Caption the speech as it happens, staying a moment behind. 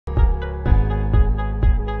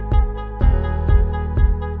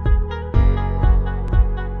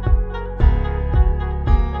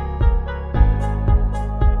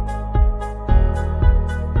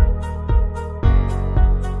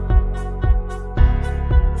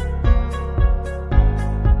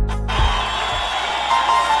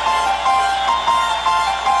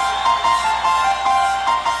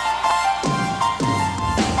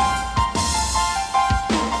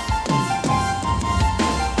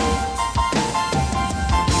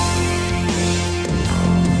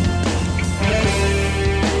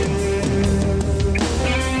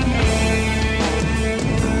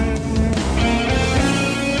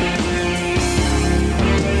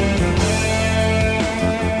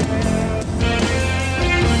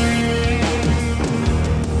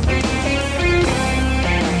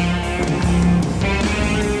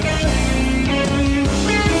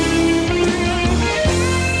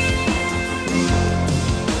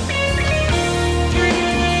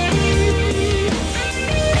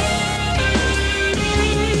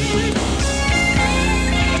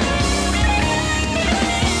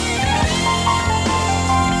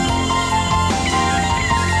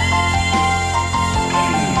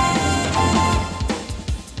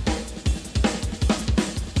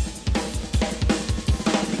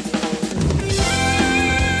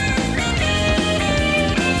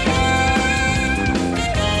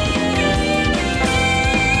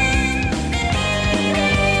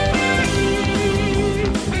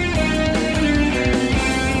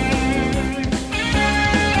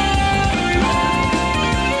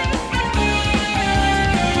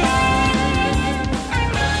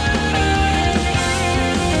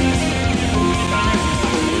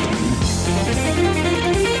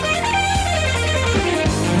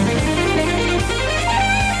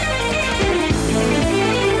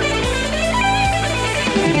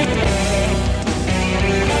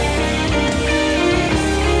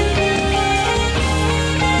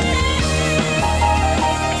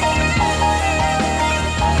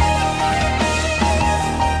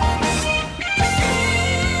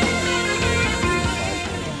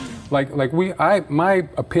My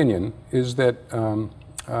opinion is that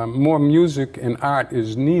more music and art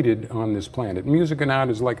is needed on this planet. Music and art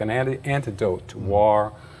is like an antidote to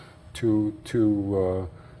war, to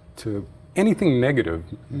anything negative,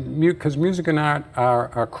 because music and art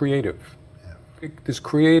are creative. Yeah. This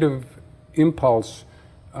creative impulse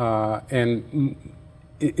and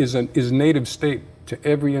is native state to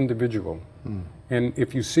every individual. And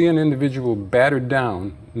if you see an individual battered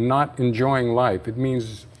down, not enjoying life, it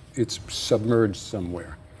means it's submerged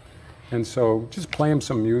somewhere. And so just play them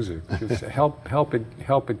some music, just help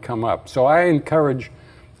it come up. So I encourage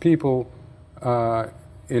people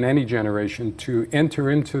in any generation to enter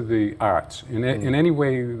into the arts in any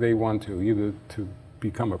way they want to, either to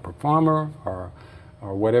become a performer or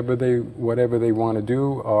whatever they want to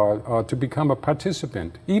do, or to become a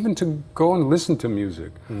participant, even to go and listen to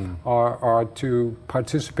music, or to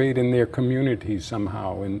participate in their community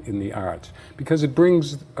somehow in the arts, because it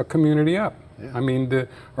brings a community up. Yeah. I mean,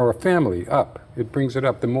 or a family up. It brings it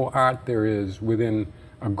up. The more art there is within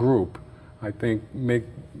a group, I think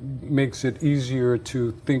makes it easier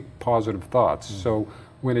to think positive thoughts. So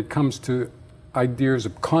when it comes to ideas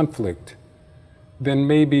of conflict, then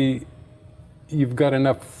maybe you've got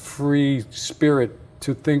enough free spirit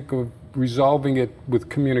to think of resolving it with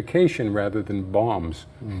communication rather than bombs.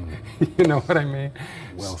 You know what I mean?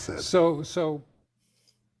 Well said. So.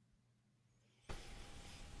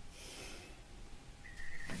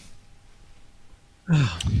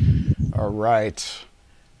 All right.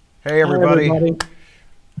 Hey, everybody. Hi, everybody.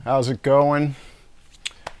 How's it going?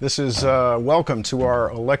 This is welcome to our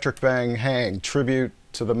Electric Bang Hang tribute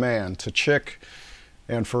to the man, to Chick.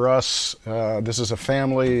 And for us, this is a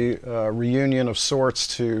family reunion of sorts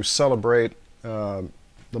to celebrate the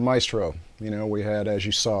maestro. You know, we had, as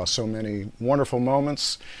you saw, so many wonderful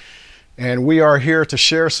moments. And we are here to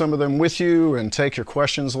share some of them with you and take your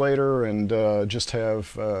questions later and just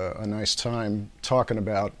have a nice time talking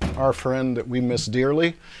about our friend that we miss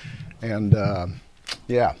dearly. And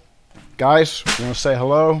yeah, guys, you want to say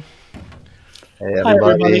hello? Hey,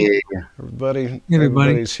 everybody.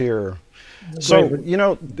 Everybody's here. So, you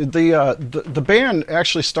know, the band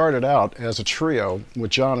actually started out as a trio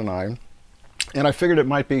with John and I figured it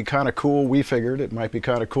might be kind of cool. We figured it might be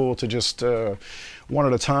kind of cool to just one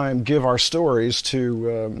at a time give our stories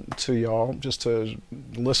to y'all, just to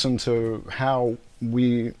listen to how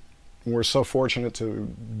we were so fortunate to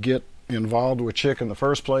get involved with Chick in the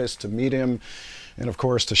first place, to meet him, and of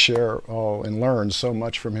course to share all and learn so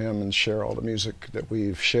much from him and share all the music that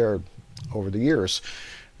we've shared over the years.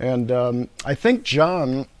 And I think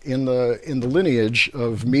John, in the lineage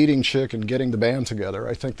of meeting Chick and getting the band together,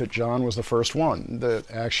 I think that John was the first one that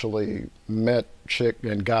actually met Chick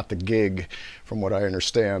and got the gig, from what I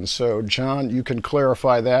understand. So John, you can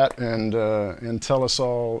clarify that and tell us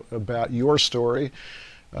all about your story,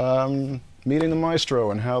 meeting the maestro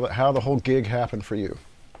and how the whole gig happened for you.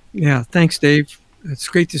 Yeah, thanks, Dave. It's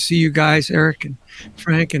great to see you guys, Eric and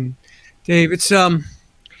Frank and Dave. It's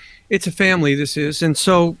a family, this is. And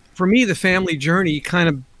so for me, the family journey kind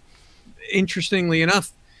of, interestingly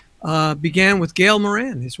enough, began with Gail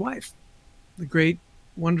Moran, his wife. The great,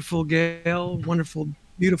 wonderful Gail, wonderful,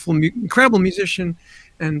 beautiful, incredible musician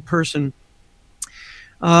and person.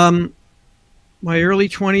 My early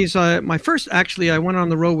 20s, I went on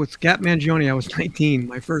the road with Gap Mangione. I was 19,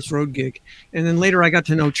 my first road gig. And then later I got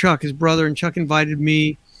to know Chuck, his brother, and Chuck invited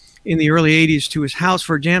me in the early 80s to his house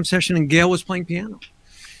for a jam session, and Gail was playing piano.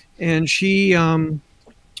 And she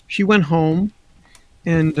went home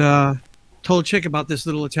and told Chick about this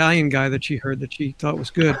little Italian guy that she heard that she thought was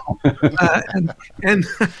good. Yeah,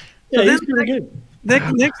 he's pretty good.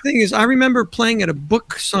 The next thing is, I remember playing at a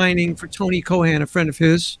book signing for Tony Cohan, a friend of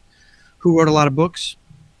his, who wrote a lot of books,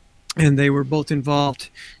 and they were both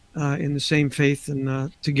involved in the same faith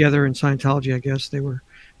and together in Scientology, I guess they were.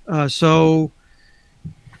 So,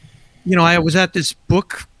 you know, I was at this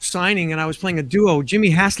book signing and I was playing a duo. Jimmy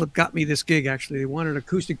Haslip got me this gig, actually. They wanted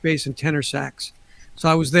acoustic bass and tenor sax. So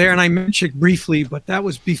I was there and I met Chick briefly, but that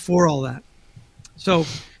was before all that. So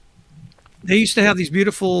they used to have these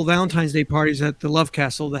beautiful Valentine's Day parties at the Love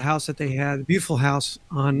Castle, the house that they had, a beautiful house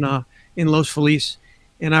on in Los Feliz.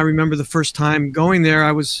 And I remember the first time going there,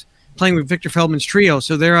 I was playing with Victor Feldman's trio.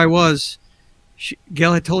 So there I was.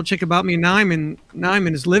 Gail had told Chick about me, and now I'm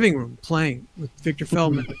in his living room playing with Victor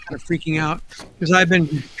Feldman, kind of freaking out because I've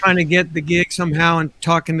been trying to get the gig somehow and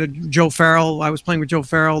talking to Joe Farrell. I was playing with Joe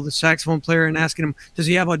Farrell, the saxophone player, and asking him, does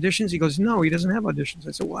he have auditions? He goes, no, he doesn't have auditions.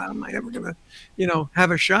 I said, well, am I ever going to, you know, have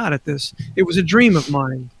a shot at this? It was a dream of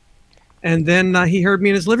mine. And then he heard me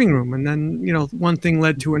in his living room, and then, you know, one thing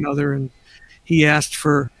led to another, and he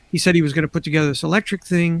said he was going to put together this Electric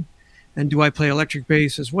thing. and do I play electric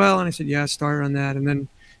bass as well? And I said, yeah, I started on that. And then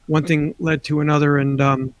one thing led to another. And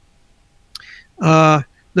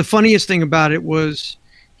the funniest thing about it was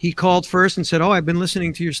he called first and said, oh, I've been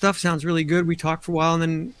listening to your stuff. Sounds really good. We talked for a while, and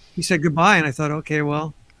then he said goodbye. And I thought, okay,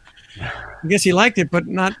 well, I guess he liked it, but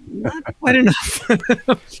not quite enough.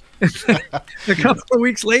 A couple of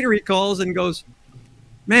weeks later, he calls and goes,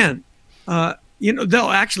 man,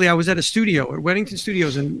 actually, I was at a studio at Weddington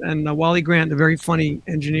Studios, and Wally Grant, the very funny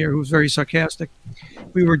engineer who was very sarcastic,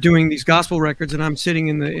 we were doing these gospel records, and I'm sitting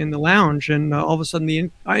in the lounge, and all of a sudden the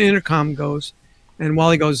intercom goes, and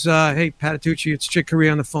Wally goes, hey, Patitucci, it's Chick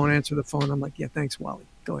Corea on the phone. Answer the phone. I'm like, yeah, thanks, Wally.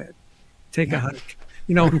 Go ahead. Take a hike.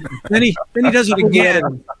 Then he does it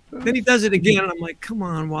again. Then he does it again, and I'm like, come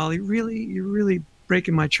on, Wally, really? You're really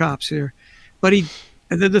breaking my chops here. But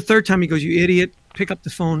and then the third time he goes, you idiot, pick up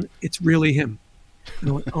the phone. It's really him. And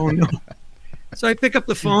I went, oh, no. So I pick up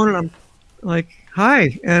the phone, and I'm like,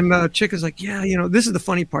 hi. And Chick is like, yeah, this is the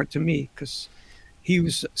funny part to me, because he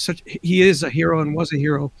is a hero and was a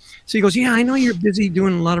hero. So he goes, yeah, I know you're busy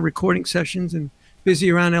doing a lot of recording sessions and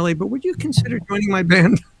busy around LA, but would you consider joining my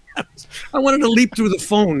band? I wanted to leap through the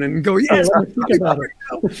phone and go, yes.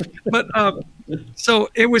 But so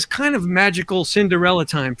it was kind of magical Cinderella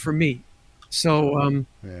time for me. So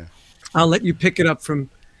I'll let you pick it up from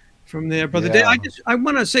there. Brother Dave, I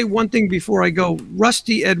want to say one thing before I go.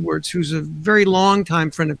 Rusty Edwards, who's a very long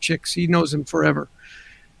time friend of Chick's, he knows him forever.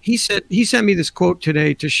 He sent me this quote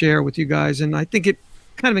today to share with you guys, and I think it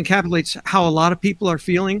kind of encapsulates how a lot of people are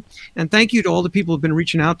feeling. And thank you to all the people who've been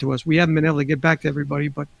reaching out to us. We haven't been able to get back to everybody,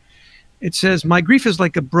 but it says, my grief is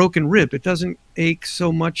like a broken rib. It doesn't ache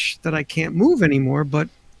so much that I can't move anymore, but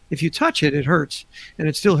if you touch it, it hurts, and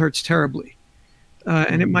it still hurts terribly,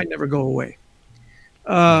 and it might never go away.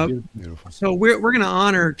 So we're going to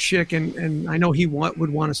honor Chick, and I know he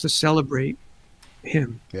would want us to celebrate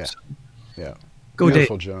him. Yeah, so, yeah. Go,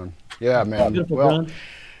 beautiful, Dave. John. Yeah, man. Beautiful, well, John.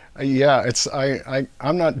 Yeah,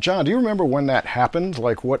 I'm not, John, do you remember when that happened?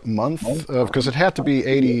 Like what month? Because it had to be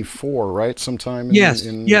 84, right? Sometime in, yes,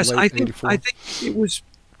 in yes. late I think 84? I think it was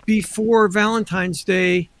before Valentine's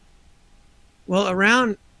Day. Well,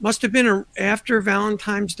 must have been after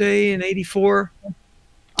Valentine's Day in 84.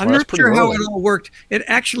 I'm not sure how it all worked. It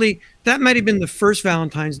actually, that might have been the first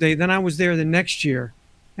Valentine's Day. Then I was there the next year,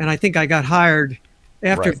 and I think I got hired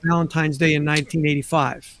after Valentine's Day in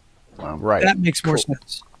 1985. Wow. Right. That makes more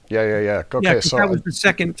sense. Yeah. Okay, so that was the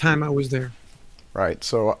second time I was there. Right.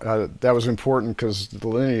 So that was important because the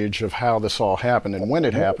lineage of how this all happened and when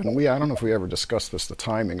it happened. I don't know if we ever discussed this, the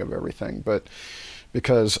timing of everything, but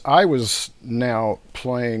because I was now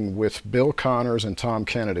playing with Bill Connors and Tom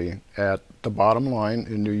Kennedy at the Bottom Line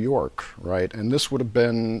in New York, right? And this would have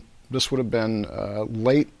been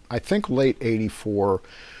late 84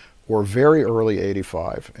 or very early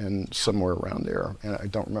 85, and somewhere around there. And I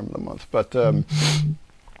don't remember the month, but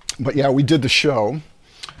yeah, we did the show,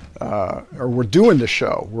 or we're doing the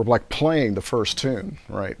show. We're like playing the first tune,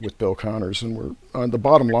 right, with Bill Connors, and we're on the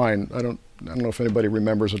Bottom Line. I don't know if anybody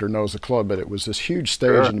remembers it or knows the club, but it was this huge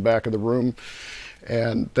stage in the back of the room,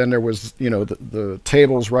 and then there was, the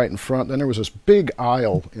tables right in front. Then there was this big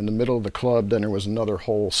aisle in the middle of the club. Then there was another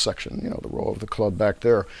whole section, the row of the club back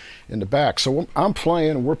there in the back. So I'm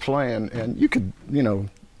playing, and we're playing, and you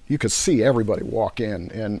could see everybody walk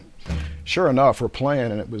in, and sure enough, we're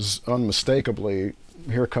playing, and it was unmistakably,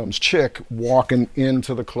 here comes Chick walking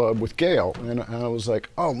into the club with Gail. And I was like,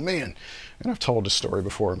 oh man. And I've told this story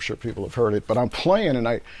before, I'm sure people have heard it, but I'm playing, and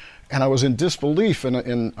I was in disbelief,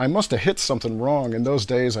 and I must have hit something wrong. In those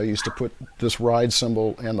days, I used to put this ride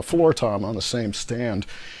cymbal and the floor tom on the same stand,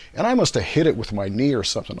 and I must have hit it with my knee or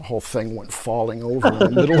something. The whole thing went falling over in the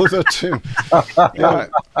middle of the tune.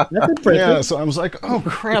 Yeah, so I was like, oh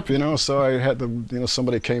crap, so I had to,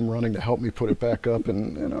 somebody came running to help me put it back up,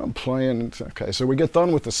 and I'm playing. Okay, so we get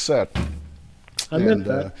done with the set.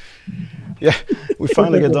 Yeah, we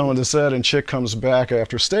finally get done with the set, and Chick comes back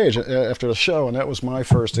after the show, and that was my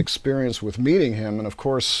first experience with meeting him. And of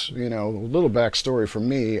course, a little backstory for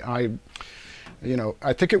me. I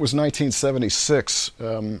think it was 1976.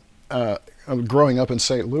 Growing up in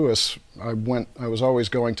St. Louis, I was always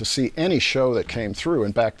going to see any show that came through,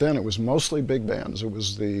 and back then it was mostly big bands. It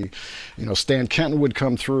was Stan Kenton would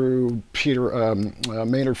come through, Peter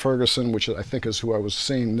Maynard Ferguson, which I think is who I was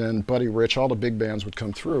seeing then, Buddy Rich, all the big bands would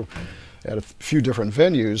come through at a few different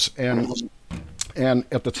venues, and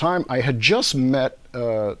at the time I had just met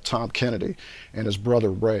Tom Kennedy and his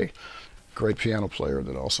brother Ray, great piano player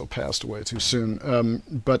that also passed away too soon.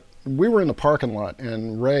 But we were in the parking lot,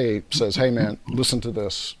 and Ray says, hey man, listen to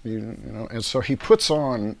this, and so he puts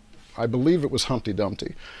on, I believe it was Humpty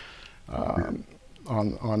Dumpty,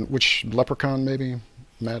 on which Leprechaun maybe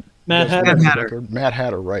Mad Hatter. record? Mad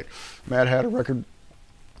Hatter, right? Mad Hatter record.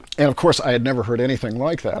 And of course, I had never heard anything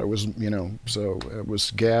like that. It was, so it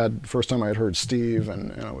was Gad. First time I had heard Steve,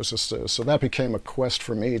 and it was just so that became a quest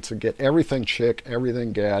for me to get everything Chick,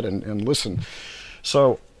 everything Gad, and listen.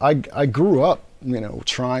 So I grew up,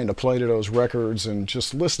 trying to play to those records and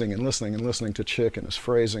just listening and listening and listening to Chick and his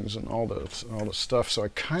phrasings and all the stuff. So I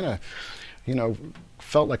kind of,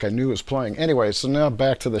 felt like I knew he was playing. Anyway, so now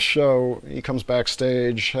back to the show. He comes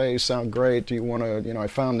backstage. Hey, you sound great. Do you want to? I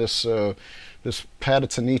found this. This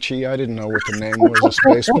Patatanichi, I didn't know what the name was, a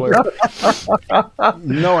space player.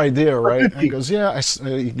 No idea, right? And he goes, yeah,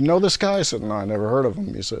 you know this guy? I said, no, I never heard of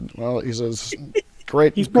him. He said, well, he says,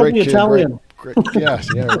 great, he's great kid. Italian. Great, yeah,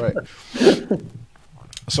 right.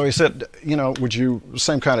 So he said, would you,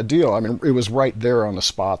 same kind of deal. I mean, it was right there on the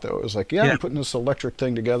spot, though. It was like, yeah, I'm putting this electric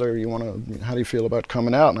thing together. You want to, how do you feel about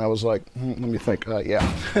coming out? And I was like, let me think, yeah.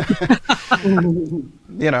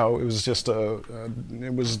 It was just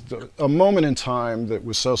it was a moment in time that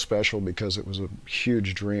was so special because it was a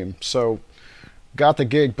huge dream. So got the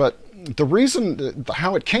gig, but the reason,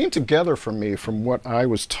 how it came together for me, from what I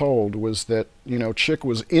was told, was that, Chick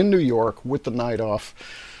was in New York with the night off,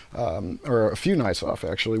 or a few nights off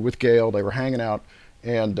actually, with Gail. They were hanging out,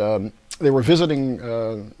 and they were visiting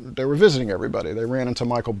everybody. They ran into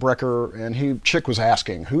Michael Brecker, and Chick was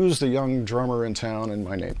asking, who's the young drummer in town, and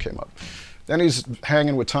my name came up. Then he's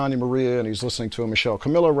hanging with Tanya Maria, and he's listening to a Michelle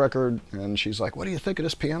Camillo record, and she's like, what do you think of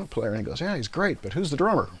this piano player? And he goes, yeah, he's great, but who's the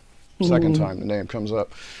drummer? Second time the name comes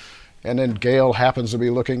up. And then Gail happens to be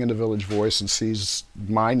looking into Village Voice and sees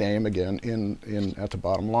my name again in at the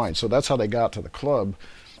bottom line. So that's how they got to the club.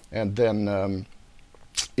 And then,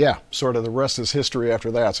 yeah, sort of the rest is history after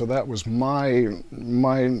that. So that was my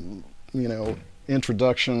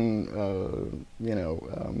introduction,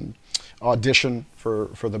 audition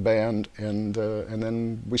for the band, and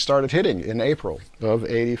then we started hitting in April of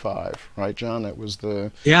 '85, right, John? That was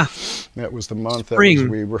the month. Spring. That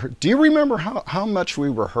was, we were. Do you remember how much we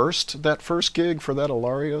rehearsed that first gig for that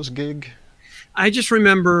Ilario's gig? I just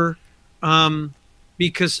remember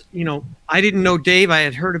because I didn't know Dave. I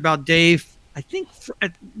had heard about Dave. I think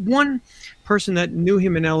one person that knew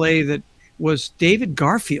him in L.A. that was David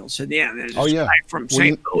Garfield said, "Yeah, there's this guy from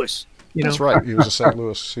St. Louis." That's right. He was a St.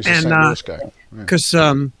 Louis. He's a St. Louis guy. Because,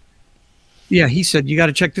 he said, you got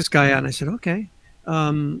to check this guy out. And I said, okay.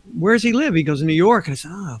 Where does he live? He goes, in New York. And I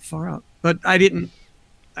said, far out. But I didn't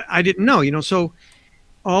know, So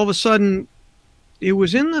all of a sudden, it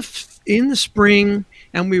was in the spring,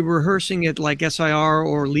 and we were rehearsing at like SIR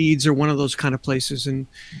or Leeds or one of those kind of places. And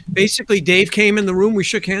basically, Dave came in the room. We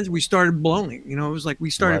shook hands. We started blowing. It was like we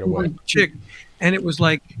started right Chick. And it was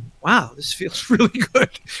like, wow, this feels really good.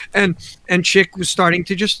 And Chick was starting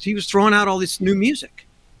to he was throwing out all this new music.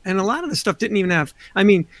 And a lot of the stuff didn't even have,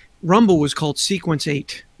 Rumble was called Sequence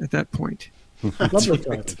 8 at that point.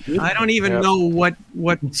 I don't even know what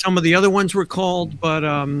some of the other ones were called, but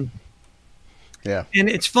yeah. And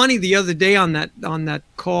it's funny, the other day on that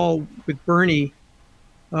call with Bernie,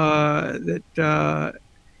 that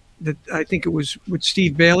I think it was with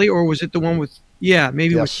Steve Bailey, or was it the one with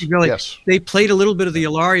maybe with Steve Bailey. Yes. They played a little bit of the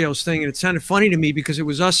Ilarios thing, and it sounded funny to me because it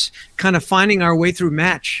was us kind of finding our way through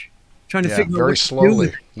match, trying to figure out very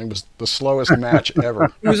slowly. It was the slowest match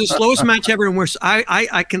ever. It was the slowest match ever, and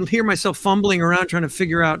I can hear myself fumbling around trying to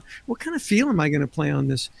figure out what kind of feel am I going to play on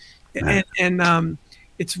this, and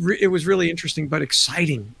it was really interesting but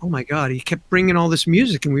exciting. Oh my God, he kept bringing all this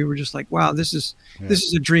music, and we were just like, wow, this is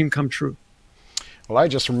a dream come true. Well, I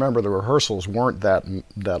just remember the rehearsals weren't that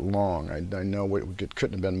long. I know it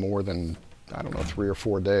couldn't have been more than, I don't know, 3 or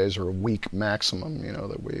 4 days or a week maximum.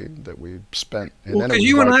 That we spent. Well, because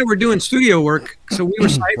you and I were doing studio work, so we were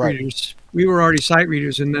sight readers. We were already sight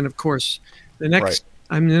readers, and then of course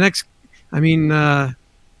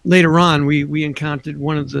later on we encountered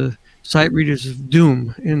one of the sight readers of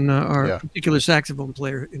doom in our particular saxophone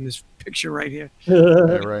player in this picture right here.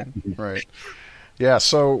 Right. Yeah.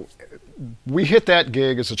 So we hit that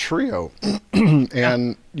gig as a trio, and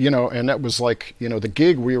and that was like, the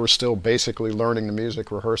gig, we were still basically learning the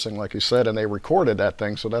music, rehearsing, like you said, and they recorded that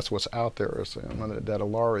thing, so that's what's out there, is that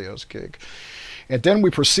Ilario's gig. And then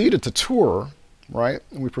we proceeded to tour, right?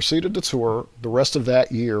 We proceeded to tour the rest of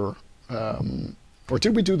that year, or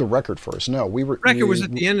did we do the record first? No, record was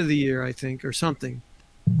at the end of the year, I think, or something.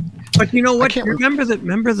 But you know what? Remember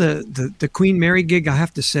the Queen Mary gig? I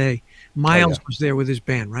have to say, Miles was there with his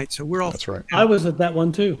band, right? So we're all. That's right. I was at that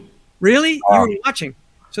one too. Really? You were watching?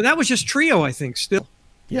 So that was just trio, I think, still.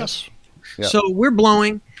 Yes. Yeah. So we're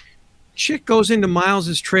blowing. Chick goes into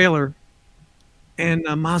Miles's trailer, and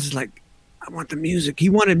Miles is like, I want the music. He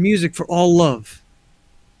wanted music for All Love.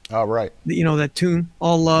 Oh, right. You know, that tune,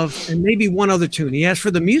 All Love, and maybe one other tune. He asked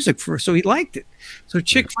for the music for, so he liked it. So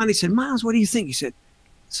Chick finally said, Miles, what do you think? He said,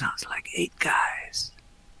 sounds like 8 guys.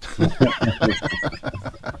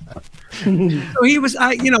 So he was,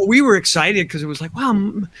 we were excited because it was like, wow,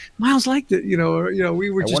 Miles liked it, we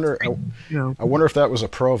were just, I wonder if that was a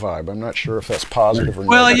pro vibe. I'm not sure if that's positive or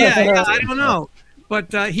well, negative. yeah, I don't know.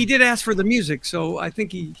 But he did ask for the music, so I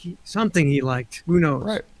think he something he liked. Who knows?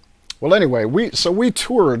 Right. Well, anyway, we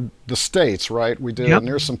toured the States, right? We did, and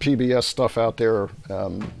there's some PBS stuff out there,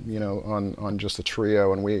 on just the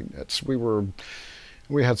trio, and we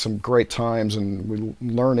had some great times, and we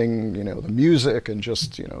learning, the music, and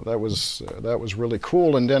just, that was really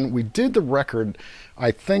cool. And then we did the record, I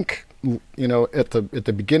think, at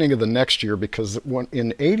the beginning of the next year, because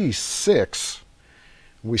in '86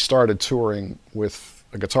 we started touring with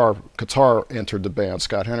a guitar entered the band.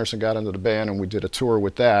 Scott Henderson got into the band, and we did a tour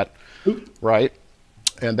with that, right?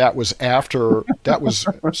 And that was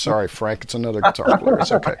sorry, Frank, it's another guitar player.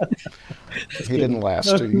 It's okay. He didn't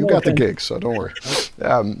last. You got the gig, so don't worry.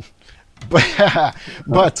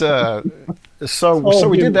 So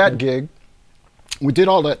we did that gig. We did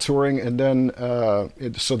all that touring, and then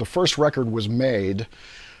so the first record was made,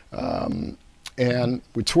 and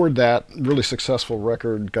we toured that, really successful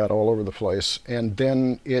record, got all over the place, and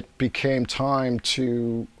then it became time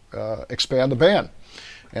to expand the band.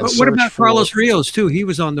 And what about Carlos Rios too? He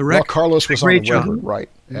was on the record. Well, Carlos was on the record, right?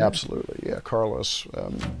 Yeah. Absolutely, yeah. Carlos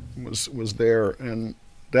was there, and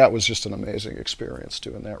that was just an amazing experience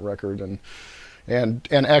doing that record. And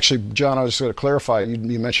actually, John, I was going to clarify.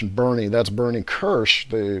 You mentioned Bernie. That's Bernie Kirsch,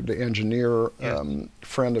 the engineer,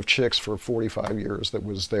 friend of Chick's for 45 years. That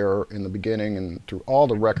was there in the beginning and through all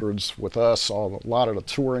the records with us, a lot of the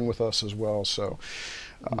touring with us as well. So.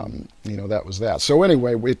 That was that. So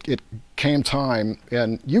anyway, it came time,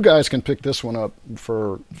 and you guys can pick this one up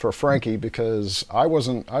for Frankie, because I was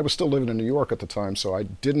still living in New York at the time, so I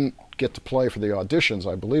didn't get to play for the auditions.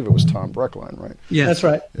 I believe it was Tom Breckline, right? Yeah, that's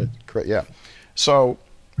right. Great, yeah. So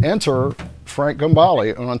enter Frank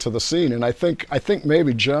Gambale onto the scene, and I think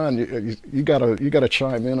maybe John, you gotta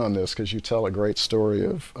chime in on this, because you tell a great story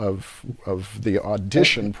of the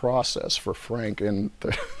audition process for Frank, and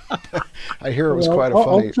I hear it was quite a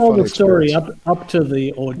funny. I'll tell the story experience. up to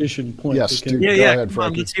the audition point. Yes, because, go ahead,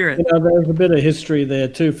 Frank. Let's hear it. There's a bit of history there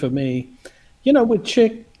too for me. With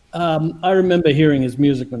Chick, I remember hearing his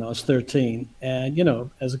music when I was 13, and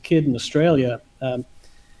as a kid in Australia.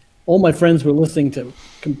 All my friends were listening to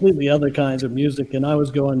completely other kinds of music, and I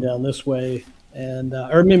was going down this way. And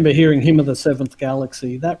I remember hearing Hymn of the Seventh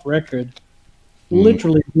Galaxy. That record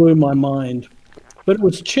literally blew my mind. But it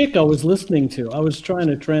was Chick I was listening to. I was trying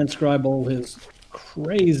to transcribe all his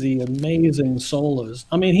crazy, amazing solos.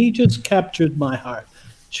 I mean, he just captured my heart,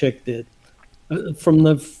 Chick did, from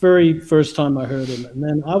the very first time I heard him. And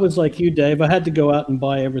then I was like you, Dave. I had to go out and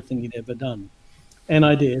buy everything he'd ever done. And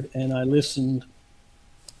I did, and I listened.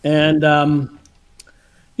 And,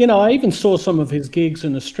 I even saw some of his gigs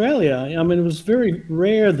in Australia. I mean, it was very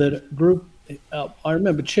rare that a group, I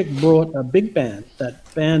remember Chick brought a big band,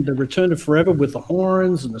 that band, The Return to Forever, with the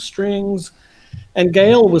horns and the strings. And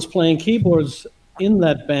Gail was playing keyboards in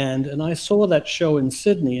that band, and I saw that show in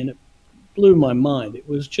Sydney, and it blew my mind. It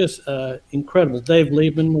was just incredible. Dave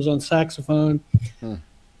Liebman was on saxophone.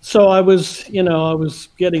 So I was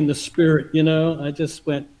getting the spirit, I just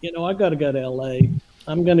went, I got to go to LA.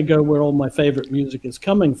 I'm going to go where all my favorite music is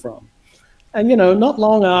coming from. And, not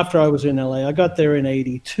long after I was in LA, I got there in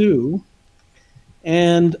 '82,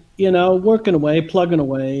 and, working away, plugging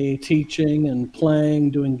away, teaching and playing,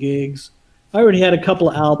 doing gigs. I already had a couple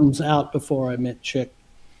of albums out before I met Chick.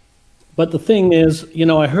 But the thing is,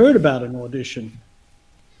 I heard about an audition,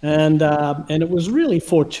 and it was really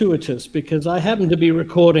fortuitous, because I happened to be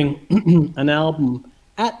recording an album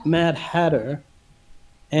at Mad Hatter.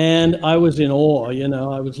 And I was in awe,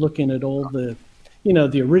 I was looking at all the,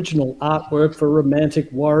 the original artwork for Romantic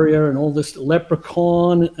Warrior and all this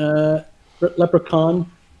leprechaun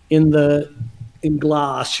in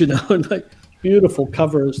glass, like beautiful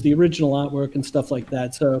covers, the original artwork and stuff like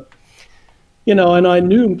that. So, and I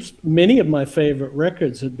knew many of my favorite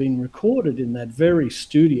records had been recorded in that very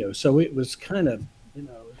studio. So it was kind of,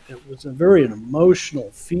 it was a very emotional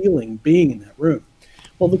feeling being in that room.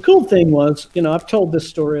 Well, the cool thing was, I've told this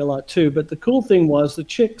story a lot too, but the cool thing was the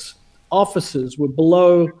Chick's offices were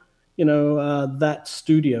below, that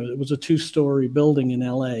studio. It was a 2-story building in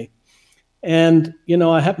LA. And,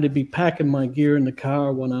 I happened to be packing my gear in the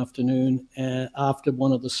car one afternoon after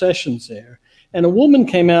one of the sessions there. And a woman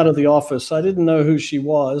came out of the office. I didn't know who she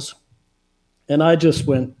was. And I just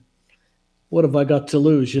went, what have I got to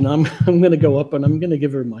lose? You know, I'm going to go up and I'm going to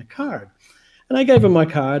give her my card. And I gave her my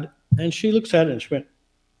card, and she looks at it and she went,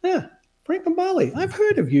 yeah, Frank Mbali, I've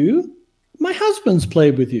heard of you. My husband's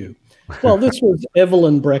played with you. Well, this was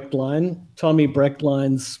Evelyn Brechtlein, Tommy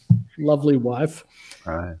Brechtlein's lovely wife.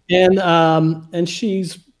 Right. And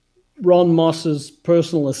she's Ron Moss's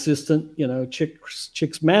personal assistant, you know,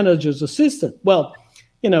 Chick's manager's assistant. Well,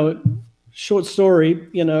 you know, short story,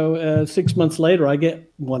 you know, 6 months later, I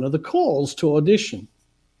get one of the calls to audition.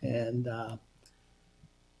 And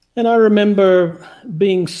I remember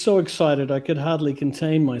being so excited, I could hardly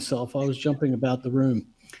contain myself. I was jumping about the room.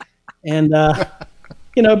 And,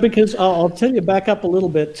 you know, because I'll tell you, back up a little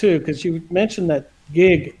bit too, because you mentioned that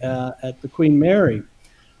gig at the Queen Mary.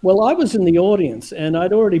 Well, I was in the audience, and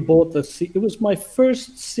I'd already bought it was my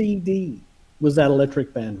first CD, was that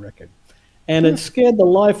Electric Band record. And it scared the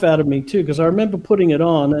life out of me too, because I remember putting it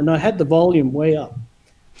on, and I had the volume way up.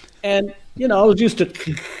 And, you know, I was used to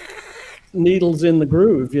needles in the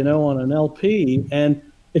groove, you know, on an LP, and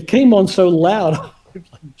it came on so loud, I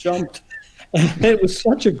jumped. And it was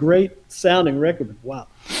such a great sounding record. Wow.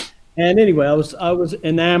 And anyway, I was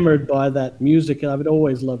enamored by that music, and I've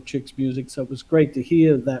always loved Chick's music, so it was great to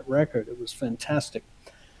hear that record. It was fantastic.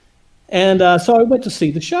 And so I went to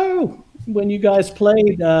see the show when you guys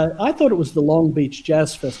played. I thought it was the Long Beach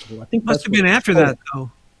Jazz Festival. I think must have been after that,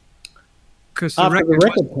 though. Because the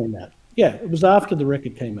record came out. Yeah, it was after the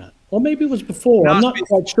record came out. Or maybe it was before. I'm not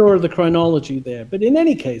quite sure of the chronology there. But in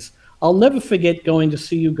any case, I'll never forget going to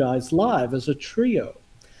see you guys live as a trio.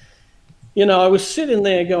 You know, I was sitting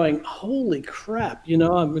there going, holy crap, you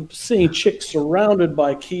know, I'm seeing Chick surrounded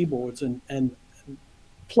by keyboards and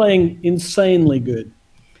playing insanely good.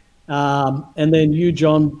 And then you,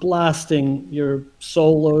 John, blasting your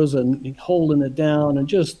solos and holding it down, and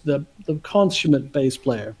just the consummate bass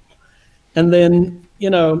player. And then, you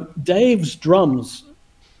know, Dave's drums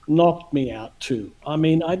knocked me out too. I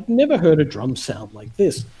mean, I'd never heard a drum sound like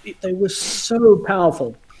this. They were so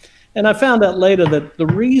powerful. And I found out later that the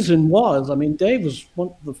reason was, I mean, Dave was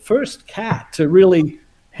the first cat to really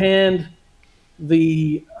hand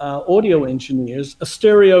the audio engineers a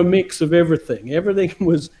stereo mix of everything. Everything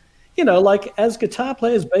was, you know, like as guitar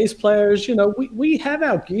players, bass players, you know, we have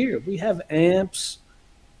our gear. We have amps.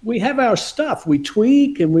 We have our stuff. We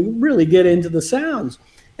tweak and we really get into the sounds.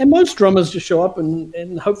 And most drummers just show up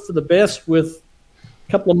and hope for the best with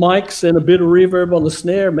a couple of mics and a bit of reverb on the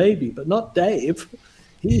snare, maybe, but not Dave.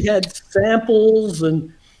 He had samples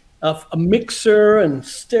and a mixer and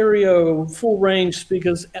stereo full range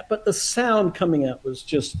speakers, but the sound coming out was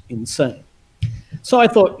just insane. So I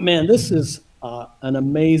thought, man, this is an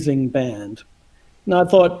amazing band. And I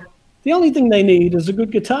thought, the only thing they need is a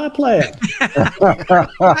good guitar player. I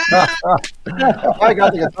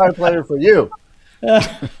got the guitar player for you.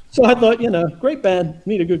 So I thought, you know, great band,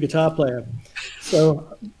 need a good guitar player.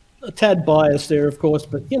 So a tad biased there, of course,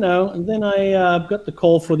 but, you know, and then I got the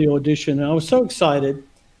call for the audition, and I was so excited.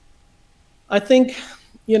 I think,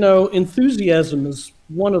 you know, enthusiasm is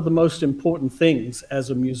one of the most important things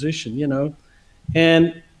as a musician, you know.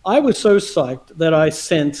 And I was so psyched that I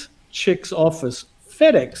sent Chick's office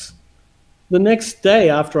FedEx. The next day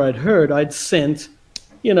after I'd heard, I'd sent,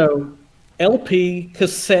 you know, LP,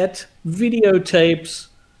 cassette, videotapes,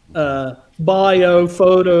 bio,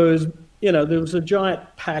 photos. You know, there was a giant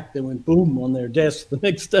pack that went boom on their desk the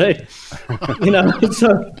next day. You know,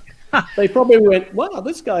 so they probably went, wow,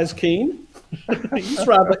 this guy's keen. He's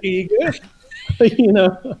rather eager. You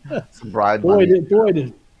know, boy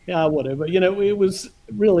did, yeah, whatever. You know, it was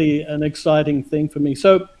really an exciting thing for me.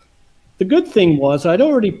 So the good thing was I'd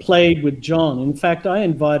already played with John. In fact, I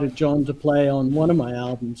invited John to play on one of my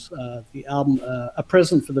albums, the album A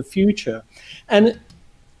Present for the Future. And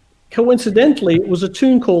coincidentally, it was a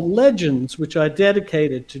tune called Legends, which I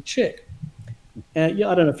dedicated to Chick. Yeah,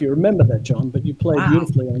 I don't know if you remember that, John, but you played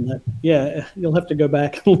beautifully on that. Yeah, you'll have to go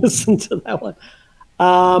back and listen to that one.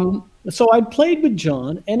 So I'd played with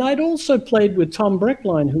John, and I'd also played with Tom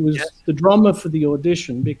Brechtlein, who was the drummer for the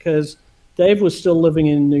audition, because Dave was still living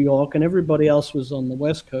in New York, and everybody else was on the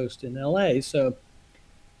West Coast in LA. So,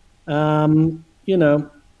 you know,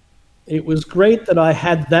 it was great that I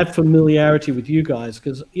had that familiarity with you guys,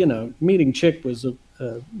 because, you know, meeting Chick was,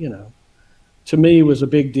 you know, to me was a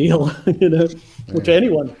big deal, you know, to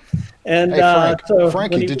anyone. And hey, so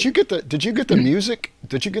Frankie, did you get the music?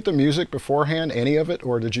 Did you get the music beforehand? Any of it,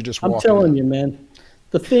 or did you just walk? I'm telling you, man.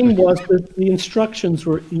 The thing was that the instructions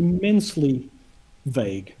were immensely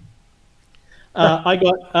vague. I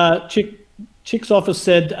got Chick's office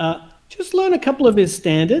said, just learn a couple of his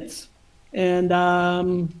standards, and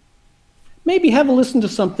maybe have a listen to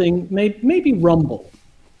something, maybe Rumble.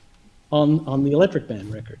 on the Electric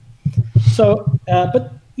Band record. So,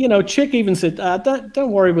 but you know, Chick even said,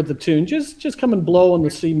 don't worry with the tune. Just come and blow on the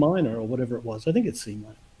C minor or whatever it was. I think it's C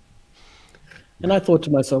minor. And I thought to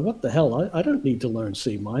myself, what the hell? I don't need to learn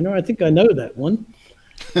C minor. I think I know that one.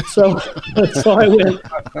 So I went,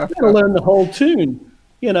 I'm going to learn the whole tune,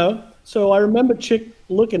 you know. So I remember Chick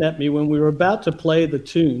looking at me when we were about to play the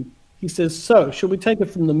tune. He says, so should we take it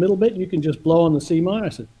from the middle bit? You can just blow on the C minor. I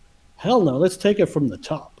said, hell no, let's take it from the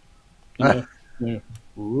top. You know? Yeah.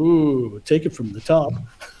 Ooh, take it from the top.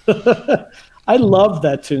 I love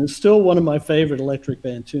that tune. It's still one of my favorite Electric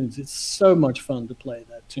Band tunes. It's so much fun to play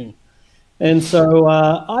that tune. And so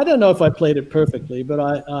I don't know if I played it perfectly, but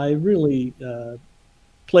I really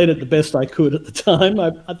played it the best I could at the time.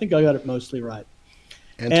 I think I got it mostly right.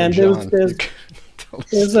 And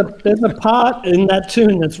there's a part in that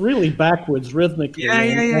tune that's really backwards rhythmically.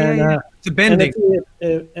 Yeah. It's a bending.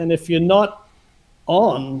 And if you're not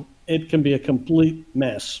on, it can be a complete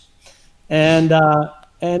mess. And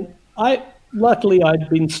luckily I'd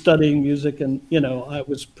been studying music, and you know I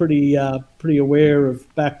was pretty aware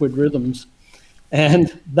of backward rhythms,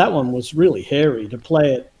 and that one was really hairy to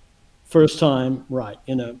play it first time right,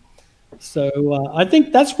 you know. So I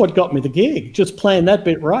think that's what got me the gig, just playing that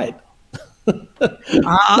bit right.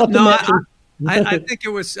 I think it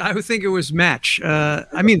was match.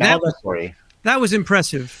 I mean that was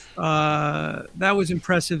impressive. That was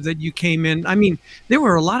impressive that you came in. I mean, there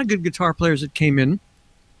were a lot of good guitar players that came in,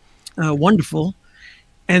 wonderful,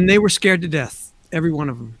 and they were scared to death, every one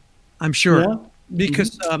of them, I'm sure,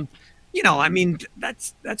 because you know, I mean,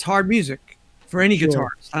 that's hard music for any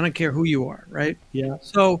guitarist. I don't care who you are, right? Yeah.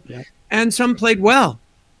 So, and some played well,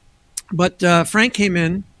 but Frank came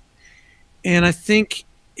in, and I think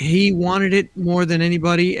he wanted it more than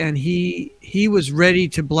anybody, and he was ready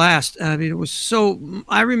to blast. I mean, it was so.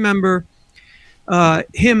 I remember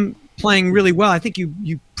him playing really well. I think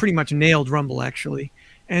you pretty much nailed Rumble, actually.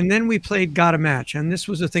 And then we played Got a Match, and this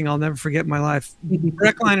was a thing I'll never forget in my life.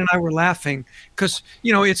 Breckline and I were laughing because,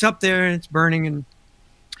 you know, it's up there and it's burning,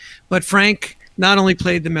 but Frank not only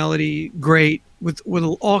played the melody great with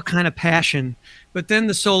all kind of passion, but then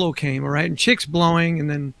the solo came, all right, and Chick's blowing, and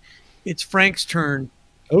then it's Frank's turn.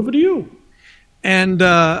 Over to you. And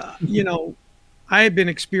you know, I had been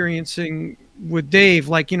experiencing with Dave,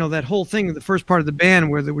 like, you know, that whole thing in the first part of the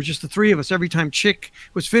band where there were just the three of us. Every time Chick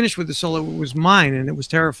was finished with the solo, it was mine, and it was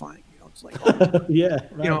terrifying. You know, it's like, oh, yeah,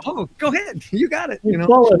 right. You know, oh, go ahead, you got it. You know,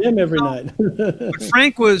 follow him every night. But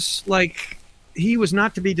Frank was like, he was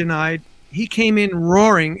not to be denied. He came in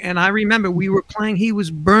roaring, and I remember we were playing. He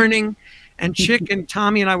was burning, and Chick and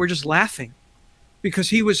Tommy and I were just laughing because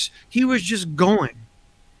he was just going,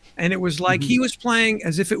 and it was like he was playing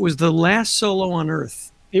as if it was the last solo on Earth.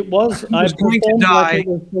 It was. I was going to die. Like it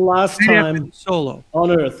was the last time solo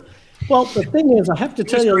on Earth. Well, the thing is, I have to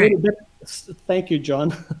tell you a little bit. Thank you,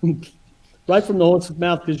 John. Right from the horse's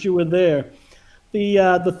mouth, because you were there.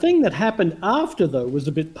 The thing that happened after, though, was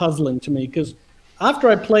a bit puzzling to me, because after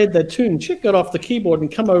I played that tune, Chick got off the keyboard and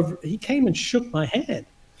come over. He came and shook my hand.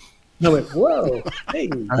 And I went, "Whoa, hey,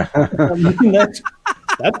 that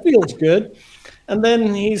feels good." And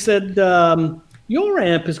then he said, "Your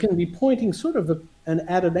amp is going to be pointing sort of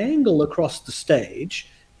at an angle across the stage,"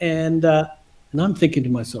 and I'm thinking to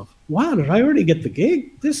myself, "Wow, did I already get the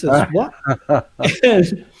gig? This is what?"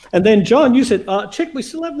 and then John, you said, "Chick, we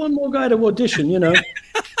still have one more guy to audition, you know."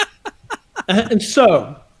 And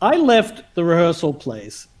so I left the rehearsal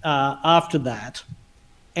place after that,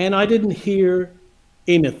 and I didn't hear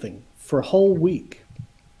anything for a whole week.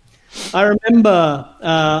 I remember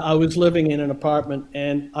I was living in an apartment,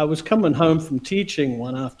 and I was coming home from teaching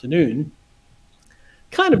one afternoon,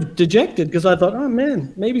 kind of dejected because I thought, oh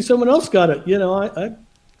man, maybe someone else got it. You know, I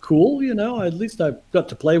cool. You know, at least I got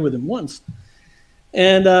to play with him once.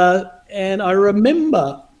 And I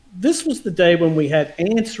remember this was the day when we had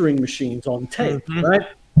answering machines on tape, right?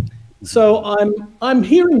 So I'm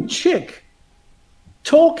hearing Chick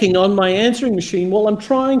talking on my answering machine while I'm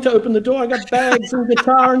trying to open the door. I got bags and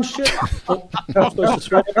guitar and shit. I'm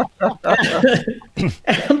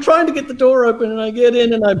trying to get the door open, and I get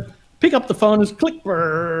in and I pick up the phone. It's click.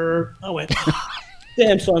 Brrr. I went,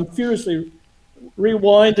 damn. So I'm furiously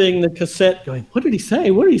rewinding the cassette going, what did he say?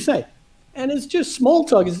 What did he say? And it's just small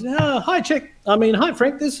talk. He says, hi, Chick. Hi,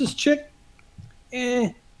 Frank. This is Chick.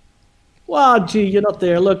 Well, gee, you're not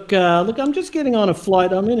there. Look, I'm just getting on a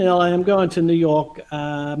flight. I'm in LA. I'm going to New York.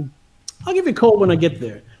 I'll give you a call when I get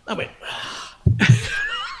there. I went,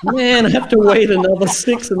 man, I have to wait another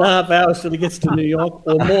 6.5 hours till he gets to New York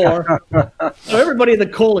or more. So everybody in the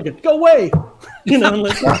call again, go away. You know,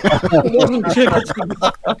 unless it wasn't Chick,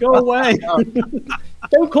 go away.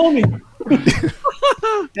 Don't call me.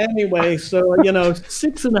 Anyway, so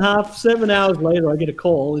 6.5, 7 hours later, I get a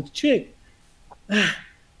call. It's Chick.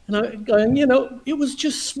 And I'm going, it was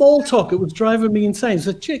just small talk. It was driving me insane.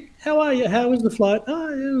 So, Chick, how are you? How was the flight? Oh,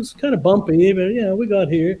 it was kind of bumpy, but, we got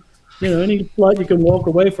here. Any flight you can walk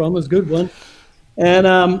away from is a good one. And,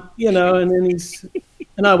 and then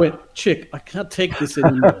and I went, Chick, I can't take this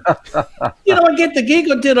anymore. Did I get the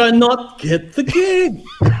gig or did I not get the gig?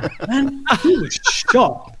 And he was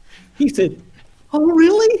shocked. He said, oh,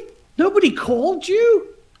 really? Nobody called you?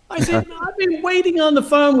 I said, I've been waiting on the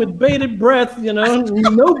phone with bated breath,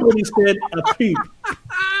 nobody said a peep.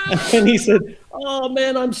 And he said, oh,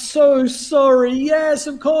 man, I'm so sorry. Yes,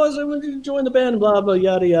 of course, I want you to join the band, blah, blah,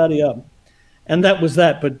 yada, yada, yada. And that was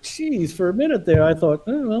that. But, geez, for a minute there, I thought,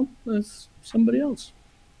 oh, well, that's somebody else.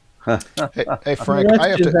 Hey, Frank, I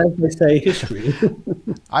have to, as they say, history.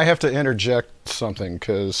 I have to interject something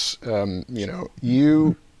because,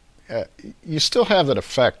 you still have that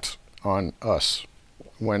effect on us.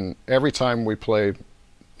 When every time we play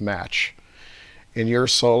Match, in your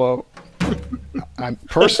solo, I'm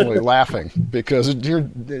personally laughing because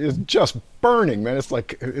it's just burning, man. It's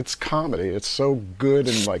like, it's comedy. It's so good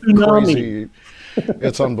and like crazy.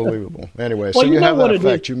 It's unbelievable. Anyway, so you have that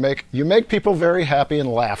effect. You make people very happy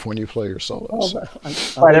and laugh when you play your solos.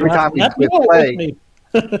 Right, every time we play,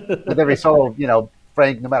 with every solo,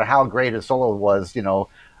 Frank, no matter how great his solo was,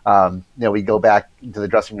 we go back into the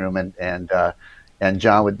dressing room and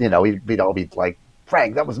John would, we'd all be like,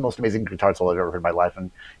 Frank, that was the most amazing guitar solo I've ever heard in my life.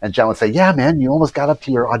 And John would say, yeah, man, you almost got up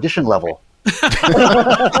to your audition level.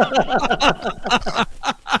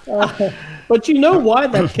 But you know why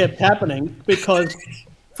that kept happening? Because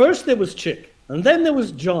first there was Chick, and then there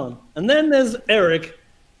was John, and then there's Eric,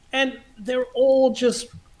 and they're all just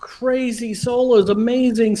crazy solos,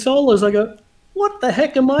 amazing solos. I go, what the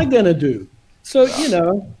heck am I going to do? So,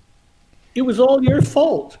 it was all your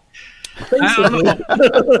fault.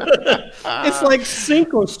 It's like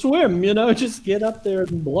sink or swim, just get up there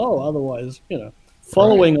and blow. Otherwise,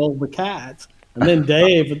 following all the cats. And then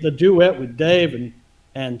Dave, the duet with Dave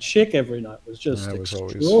and Chick every night was just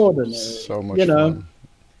extraordinary. So much fun.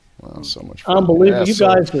 Wow, so much fun. Unbelievable. You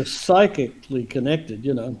guys were psychically connected,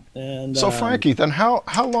 And so, Frankie, then how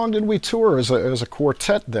long did we tour as a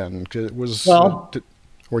quartet then? It was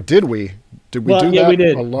did we do that we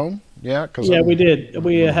did. alone? Yeah, we did.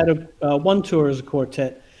 We had one tour as a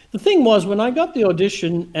quartet. The thing was, when I got the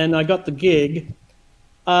audition and I got the gig,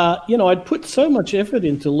 I'd put so much effort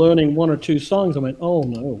into learning one or two songs. I went, oh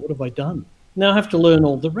no, what have I done? Now I have to learn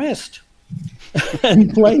all the rest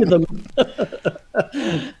and play them.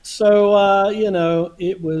 So,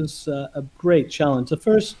 it was a great challenge. The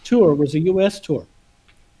first tour was a U.S. tour.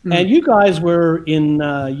 Mm. And you guys were in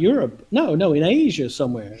Europe. No, in Asia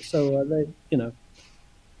somewhere. So,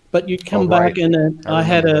 But you'd come back and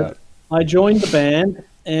I joined the band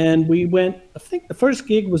and we went, I think the first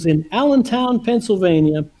gig was in Allentown,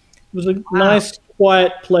 Pennsylvania. It was a nice,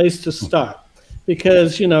 quiet place to start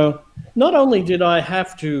because, not only did I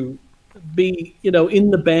have to be,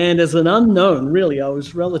 in the band as an unknown, really, I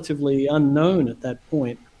was relatively unknown at that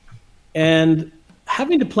point. And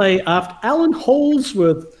having to play after Alan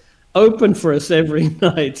Holdsworth opened for us every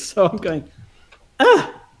night. So I'm going,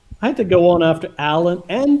 I had to go on after Alan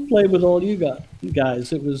and play with all you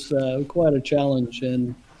guys. It was quite a challenge.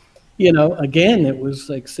 And, again, it was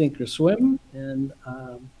like sink or swim. And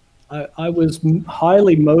I was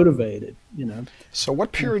highly motivated, So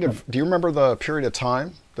what period do you remember the period of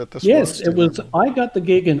time that this was? Yes, it was. I got the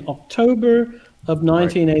gig in October of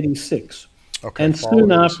 1986. Okay, and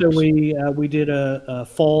soon after we did a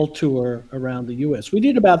fall tour around the U.S. We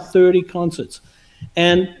did about 30 concerts.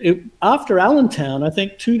 And after Allentown, I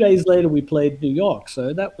think 2 days later we played New York.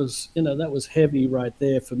 So that was heavy right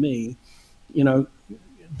there for me,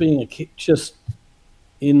 being a kid just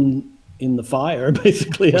in the fire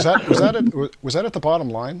basically. Was that at the Bottom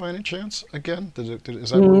Line by any chance? Again,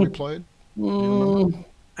 is that where we played?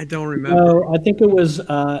 I don't remember. No, I think it was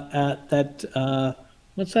at that.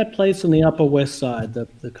 What's that place on the Upper West Side?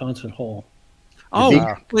 The concert hall.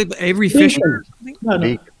 Avery Fisher.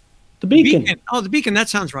 No. The Beacon. Oh, the Beacon. That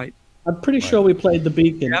sounds right. I'm pretty sure we played the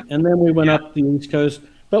Beacon, and then we went up the East Coast.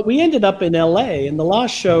 But we ended up in L.A., and the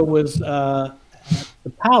last show was at the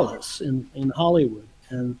Palace in Hollywood,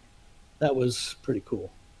 and that was pretty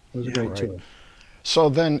cool. It was a great tour. So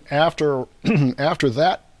then after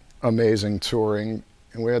that amazing touring,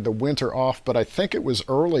 and we had the winter off, but I think it was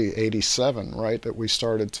early '87, right, that we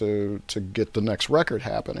started to get the next record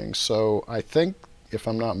happening. So I think, if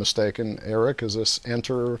I'm not mistaken, Eric, is this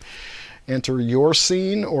Enter enter your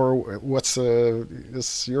scene, or what's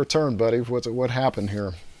it's your turn, buddy? What happened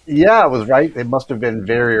here? Yeah, it was right. It must have been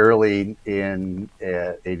very early in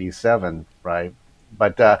 '87, right?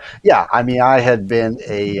 But yeah, I mean, I had been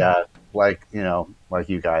like like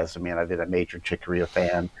you guys. I mean, I've been a major Chick Corea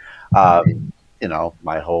fan. My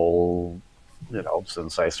whole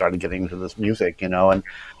since I started getting into this music, and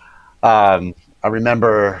I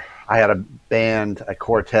remember I had a band, a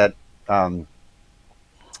quartet.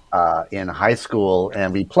 In high school,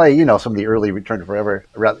 and we play, some of the early Return to Forever,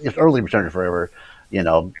 Light of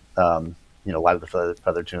the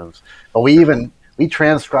Feather tunes. But we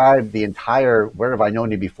transcribed the entire Where Have I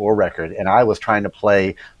Known You Before record, and I was trying to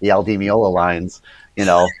play the Al Di Meola lines,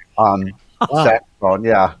 on saxophone.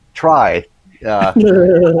 Yeah, try.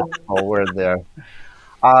 Word there.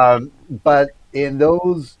 But in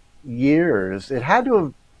those years, it had to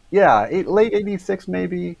have. Yeah, late '86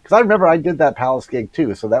 maybe, because I remember I did that Palace gig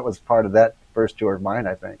too, so that was part of that first tour of mine,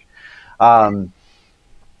 I think.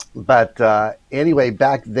 But anyway,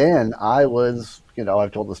 back then I was,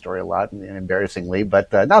 I've told the story a lot and embarrassingly,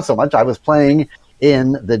 but not so much. I was playing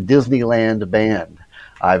in the Disneyland band.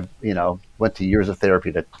 I've, went to years of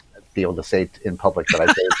therapy to be able to say in public that I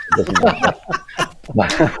played Disneyland.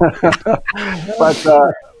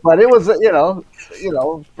 but it was,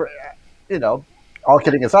 all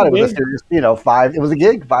kidding aside, it was a serious, it was a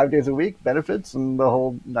gig, 5 days a week, benefits, and the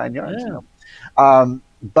whole 9 yards.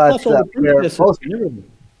 But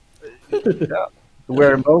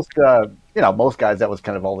where most guys, that was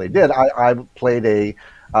kind of all they did. I played every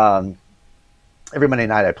Monday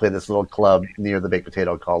night. I played this little club near the Baked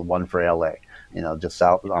Potato called One for LA. Just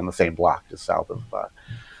south on the same block, just south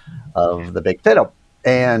of the Baked Potato,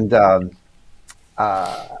 and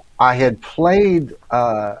I had played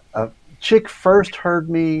Chick first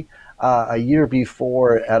heard me a year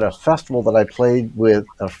before at a festival that I played with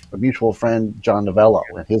a mutual friend, John Novello,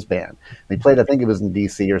 and his band. They played, I think it was in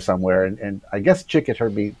D.C. or somewhere, and I guess Chick had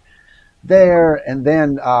heard me there. And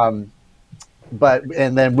then,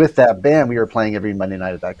 with that band, we were playing every Monday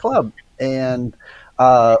night at that club. And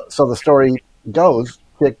so the story goes,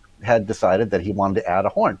 Chick had decided that he wanted to add a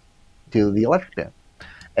horn to the Electric band,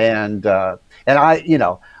 and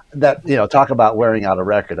I, talk about wearing out a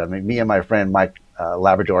record. I mean, me and my friend Mike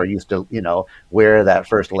Labrador used to, wear that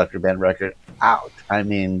first Electric band record out. I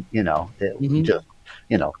mean, just,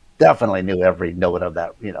 definitely knew every note of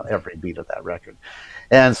that, every beat of that record.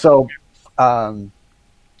 And so,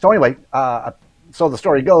 anyway, so the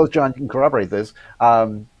story goes, John, you can corroborate this.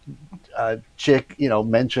 Chick,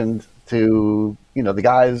 mentioned to, the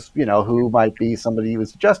guys, who might be somebody he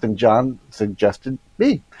was suggesting. John suggested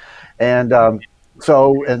me. And,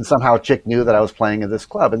 and somehow Chick knew that I was playing in this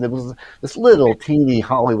club, and there was this little teeny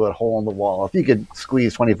Hollywood hole in the wall. If you could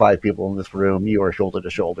squeeze 25 people in this room, you were shoulder to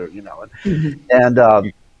shoulder, And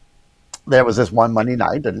there was this one Monday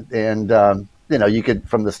night, and you could,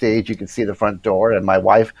 from the stage, you could see the front door, and my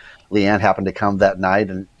wife, Leanne, happened to come that night,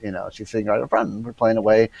 and, she's sitting right in front, and we're playing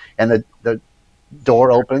away, and the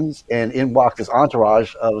door opens, and in walks this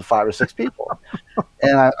entourage of 5 or 6 people.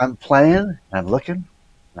 And I'm playing, and I'm looking,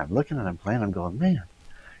 and I'm playing. I'm going, man.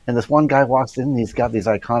 And this one guy walks in, and he's got these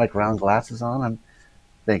iconic round glasses on. I'm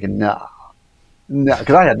thinking, no,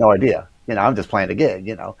 because I had no idea. I'm just playing a gig,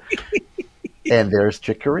 And there's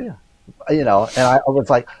Chick Corea, and I was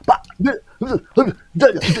like,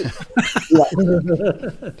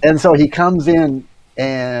 and so he comes in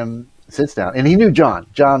and sits down, and he knew John.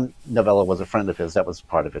 John Novello was a friend of his. That was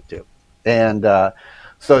part of it too. And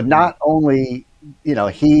so not only,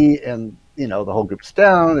 he and the whole group's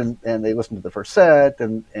down, and they listened to the first set,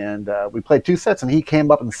 and we played 2 sets, and he came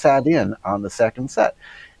up and sat in on the second set,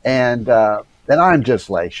 and then I'm just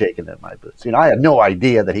like shaking in my boots. I had no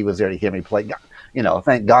idea that he was there to hear me play.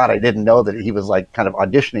 Thank God I didn't know that he was like kind of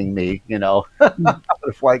auditioning me. I would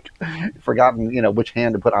have like forgotten which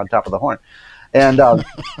hand to put on top of the horn, and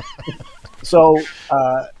so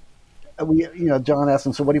we John asked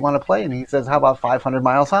him, so what do you want to play? And he says, how about 500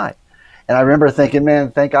 Miles High? And I remember thinking,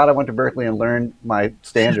 man, thank God I went to Berkeley and learned my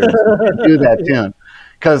standards to do that tune.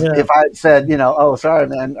 Because if I had said, oh, sorry,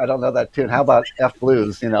 man, I don't know that tune. How about F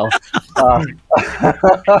Blues? That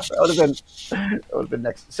would have been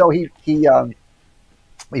next. So he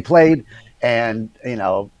played, and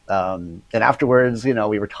and afterwards, we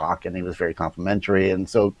were talking. He was very complimentary and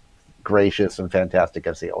so gracious and fantastic,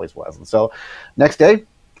 as he always was. And so next day,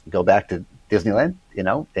 go back to Disneyland,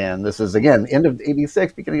 and this is again end of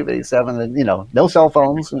 '86, beginning of '87, and no cell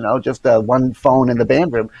phones, just one phone in the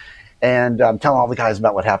band room, and I'm telling all the guys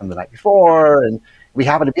about what happened the night before, and we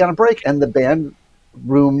happen to be on a break, and the band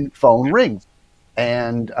room phone rings,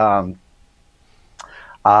 and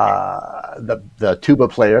the tuba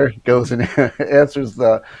player goes and answers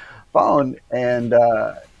the phone, and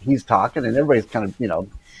he's talking, and everybody's kind of,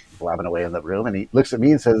 blabbing away in the room, and he looks at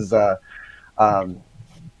me and says, Eric,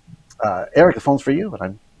 the phone's for you.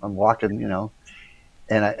 And I'm walking,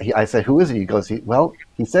 and I said, who is it? He goes, he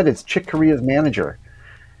said it's Chick Corea's manager.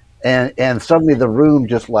 And suddenly the room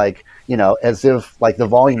just like, as if like the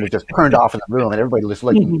volume was just turned off in the room, and everybody was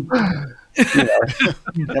like,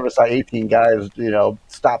 never saw 18 guys,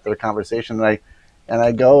 stop their conversation. And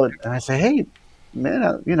I go and I say, hey,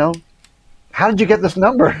 man, how did you get this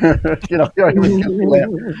number?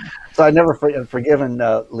 So I never forgiven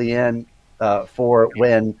Leanne for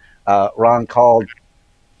when Ron called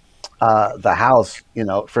the house,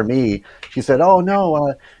 for me. She said, oh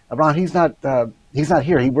no, Ron, he's not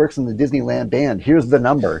here. He works in the Disneyland band. Here's the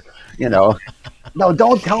number. No,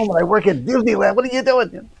 don't tell him that I work at Disneyland. What are you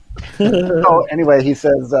doing? So anyway, he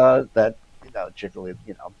says that Chick really,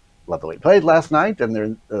 loved the way he played last night,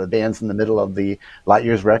 and the band's in the middle of the Light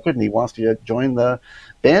Years record, and he wants to join the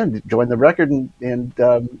band, join the record, and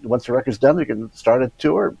once the record's done, they can start a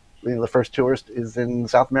tour. The first tour is in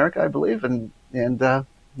South America, I believe, and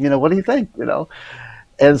what do you think?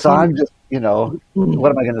 And so I'm just,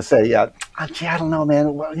 what am I going to say? Yeah, gee, I don't know,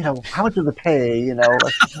 man. Well, how much does it pay? You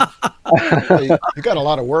got a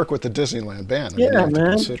lot of work with the Disneyland band. Yeah,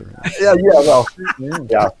 man. Yeah,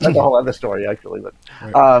 that's a whole other story, actually. But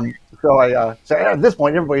right. So at this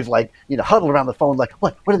point, everybody's like, huddled around the phone, like,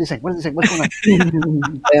 what are they saying? What are they saying? What's going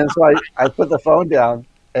on? And so I put the phone down,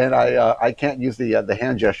 and I can't use the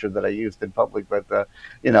hand gesture that I used in public, but I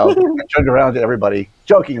turned around to everybody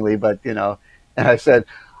jokingly, but and I said,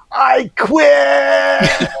 I quit.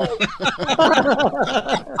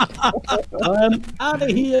 I'm out of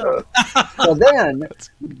here. So then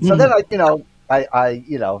I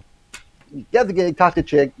get the gig, talk to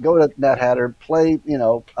Chick, go to Mad Hatter, play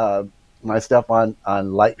my stuff on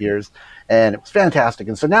Light Years, and it was fantastic.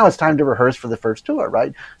 And so now it's time to rehearse for the first tour,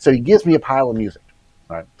 right? So he gives me a pile of music,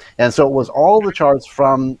 right? And so it was all the charts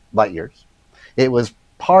from Light Years. It was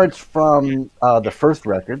parts from the first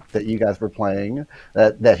record that you guys were playing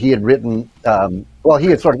that he had written. He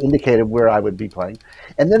had sort of indicated where I would be playing,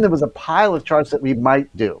 and then there was a pile of charts that we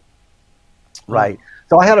might do. Right.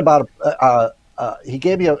 So I had about he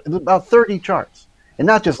gave me about 30 charts, and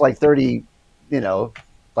not just like 30,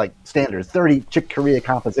 like standards, 30 Chick Corea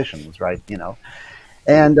compositions, right?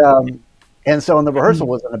 And so the rehearsal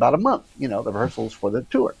was in about a month. The rehearsals for the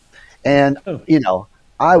tour, and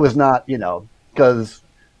I was not, because.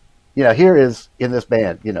 Here is in this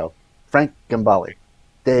band, Frank Gambale,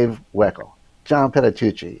 Dave Weckl, John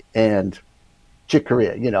Petitucci, and Chick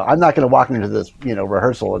Corea. I'm not going to walk into this,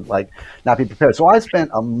 rehearsal and like not be prepared. So I spent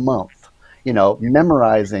a month,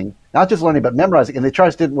 memorizing, not just learning, but memorizing. And the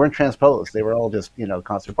charts weren't transposed; they were all just,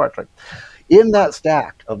 concert parts. Right? In that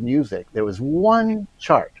stack of music, there was one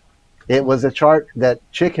chart. It was a chart that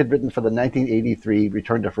Chick had written for the 1983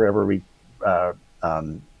 Return to Forever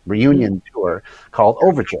reunion tour called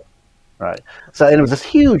Overture. Right. So, and it was this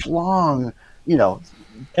huge, long,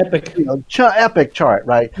 epic, epic chart,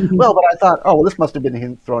 right? Mm-hmm. Well, but I thought, this must have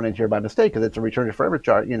been thrown in here by mistake because it's a Return to Forever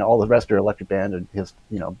chart. All the rest are Electric Band and his,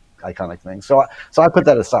 iconic things. So I put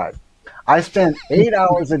that aside. I spent 8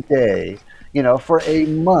 hours a day, for a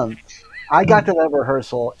month. I got to that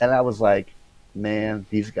rehearsal and I was like, man,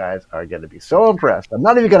 these guys are going to be so impressed. I'm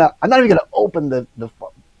not even gonna open the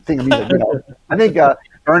thing of music. I think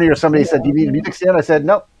Bernie or somebody said, "Do you need a music stand?" I said,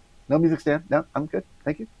 "Nope. No music stand. No, I'm good.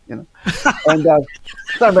 Thank you." And so I'm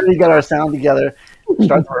ready to get our sound together,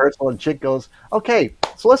 start the rehearsal, and Chick goes, "Okay,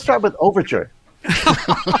 so let's start with Overture."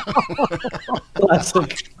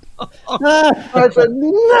 Classic. I said,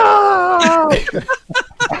 "No!"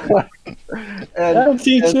 I'll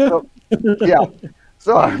teach you. Yeah.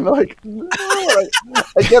 So I'm like, no.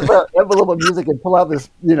 I get the envelope of music and pull out this,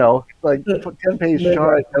 10-page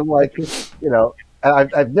chart. I'm like,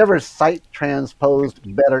 I've never sight transposed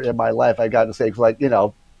better in my life. I got to say,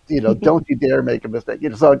 don't you dare make a mistake.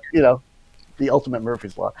 So the ultimate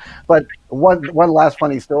Murphy's Law. But one last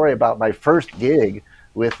funny story about my first gig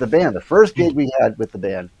with the band. The first gig we had with the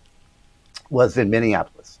band was in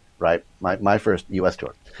Minneapolis, right? My first U.S.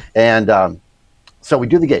 tour, and so we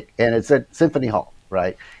do the gig, and it's at Symphony Hall,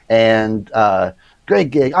 right? And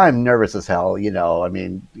great gig. I'm nervous as hell,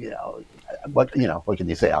 what can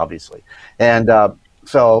you say, obviously? And but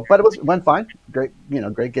it went fine. Great,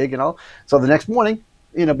 great gig and all. So the next morning,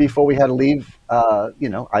 before we had to leave,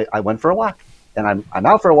 I went for a walk, and I'm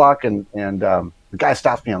out for a walk, and the guy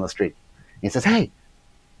stops me on the street. He says, "Hey,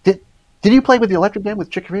 did you play with the Electric Band with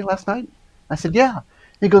Chick Corea last night?" I said, "Yeah."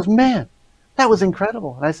 He goes, "Man, that was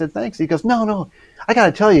incredible. And I said, thanks. He goes, no, I got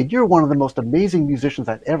to tell you, you're one of the most amazing musicians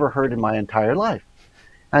I've ever heard in my entire life.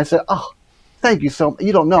 And I said, oh, thank you so much.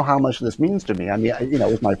 You don't know how much this means to me. I mean, it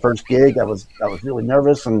was my first gig. I was really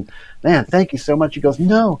nervous, and man, thank you so much. He goes,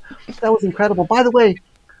 no, that was incredible. By the way,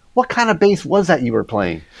 what kind of bass was that you were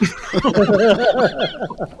playing?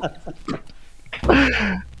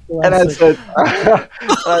 And I said,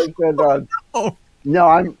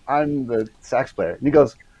 no, I'm the sax player. And he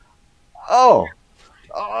goes, oh,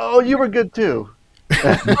 you were good too.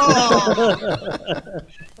 That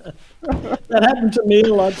happened to me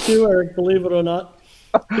a lot too, Eric, believe it or not.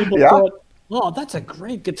 People thought, oh, that's a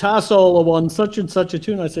great guitar solo on such and such a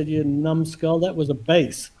tune. I said, you numbskull, that was a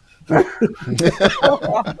bass. Can't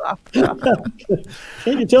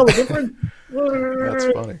you tell the difference? That's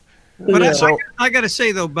funny. But I got to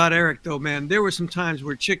say, though, about Eric, though, man, there were some times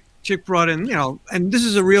where Chick brought in, and this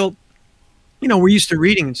is a real, we're used to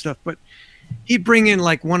reading and stuff, but he'd bring in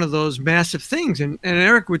like one of those massive things, and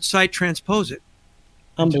Eric would sight transpose it.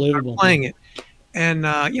 Unbelievable. Playing it. And,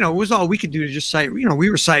 it was all we could do to just sight, we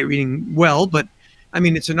were sight reading well, but I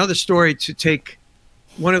mean, it's another story to take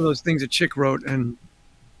one of those things that Chick wrote and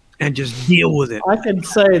just deal with it. I can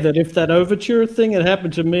say that if that overture thing had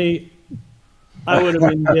happened to me, I would have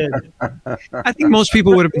been dead. I think most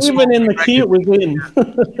people would have been even in the key it was in.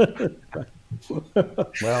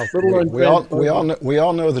 Well, we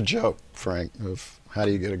all know the joke, Frank, of how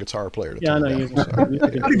do you get a guitar player to turn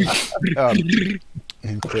down.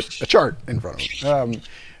 And put a chart in front of them.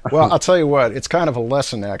 Well, I'll tell you what, it's kind of a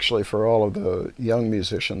lesson actually for all of the young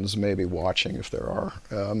musicians maybe watching, if there are,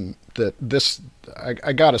 that this,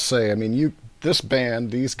 I gotta say, I mean, this band,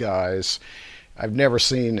 these guys, I've never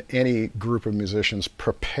seen any group of musicians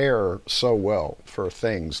prepare so well for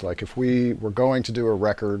things. Like if we were going to do a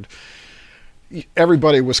record,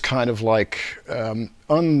 everybody was kind of like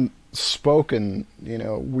unspoken,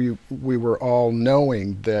 we were all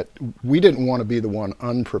knowing that we didn't want to be the one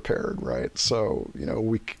unprepared, right? So,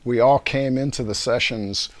 we all came into the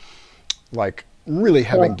sessions like really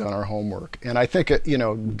having done our homework. And I think,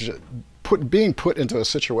 being put into a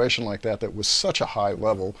situation like that was such a high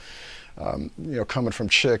level, coming from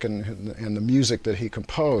Chick and the music that he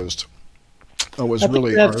composed was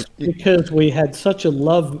really that's because we had such a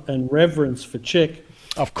love and reverence for Chick.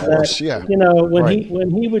 Of course, that,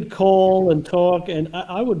 when he would call and talk, and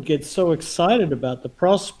I would get so excited about the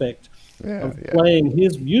prospect of playing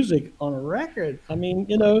his music on a record. I mean,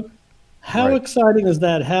 how exciting is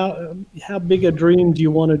that? How big a dream do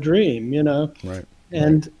you want to dream? Right.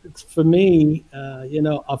 And for me,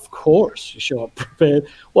 of course, you show up prepared.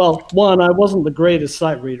 Well, one, I wasn't the greatest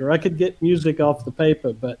sight reader. I could get music off the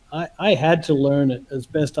paper, but I had to learn it as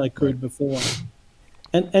best I could before.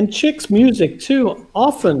 And Chick's music, too,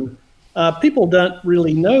 often people don't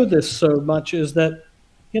really know this so much, is that,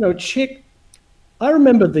 Chick, I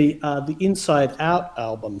remember the Inside Out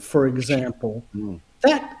album, for example.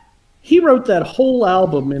 That he wrote that whole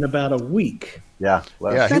album in about a week. Yeah.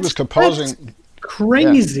 Well, he was composing...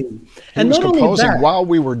 crazy. Yeah. And he was composing while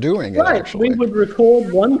we were doing it, actually. We would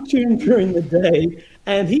record one tune during the day,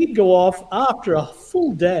 and he'd go off after a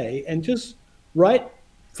full day and just write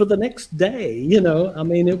for the next day. I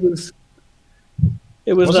mean, it was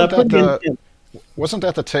wasn't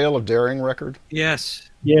that the Tale of Daring record? Yes.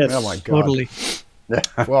 Oh my God. Totally.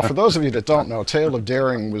 Well, for those of you that don't know, Tale of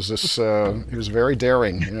Daring was this. It was very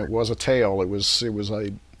daring, and it was a tale. It was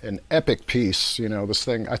an epic piece, this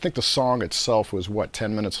thing. I think the song itself was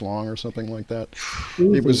 10 minutes long or something like that.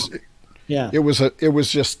 It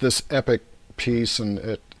was just this epic piece,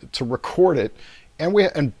 and to record it,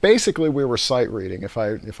 and basically we were sight reading, if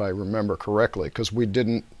I remember correctly, because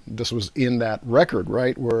this was in that record,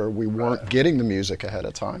 right, where we weren't getting the music ahead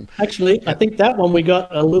of time. Actually, I think that one we got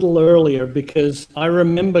a little earlier, because I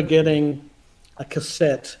remember getting a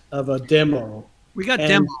cassette of a demo. We got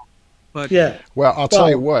demo. But well, I'll tell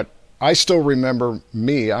you what, I still remember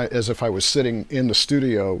as if I was sitting in the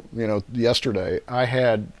studio, yesterday. I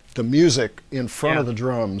had the music in front of the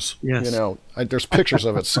drums. Yes. There's pictures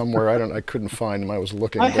of it somewhere. I couldn't find them. I was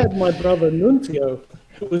looking. I had my brother Nunzio,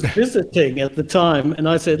 who was visiting at the time, and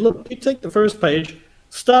I said, "Look, you take the first page,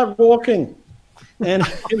 start walking," and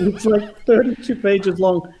it's like 32 pages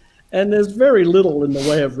long. And there's very little in the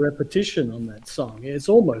way of repetition on that song. It's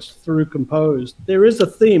almost through composed. There is a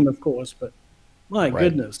theme, of course, but my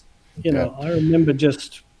goodness, I remember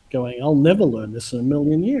just going, I'll never learn this in a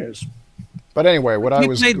million years. But anyway, what I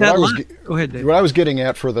was getting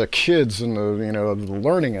at for the kids and the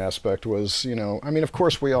learning aspect was, I mean, of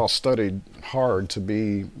course, we all studied hard to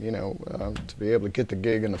be able to get the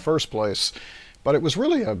gig in the first place. But it was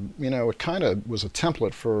really it kind of was a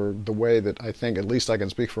template for the way that I think, at least I can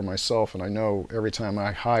speak for myself, and I know every time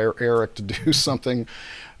I hire Eric to do something,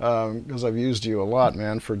 because I've used you a lot,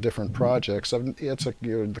 man, for different projects.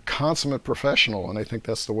 You're the consummate professional, and I think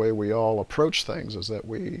that's the way we all approach things. Is that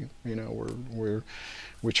we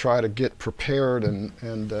try to get prepared, and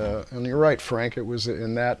you're right, Frank. It was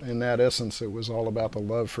in that essence, it was all about the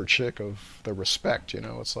love for Chick, of the respect.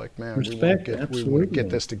 It's like, man, we want to get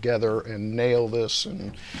this together and nail this,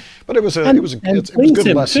 but it was a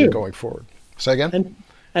good lesson going forward. Say again.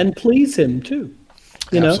 And please him too.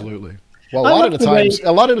 Absolutely. Well, a lot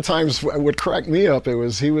of the times, what cracked me up,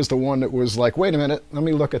 he was the one that was like, wait a minute, let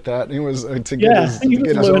me look at that. And he was to get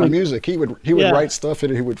his own music. He would write stuff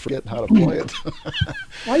and he would forget how to play it.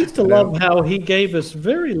 I used to love how he gave us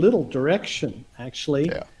very little direction. Actually,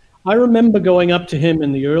 I remember going up to him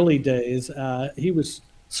in the early days. He was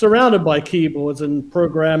surrounded by keyboards and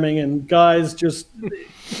programming and guys just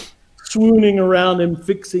swooning around him,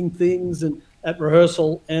 fixing things and at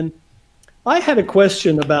rehearsal. And I had a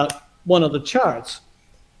question about one of the charts.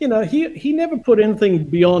 He never put anything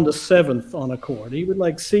beyond a seventh on a chord. He would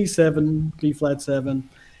like C7, B flat 7.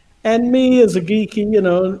 And me as a geeky,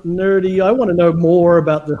 nerdy, I want to know more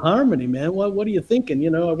about the harmony, man. What are you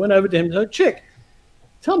thinking? I went over to him and said, Chick,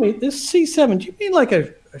 tell me, this C7, do you mean like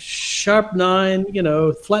a sharp 9,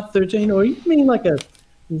 flat 13, or you mean like a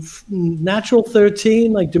natural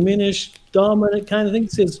 13, like diminished, dominant kind of thing? He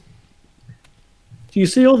says, do you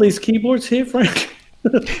see all these keyboards here, Frank?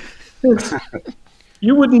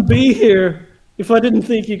 You wouldn't be here if I didn't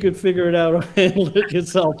think you could figure it out or handle it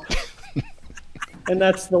yourself. And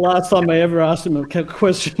that's the last time I ever asked him a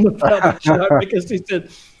question about the chart, because he said,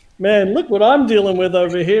 man, look what I'm dealing with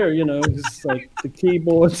over here. It's like the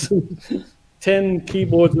keyboards, 10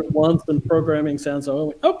 keyboards at once, and programming sounds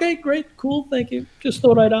so. Okay, great, cool, thank you. Just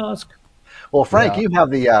thought I'd ask. Well, Frank, you have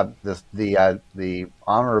the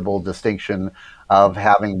honorable distinction of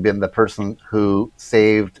having been the person who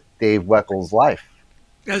saved Dave Weckles' life.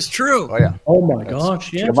 That's true. Oh yeah. Oh my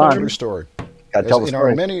gosh! Yeah, come on, true story. Tell the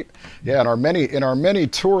story. In our many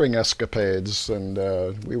touring escapades, and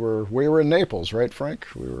we were in Naples, right, Frank?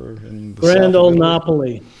 We were in the Grand Ole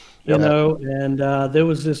Napoli, and there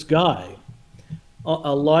was this guy,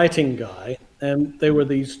 a lighting guy, and there were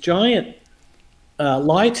these giant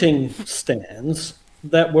lighting stands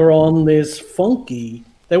that were on this funky.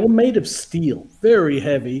 They were made of steel, very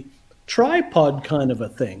heavy, tripod kind of a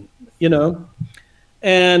thing,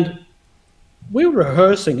 and we were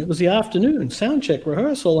rehearsing. It was the afternoon sound check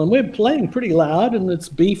rehearsal, and we're playing pretty loud, and it's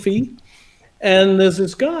beefy. And there's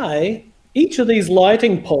this guy. Each of these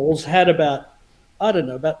lighting poles had about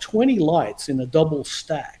 20 lights in a double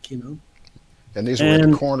stack, And these were at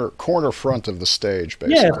the corner front of the stage,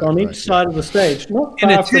 basically. Yeah, on each side of the stage, not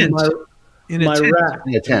far from my rack.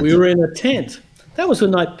 We were in a tent. That was the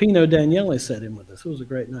night Pino Daniele sat in with us. It was a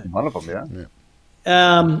great night. One of them,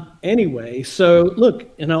 yeah. Anyway, so look,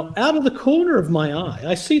 out of the corner of my eye,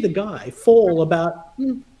 I see the guy fall about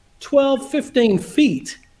 12, 15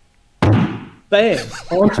 feet, bam,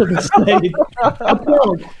 onto the stage.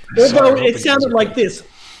 Although it sounded like this,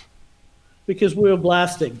 because we were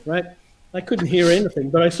blasting, right? I couldn't hear anything,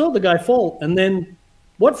 but I saw the guy fall, and then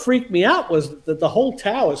what freaked me out was that the whole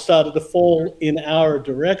tower started to fall in our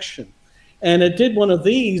direction. And it did one of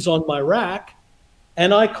these on my rack.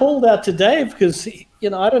 And I called out to Dave because, I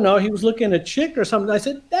don't know, he was looking at Chick or something. I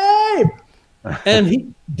said, Dave!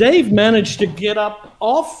 And Dave managed to get up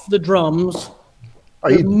off the drums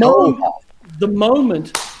the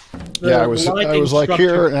moment I was like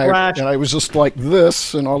here, and I was just like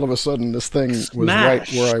this, and all of a sudden this thing was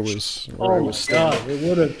right where I was standing. God, it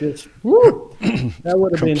would have just, that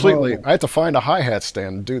would have been horrible. I had to find a hi-hat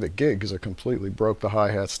stand to do the gig because I completely broke the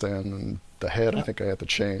hi-hat stand, and the head I think I had to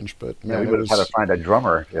change. But man, we would have had to find a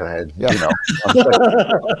drummer. Yeah,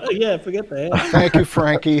 forget the head. Thank you,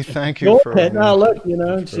 Frankie. Thank you for head. Now look,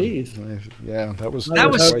 geez. Yeah, that was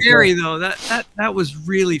scary though. That was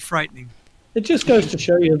really frightening. It just goes to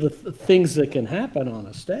show you the things that can happen on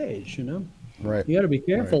a stage, Right. You got to be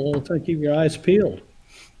careful all the time. Keep your eyes peeled.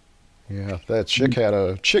 Yeah, that Chick had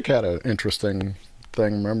a interesting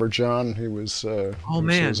thing. Remember, John? He was.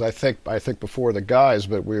 Was, I think before the guys,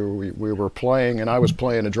 but we were playing, and I was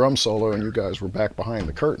playing a drum solo, and you guys were back behind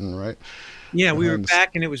the curtain, right? Yeah, we were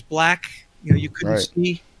back, and it was black. You couldn't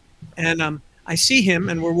see. And I see him,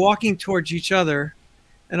 and we're walking towards each other,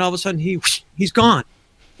 and all of a sudden he's gone.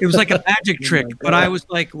 It was like a magic trick, but I was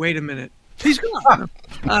like, wait a minute, he's gone.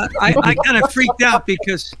 I kind of freaked out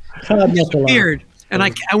because he disappeared, and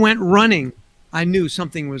I went running. I knew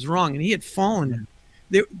something was wrong, and he had fallen.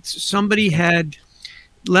 Somebody had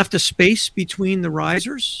left a space between the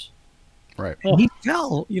risers. Right. And he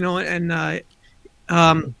fell, and I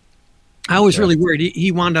was really worried.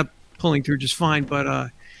 He wound up pulling through just fine,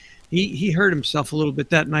 but he hurt himself a little bit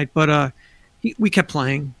that night. But we kept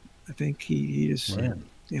playing. I think he just,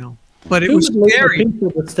 but it was scary.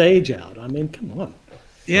 People the stage out. I mean, come on.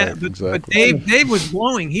 Yeah, right, but, exactly. but Dave was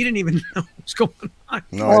blowing. He didn't even know what was going on.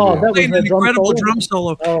 No idea. That was Playing an incredible drum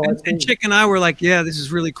solo. Oh, and Chick and I were like, yeah, this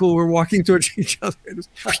is really cool. We're walking towards each other.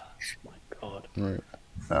 Oh my God. Right.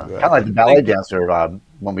 Kind of like the ballet dancer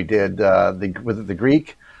when we did the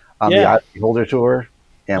Greek on the Ivy Holder tour,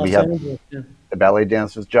 and we had the ballet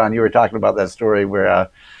dancers. John, you were talking about that story where it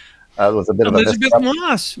was a bit Elizabeth of a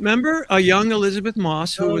Moss. Remember a young Elizabeth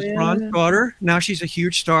Moss who was Ron's daughter. Now she's a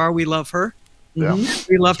huge star. We love her. Yeah.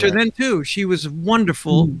 We loved her then too. She was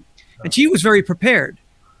wonderful, and she was very prepared.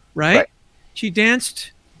 Right? She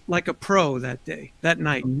danced like a pro that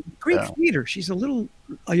night. Great theater. She's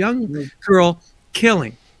a young girl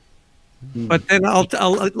killing. But then I'll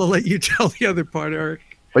let you tell the other part, Eric.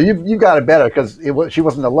 Well, you got it better because she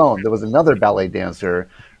wasn't alone. There was another ballet dancer,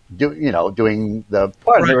 doing the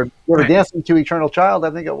part. They were dancing to "Eternal Child,"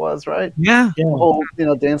 I think it was, right? Yeah. The whole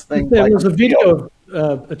dance thing. There was a video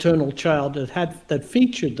of "Eternal Child" that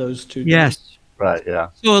featured those two. Yes. Right. Yeah.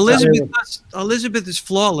 So Elizabeth is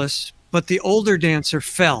flawless, but the older dancer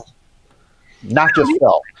fell. Not just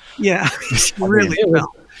fell. Yeah, she really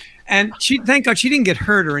fell. And thank God she didn't get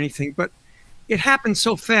hurt or anything, but it happened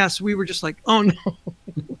so fast. We were just like, oh no.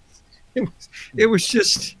 It was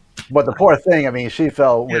just. But the poor thing, I mean, she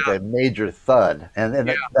fell with a major thud, and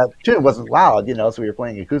that tune wasn't loud, so we were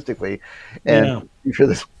playing acoustically, and you hear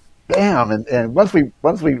this bam, and once we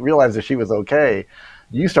realized that she was okay,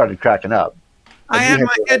 you started cracking up. I had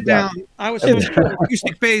my head down. I was in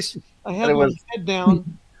acoustic bass. I had my head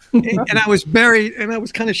down, and I was buried, and I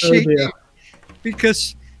was kind of shaking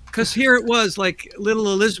because here it was, like little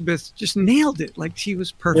Elizabeth just nailed it, like she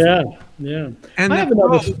was perfect. Yeah. And I have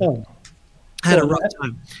another song. Had a rough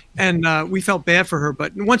time, and we felt bad for her.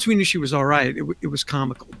 But once we knew she was all right, it was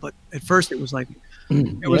comical. But at first, it was like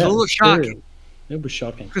it was a little shocking. It was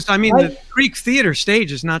shocking because the Greek theater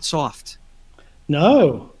stage is not soft.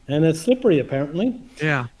 No, and it's slippery apparently.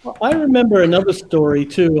 Yeah. Well, I remember another story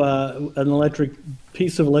too. An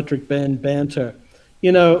piece of electric band banter.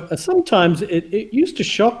 Sometimes it used to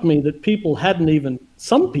shock me that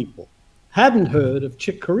some people hadn't heard of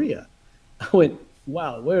Chick Corea. I went,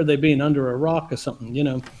 wow, where are they being, under a rock or something,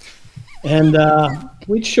 And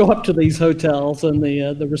we'd show up to these hotels, and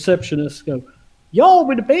the receptionists go, y'all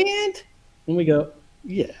with the band? And we go,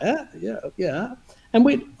 yeah. And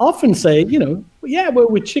we'd often say, we're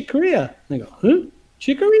with Chick Corea. And they go, huh?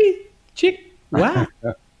 Chicory? Chick? Wow.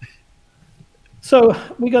 So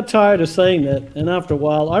we got tired of saying that, and after a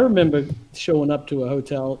while, I remember showing up to a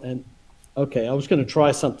hotel, and I was going to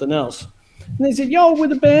try something else. And they said, y'all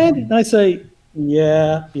with the band? And I say,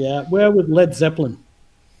 yeah, we're with Led Zeppelin.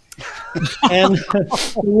 And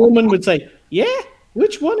the woman would say, yeah,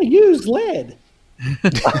 which one of you is Led?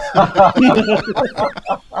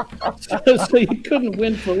 so you couldn't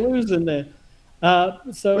win for losing there.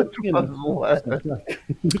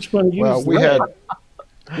 Which one of you is Led?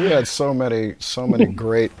 We had so many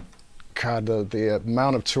great, God, the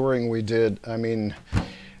amount of touring we did. I mean,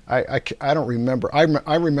 I don't remember.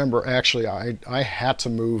 I remember actually I had to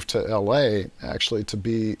move to LA actually to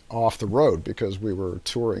be off the road because we were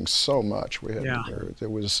touring so much. We had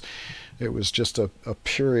it was just a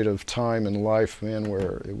period of time in life, man,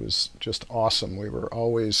 where it was just awesome. We were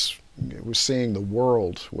seeing the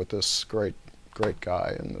world with this great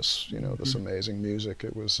guy and this this amazing music.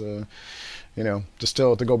 It was to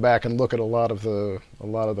go back and look at a lot of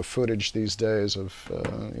the footage these days of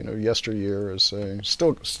yesteryear is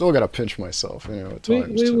still got to pinch myself at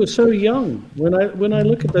times. We were so young. When I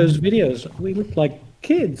look at those videos, we looked like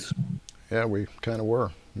kids. Yeah, we kind of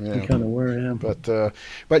were. Yeah. We kind of were, yeah.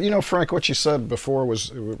 But Frank, what you said before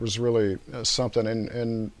was really something,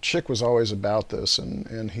 and Chick was always about this,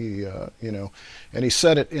 and he and he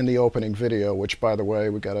said it in the opening video, which, by the way,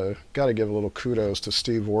 we gotta give a little kudos to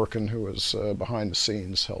Steve Orkin, who was behind the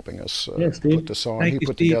scenes helping us put this on. He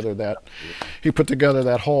put together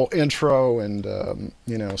that whole intro, and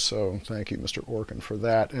so thank you, Mr. Orkin, for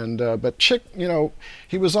that. And but Chick,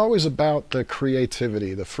 he was always about the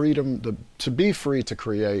creativity, the freedom, to be free to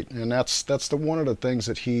create. And that's one of the things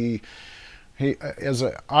that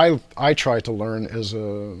I tried to learn as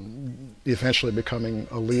eventually becoming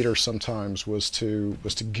a leader sometimes was to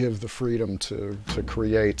give the freedom to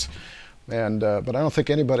create. And but I don't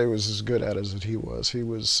think anybody was as good at it as he was. He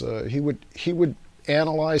would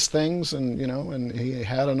analyze things, and and he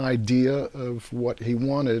had an idea of what he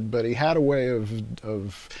wanted, but he had a way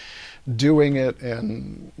of doing it,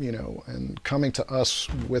 and and coming to us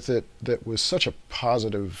with it that was such a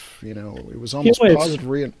positive, it was almost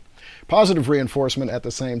positive reinforcement at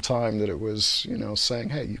the same time that it was, saying,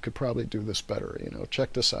 hey, you could probably do this better,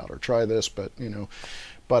 check this out or try this, but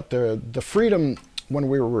but the freedom when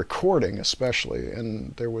we were recording, especially,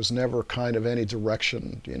 and there was never kind of any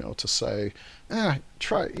direction, to say,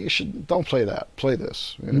 don't play that, play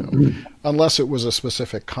this, unless it was a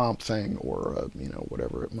specific comp thing or,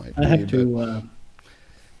 whatever it might be.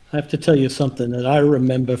 I have to tell you something that I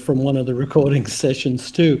remember from one of the recording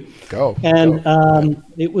sessions too. Go. And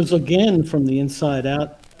it was again from the Inside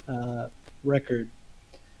Out record.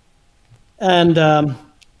 And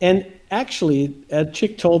actually,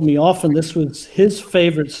 Chick told me often this was his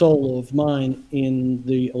favorite solo of mine in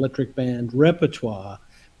the Electric Band repertoire,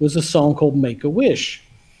 was a song called Make a Wish.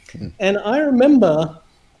 And I remember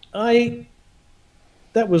that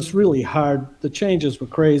was really hard. The changes were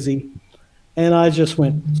crazy. And I just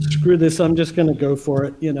went, screw this, I'm just going to go for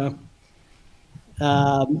it,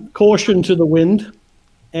 Caution to the wind.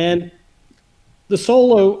 And the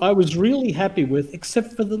solo I was really happy with,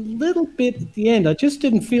 except for the little bit at the end. I just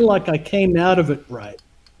didn't feel like I came out of it right.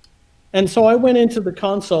 And so I went into the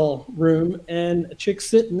console room, and a chick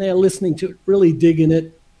sitting there listening to it, really digging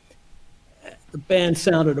it. The band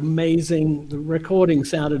sounded amazing. The recording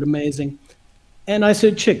sounded amazing. And I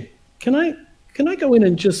said, Chick, can I go in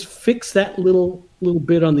and just fix that little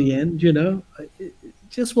bit on the end, It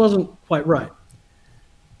just wasn't quite right.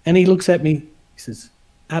 And he looks at me, he says,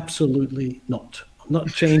 absolutely not. I'm not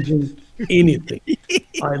changing anything.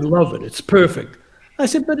 I love it. It's perfect. I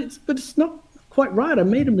said, but it's not quite right. I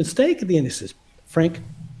made a mistake at the end. He says, Frank,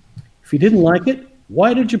 if you didn't like it,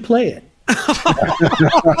 why did you play it?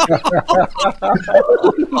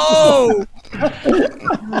 Oh!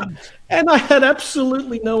 And I had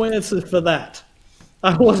absolutely no answer for that.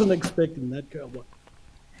 I wasn't expecting that girl.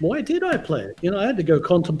 Why did I play it? I had to go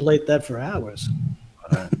contemplate that for hours.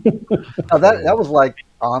 That was like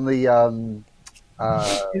on the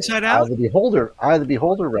Inside Out, the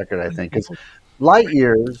Beholder record, I think, because Light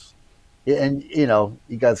Years, and you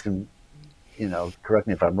guys can correct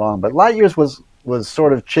me if I'm wrong, but Light Years was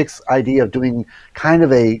sort of Chick's idea of doing kind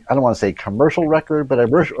of I don't want to say commercial record, but a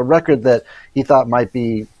record that he thought might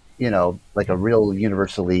be like a real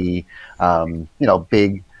universally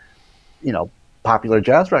big popular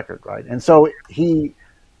jazz record, right? And so he,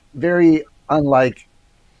 very unlike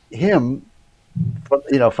him,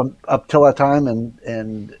 from up till that time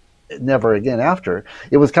and never again after,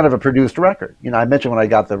 it was kind of a produced record. I mentioned when I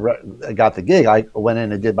got the gig, I went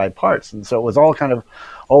in and did my parts, and so it was all kind of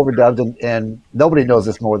overdubbed, and nobody knows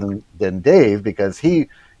this more than Dave, because he,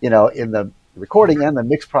 in the recording and the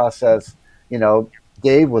mix process,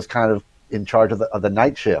 Dave was kind of in charge of the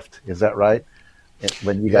night shift. Is that right?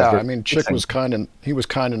 When you guys Chick was kind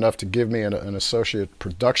enough to give me an associate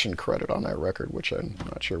production credit on that record, which I'm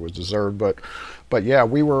not sure was deserved, but yeah,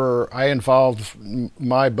 I involved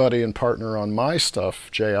my buddy and partner on my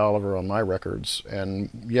stuff, Jay Oliver, on my records, and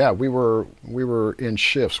yeah, we were in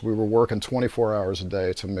shifts. We were working 24 hours a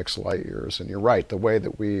day to mix Light Years, and you're right, the way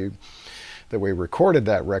that we recorded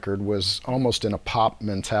that record was almost in a pop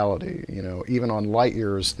mentality. Even on Light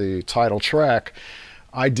Years, the title track,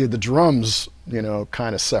 I did the drums,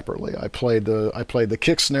 kind of separately. I played the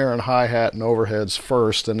kick, snare, and hi-hat and overheads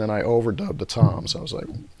first, and then I overdubbed the toms. I was like,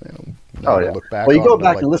 look back. Well, you go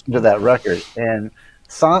back and listen to that record, and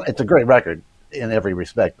it's a great record in every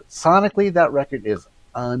respect. But sonically, that record is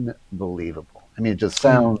unbelievable. I mean, it just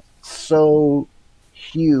sounds so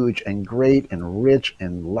huge and great and rich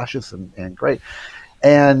and luscious and great.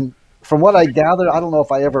 And from what I gathered, I don't know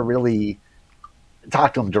if I ever really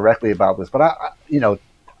talked to him directly about this, but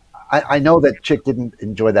I know that Chick didn't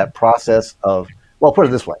enjoy that process of, well, put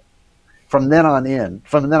it this way, from then on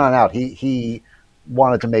out, he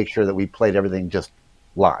wanted to make sure that we played everything just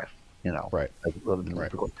live, right.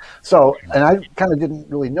 So, and I kind of didn't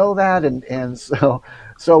really know that, and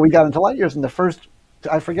so we got into Light Years, and the first,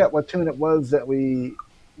 I forget what tune it was that we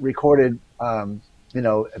recorded, at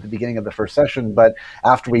the beginning of the first session, but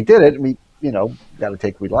after we did it, we got a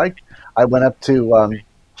take we liked. I went up to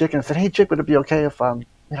Chick and said, "Hey, Chick, would it be okay if I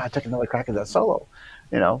took another crack at that solo?"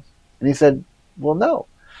 And he said, "Well, no."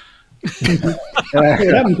 It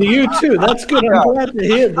happened to you too. That's good. I'm glad to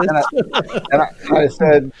hear this. And I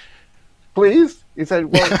said, "Please." He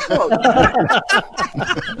said, "Well, no."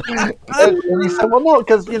 and he said, "Well, no,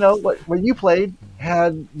 because what you played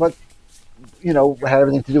had what had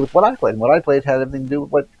everything to do with what I played, and what I played had everything to do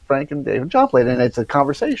with what Frank and Dave and John played, and it's a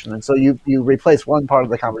conversation. And so you replace one part of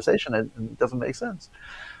the conversation, and it doesn't make sense.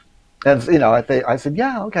 And I said,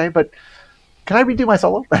 yeah, okay, but can I redo my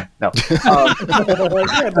solo? No.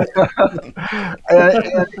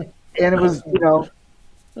 And it was,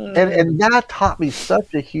 and that taught me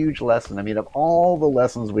such a huge lesson. I mean, of all the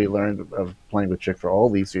lessons we learned of playing with Chick for all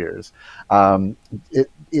these years, it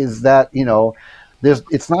is that,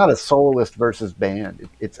 it's not a soloist versus band.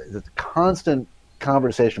 It's a constant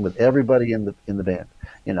conversation with everybody in the band,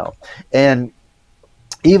 and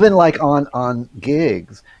even like on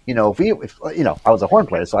gigs, if I was a horn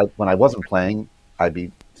player, so when I wasn't playing, I'd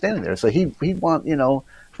be standing there. So he'd want,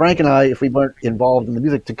 Frank and I, if we weren't involved in the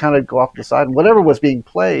music, to kind of go off to the side, and whatever was being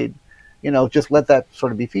played, just let that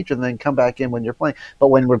sort of be featured, and then come back in when you're playing. But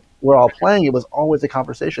when we're all playing, it was always a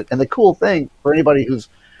conversation. And the cool thing for anybody who's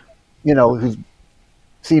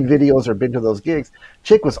seen videos or been to those gigs,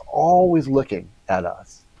 Chick was always looking at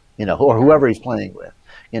us, or whoever he's playing with.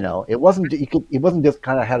 It wasn't just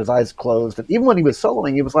kind of had his eyes closed. And even when he was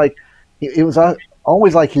soloing, it was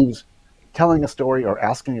always like he was telling a story or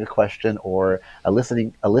asking a question or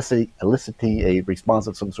eliciting a response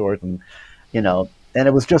of some sort, and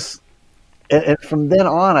it was just, and from then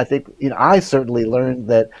on, I think I certainly learned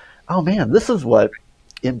that, oh man, this is what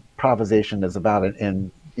improvisation is about,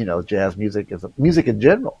 and jazz music is music in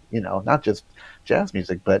general, not just jazz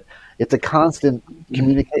music, but it's a constant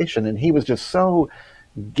communication. And he was just so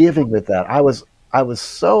giving with that. I was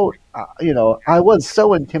so I was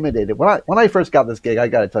so intimidated when I first got this gig. I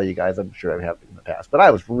got to tell you guys, I'm sure I have in the past, but I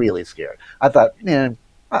was really scared. I thought, man,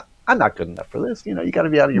 I'm not good enough for this. You got to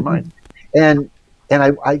be out of your mind. And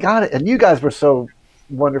I got it, and you guys were so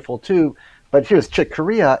wonderful too. But here's Chick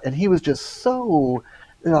Corea, and he was just so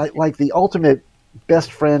like the ultimate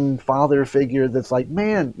best friend, father figure. That's like,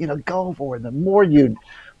 man, go for it. The more you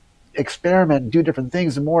experiment and do different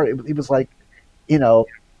things, the more it was like, the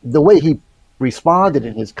way he responded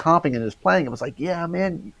in his comping and his playing, it was like, yeah,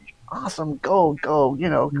 man, awesome, go,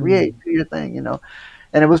 create, do your thing, And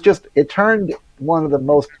it turned one of the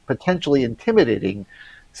most potentially intimidating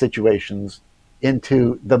situations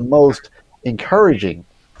into the most encouraging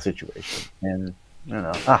situation. And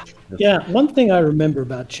yeah, one thing I remember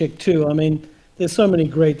about Chick too, I mean, there's so many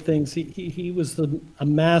great things. He was a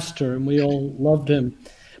master, and we all loved him.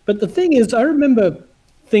 But the thing is, I remember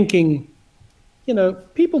thinking,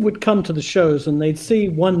 people would come to the shows and they'd see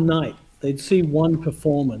one night, they'd see one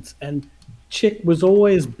performance, and Chick was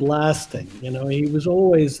always blasting. He was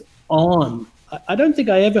always on. I don't think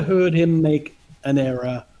I ever heard him make an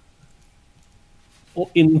error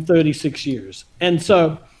in 36 years. And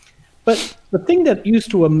so, but the thing that used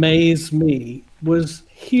to amaze me was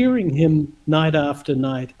hearing him night after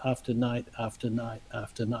night after night after night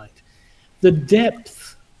after night. The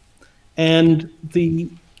depth and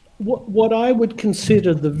what I would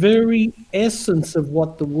consider the very essence of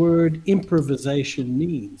what the word improvisation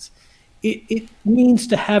means. It means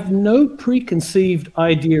to have no preconceived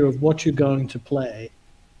idea of what you're going to play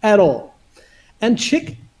at all. And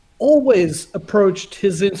Chick always approached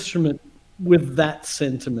his instrument with that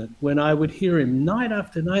sentiment. When I would hear him night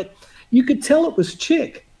after night, you could tell it was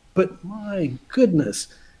Chick, but my goodness,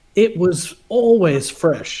 it was always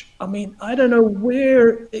fresh. I mean, I don't know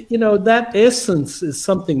where, that essence is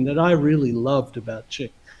something that I really loved about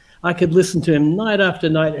Chick. I could listen to him night after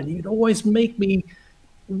night, and he'd always make me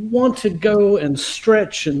want to go and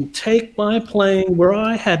stretch and take my playing where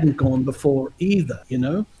I hadn't gone before either,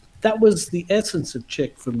 That was the essence of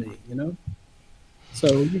Chick for me, So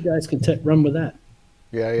you guys can run with that.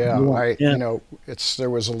 Yeah. There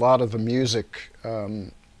was a lot of the music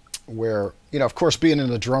where, of course, being in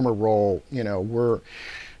the drummer role, we're,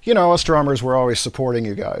 us drummers, we're always supporting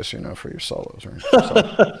you guys, for your solos. Right?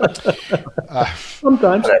 So,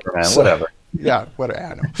 sometimes. Whatever, man, whatever. Yeah,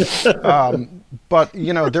 whatever. I know. But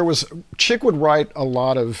Chick would write a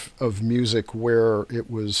lot of music where it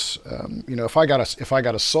was, if I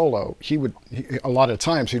got a solo, a lot of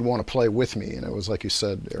times he'd want to play with me, and it was like you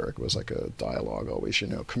said, Eric, it was like a dialogue always,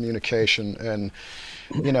 communication, and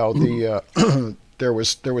there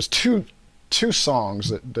was two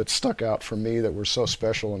songs that stuck out for me that were so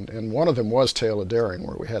special, and one of them was Tale of Daring,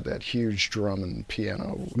 where we had that huge drum and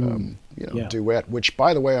piano duet, which,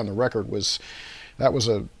 by the way, on the record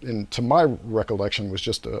to my recollection, was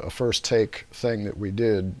just a first take thing that we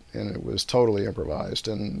did, and it was totally improvised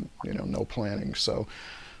and no planning. So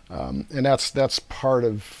And that's part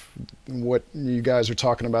of what you guys are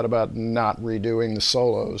talking about not redoing the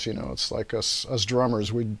solos. You know, it's like us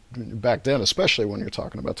drummers, we back then, especially when you're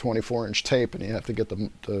talking about 24-inch tape and you have to get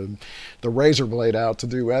the razor blade out to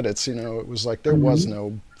do edits. You know, it was like there was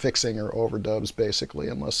no fixing or overdubs basically,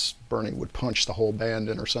 unless Bernie would punch the whole band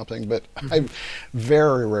in or something. But I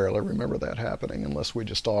very rarely remember that happening unless we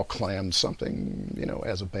just all clammed something, you know,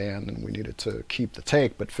 as a band and we needed to keep the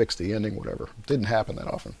take but fix the ending, whatever. It didn't happen that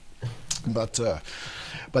often. But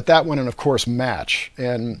that one, and of course match.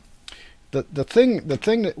 And the thing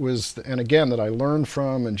that was, and again, that I learned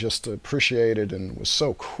from and just appreciated and was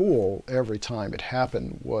so cool every time it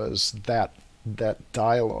happened, was that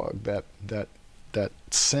dialogue, that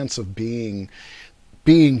sense of being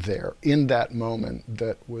there in that moment.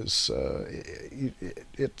 That was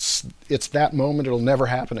it's that moment. It'll never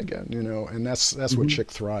happen again, you know. And that's what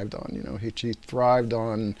Chick thrived on. You know, he thrived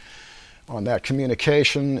on that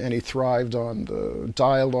communication, and he thrived on the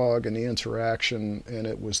dialogue and the interaction, and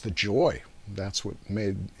it was the joy. That's what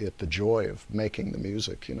made it the joy of making the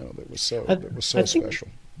music, you know, that was so special.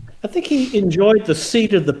 I think he enjoyed the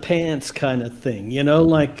seat of the pants kind of thing, you know,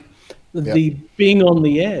 like the being on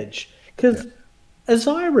the edge. Because as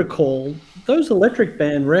I recall, those Electric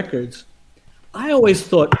Band records, I always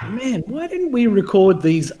thought, man, why didn't we record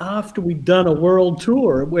these after we'd done a world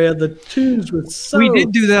tour where the tunes were so... We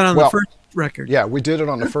did do that on the first record. Yeah, we did it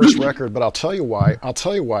on the first record, but I'll tell you why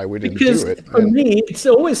we didn't do it. For me, it's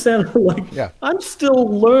always sounded like I'm still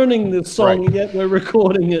learning this song, yet we're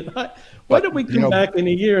recording it. Why don't we come back in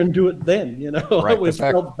a year and do it then? You know, I always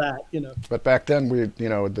felt that, you know. But back then,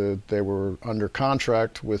 they were under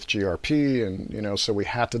contract with GRP, and, you know, so we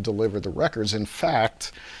had to deliver the records. In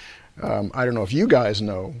fact, I don't know if you guys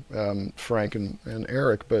know, Frank and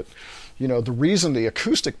Eric, but, you know, the reason the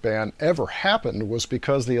acoustic band ever happened was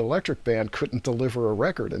because the electric band couldn't deliver a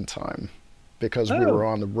record in time because we were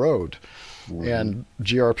on the road. And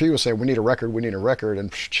GRP was saying, we need a record,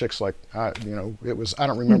 and Chick's like, you know, it was, I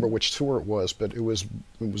don't remember which tour it was, but it was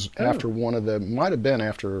after one of the, might have been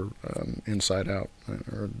after Inside Out,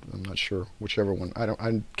 or I'm not sure, whichever one.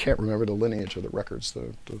 I can't remember the lineage of the records,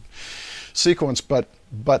 the sequence, but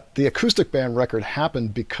the acoustic band record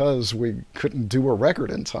happened because we couldn't do a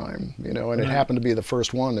record in time, you know, and it happened to be the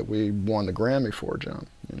first one that we won the Grammy for, John,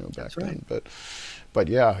 you know, back then. But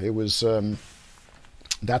yeah, it was,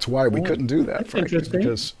 that's why we couldn't do that. That's interesting.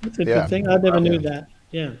 That's a good thing. I never knew that.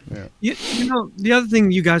 Yeah. You know, the other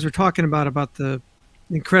thing you guys were talking about the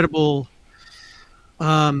incredible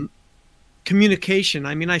communication.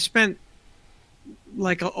 I mean, I spent,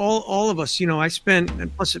 like all of us, you know, I spent,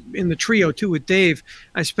 and plus in the trio too with Dave,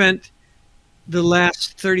 I spent the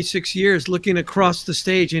last 36 years looking across the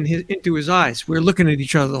stage into his eyes. We were looking at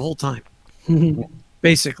each other the whole time,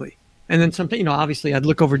 basically. And then something, you know, obviously I'd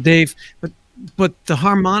look over Dave, but the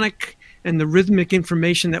harmonic and the rhythmic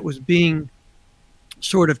information that was being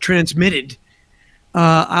sort of transmitted,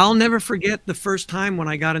 I'll never forget the first time when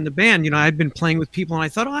I got in the band. You know, I'd been playing with people and I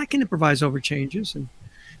thought, I can improvise over changes, and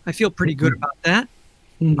I feel pretty good about that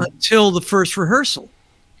until the first rehearsal.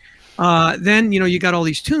 Then, you know, you got all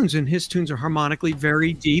these tunes, and his tunes are harmonically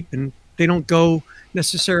very deep, and they don't go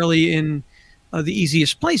necessarily in the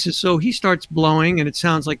easiest places. So he starts blowing, and it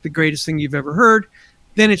sounds like the greatest thing you've ever heard.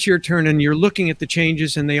 Then it's your turn, and you're looking at the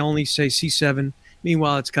changes, and they only say C7.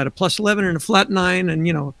 Meanwhile, it's got a +11 and a flat 9, and,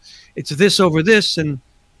 you know, it's this over this. And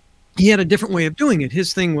he had a different way of doing it.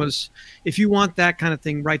 His thing was, if you want that kind of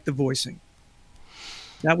thing, write the voicing.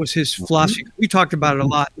 That was his philosophy. We talked about it a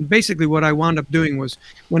lot. And basically what I wound up doing was,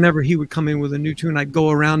 whenever he would come in with a new tune, I'd go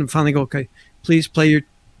around and finally go, okay, please play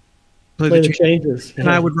the changes. And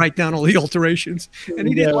I would write down all the alterations. And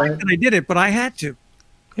he didn't like that I did it, but I had to.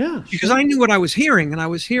 Yeah, because I knew what I was hearing, and I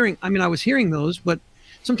was hearing those, but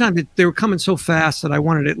sometimes they were coming so fast that I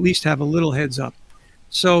wanted to at least have a little heads up.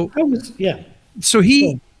 So So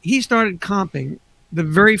he started comping the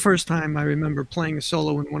very first time I remember playing a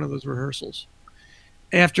solo in one of those rehearsals,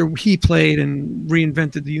 after he played and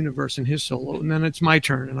reinvented the universe in his solo. And then it's my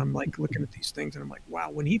turn, and I'm like looking at these things, and I'm like, wow,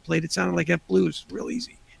 when he played, it sounded like F blues, real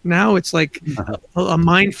easy. Now it's like a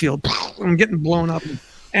minefield. I'm getting blown up.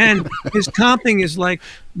 And his comping is like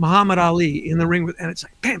Muhammad Ali in the ring, and it's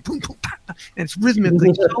like bam, boom, boom, bam, and it's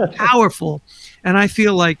rhythmically so powerful. And I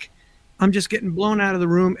feel like I'm just getting blown out of the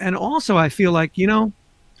room. And also I feel like, you know,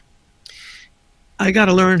 I got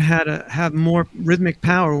to learn how to have more rhythmic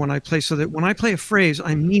power when I play, so that when I play a phrase,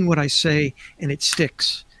 I mean what I say and it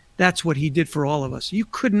sticks. That's what he did for all of us. You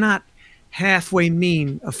could not halfway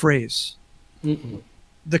mean a phrase.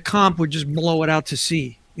 The comp would just blow it out to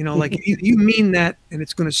sea. You know, like you mean that, and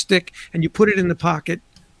it's going to stick, and you put it in the pocket,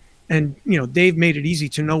 and Dave made it easy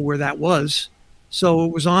to know where that was, so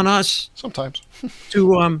it was on us sometimes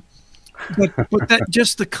to but that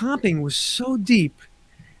just the comping was so deep,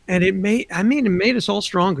 and it made us all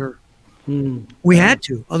stronger. We had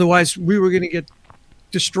to, otherwise we were going to get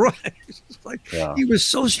destroyed. He was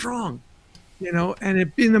so strong, and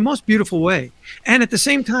it in the most beautiful way. And at the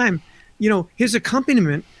same time, his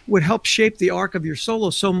accompaniment would help shape the arc of your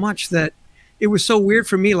solo so much that it was so weird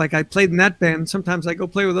for me. Like, I played in that band. Sometimes I go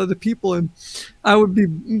play with other people and I would be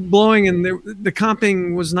blowing, and the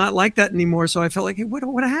comping was not like that anymore. So I felt like, hey,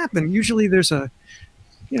 what happened? Usually there's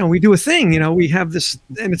we do a thing, we have this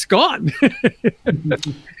and it's gone.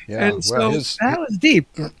 Yeah. And so that was deep.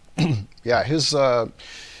 Yeah. His,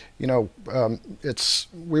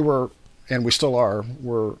 and we still are,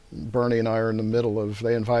 Bernie and I are in the middle of,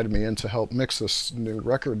 they invited me in to help mix this new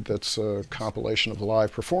record that's a compilation of the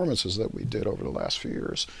live performances that we did over the last few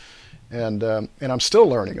years. And I'm still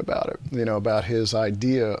learning about it, about his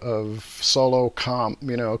idea of solo comp,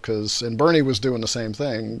 and Bernie was doing the same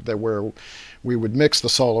thing, that where we would mix the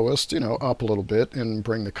soloist, up a little bit and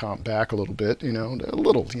bring the comp back a little bit,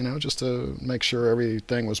 just to make sure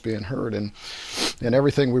everything was being heard. And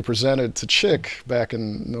everything we presented to Chick back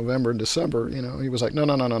in November and December, he was like, no,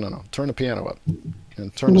 turn the piano up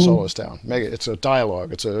and turn the soloist down. It's a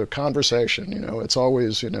dialogue, it's a conversation, it's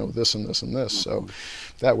always, this and this and this. So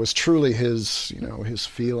that was truly his, his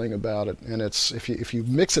feeling about it. And it's, if you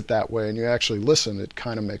mix it that way and you actually listen, it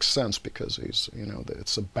kind of makes sense, because he's,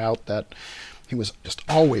 it's about that. He was just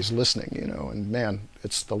always listening, and man,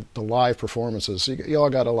 it's the live performances. You all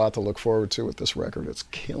got a lot to look forward to with this record. It's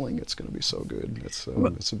killing. It's going to be so good. It's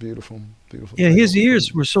a beautiful, beautiful. Yeah, thing. his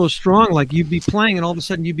ears were so strong. Like, you'd be playing, and all of a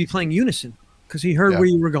sudden you'd be playing unison, because he heard where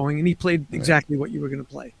you were going, and he played exactly what you were going to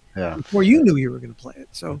play. Yeah. Before you knew you were going to play it.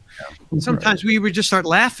 So sometimes we would just start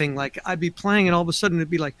laughing. Like, I'd be playing, and all of a sudden it'd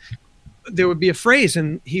be like, there would be a phrase,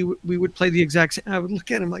 and we would play the exact same. I would look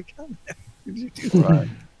at him like, how the heck did you do that? Right.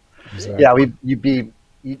 Exactly. Yeah, you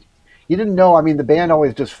didn't know. I mean, the band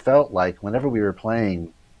always just felt like whenever we were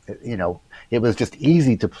playing, it was just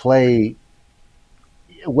easy to play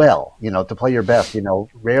well, to play your best.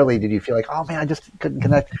 Rarely did you feel like, oh man, I just couldn't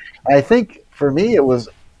connect. And I think for me, it was,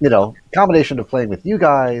 a combination of playing with you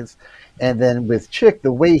guys and then with Chick,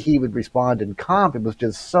 the way he would respond in comp, it was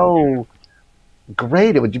just so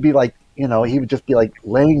great. It would be like, he would just be like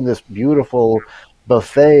laying this beautiful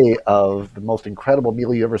buffet of the most incredible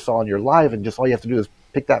meal you ever saw in your life, and just all you have to do is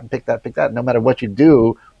pick that and pick that, pick that. No matter what you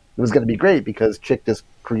do, it was going to be great, because Chick just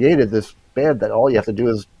created this band that all you have to do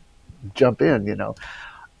is jump in,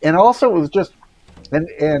 And also, it was just,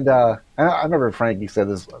 and I remember Frankie said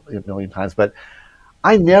this a million times, but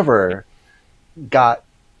I never got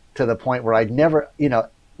to the point where I'd never,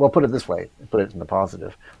 well, put it this way, put it in the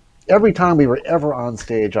positive. Every time we were ever on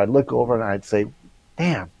stage, I'd look over and I'd say,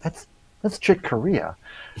 damn, that's Chick Corea.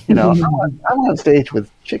 I'm on stage with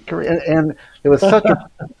Chick Corea. And there was such a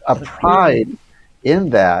pride in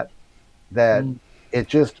that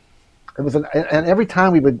it was and every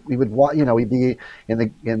time we would watch, we'd be in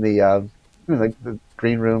the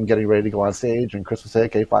green room getting ready to go on stage, and Chris would say,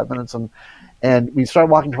 okay, 5 minutes, and we'd start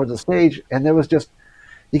walking towards the stage, and there was just,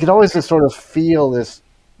 you could always just sort of feel this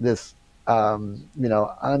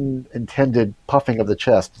unintended puffing of the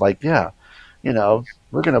chest, like, yeah,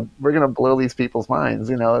 we're gonna blow these people's minds.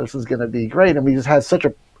 This is gonna be great. And we just had such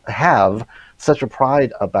a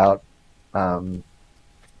pride about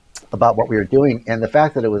what we were doing, and the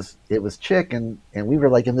fact that it was Chick, and we were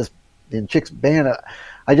like in Chick's band.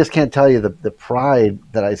 I just can't tell you the pride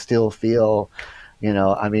that I still feel.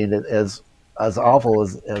 I mean, as awful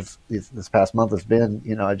as this past month has been,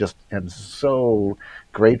 I just am so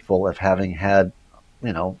grateful of having had,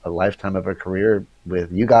 a lifetime of a career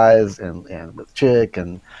with you guys and with Chick,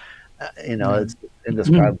 and it's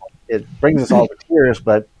indescribable. It brings us all to tears,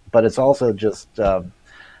 but it's also just the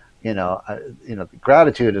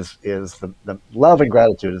gratitude is the love and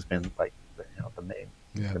gratitude has been like the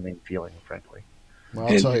main feeling, frankly. Well,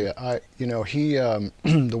 I'll tell you, he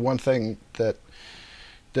the one thing that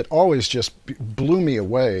always just blew me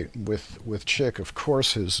away with Chick, of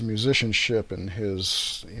course, his musicianship and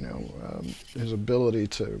his his ability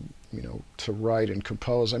to write and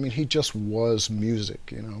compose. I mean, he just was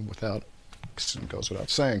music, without, it goes without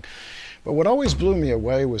saying. But what always blew me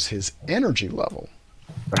away was his energy level.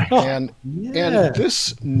 And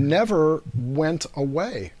this never went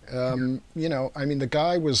away. I mean, the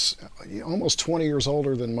guy was almost 20 years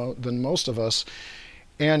older than most of us,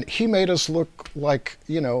 and he made us look like,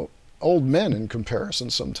 old men in comparison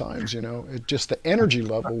sometimes. It just, the energy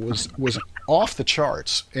level was off the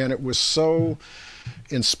charts, and it was so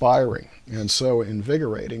inspiring and so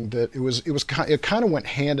invigorating that it kind of went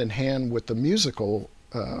hand in hand with the musical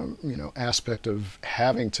aspect of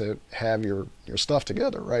having to have your stuff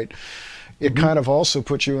together, right? It kind of also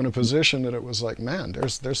put you in a position that it was like, man,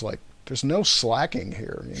 there's no slacking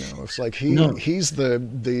here, It's like he's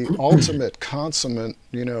the ultimate consummate,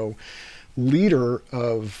 leader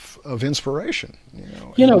of inspiration,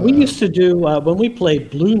 we used to do when we played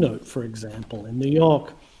Blue Note, for example, in New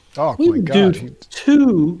York. Oh we my would God! do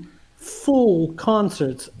 2 full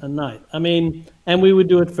concerts a night. I mean, and we would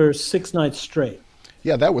do it for 6 nights straight.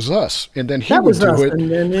 Yeah, that was us, and then he would do it,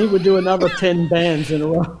 and then he would do another 10 bands in a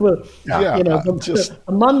row. Yeah, the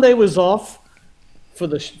Monday was off for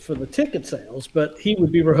the ticket sales, but he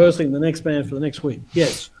would be rehearsing the next band for the next week.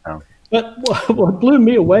 Yes, but what blew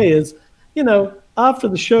me away is, after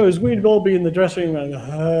the shows, we'd all be in the dressing room,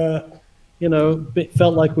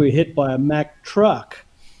 felt like we were hit by a Mack truck.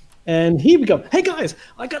 And he would go, "Hey guys,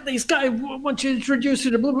 I got these guys. I want you to introduce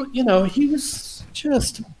you to blah, blah." He was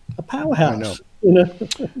just a powerhouse.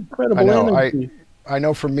 Incredible energy. I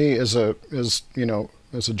know for me as a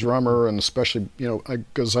drummer, and especially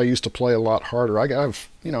because I used to play a lot harder. I have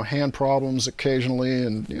hand problems occasionally,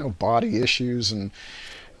 and body issues, and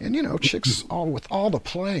Chick's with all the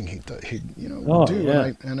playing he would do.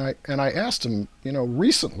 Yeah. And I asked him,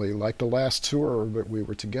 recently, like the last tour that we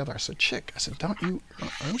were together, I said, Chick, don't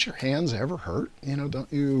your hands ever hurt?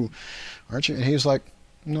 Aren't you? And he's like,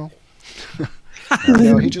 no.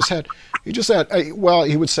 He just had. Well,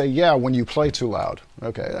 he would say, "Yeah, when you play too loud."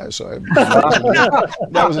 Okay, so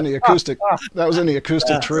that was in the acoustic. That was in the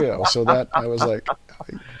acoustic trio. So that I was like,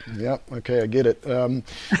 "Yep, okay, I get it." But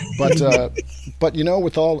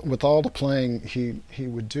with all the playing he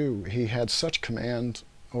would do, he had such command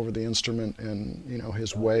over the instrument, and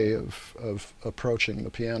his way of approaching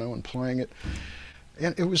the piano and playing it.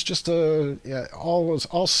 And it was just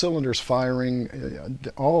all cylinders firing,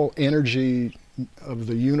 all energy of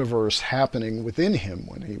the universe happening within him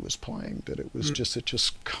when he was playing. That it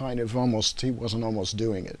just kind of almost, he wasn't almost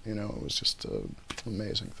doing it. It was just an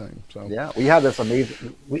amazing thing. So yeah, we had this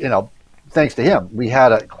amazing, thanks to him, we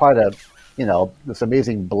had this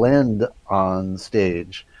amazing blend on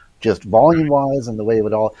stage, just volume wise and the way it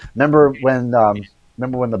would all. Remember when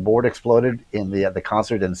the board exploded in the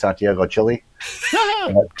concert in Santiago, Chile?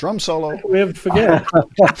 Drum solo. We have to forget.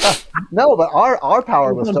 No, but our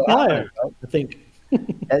power was still out there, right? I think.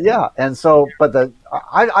 And so, but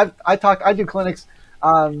I do clinics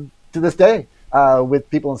to this day with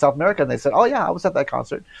people in South America, and they said, "Oh yeah, I was at that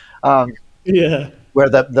concert." Where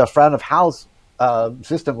the front of house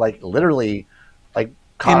system literally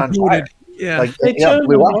caught on fire. Yeah, they turned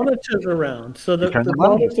the monitors around so that the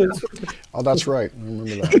monitors. Oh, that's right. I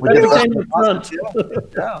remember that.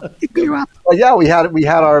 We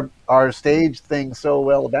had our stage thing so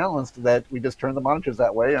well balanced that we just turned the monitors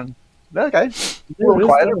that way, and okay, a little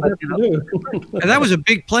quieter, but and that was a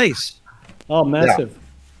big place. Oh, massive. Yeah.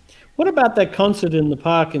 What about that concert in the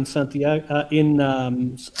park in Santiago,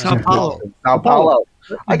 Sao Paulo? Sao Paulo.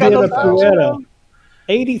 I got those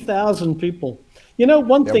 80,000 people.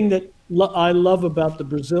 One thing that I love about the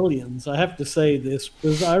Brazilians, I have to say this,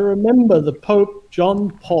 was I remember the Pope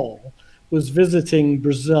John Paul was visiting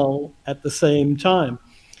Brazil at the same time.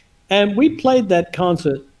 And we played that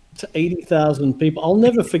concert to 80,000 people. I'll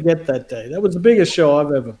never forget that day. That was the biggest show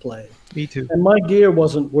I've ever played. Me too. And my gear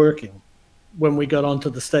wasn't working when we got onto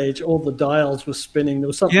the stage. All the dials were spinning. There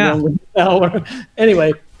was something wrong with the power.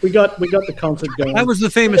 Anyway, we got the concert going. That was the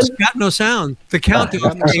famous Got No Sound, the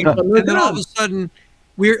countdown. And then all of a sudden,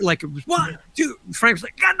 we're like, it was 1, 2. Frank's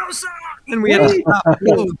like, "Got no sound," and we had to stop.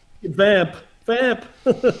 Vamp.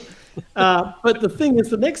 But the thing is,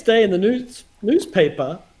 the next day in the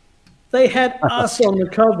newspaper, they had us on the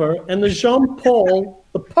cover, and the Jean Paul,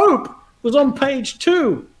 the Pope, was on page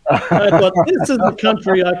 2. I thought, this is the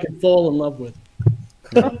country I could fall in love with.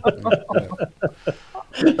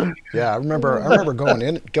 Yeah, I remember going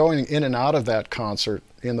in and out of that concert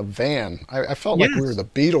in the van. I felt like we were the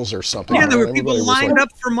Beatles or something. Yeah, there were people lined up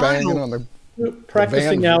for miles. On the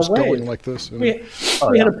practicing our way. Going like this. We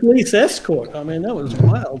had a police escort. I mean, that was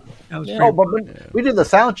wild. That was but we did the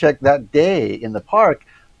sound check that day in the park,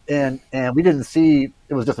 and we didn't see.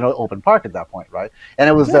 It was just an open park at that point, right? And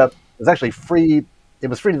it was actually free. It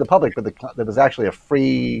was free to the public, but there was actually a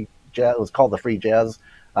free jazz. It was called the Free Jazz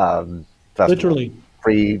Festival. Literally.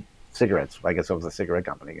 Free cigarettes. I guess it was a cigarette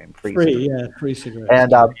company game. Free cigarettes.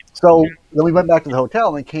 And so then we went back to the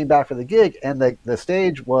hotel and came back for the gig, and the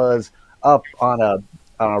stage was up on a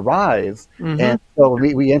rise, and so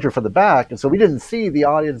we entered from the back, and so we didn't see the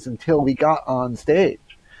audience until we got on stage.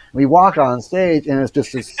 We walk on stage, and it's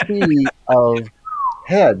just a sea of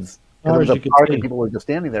heads. Because it was a you could park see. and people were just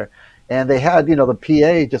standing there. And they had, you know, the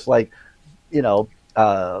PA just like, you know,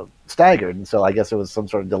 staggered. And so I guess there was some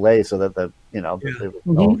sort of delay so that the, you know, they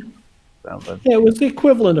were Yeah, it was the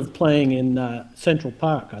equivalent of playing in Central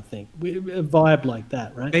Park, I think. A vibe like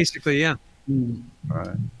that, right? Basically, yeah.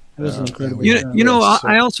 Right. It was incredible. You know,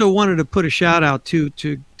 I also wanted to put a shout out to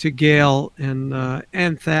Gail and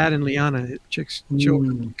Thad and Liana, Chick's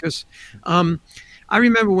children, because I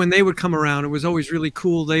remember when they would come around, it was always really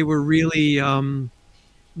cool. They were really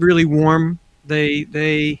really warm.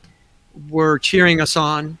 They were cheering us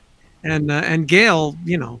on, and Gail,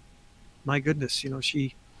 you know, my goodness, you know,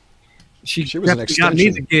 she was an extension. got me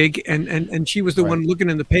the gig, and she was the one looking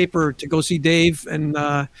in the paper to go see Dave, and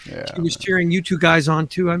she was cheering you two guys on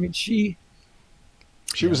too. I mean, she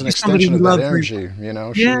was an extension of that energy, you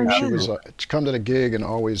know. She was come to the gig and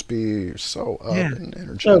always be so up and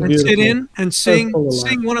energetic. And sit in and sing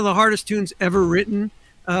one of the hardest tunes ever written.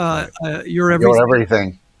 You're Everything. You're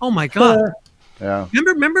Everything. Oh my God. Yeah.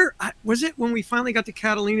 Remember, was it when we finally got to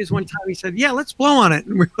Catalina's one time? He said, "Yeah, let's blow on it,"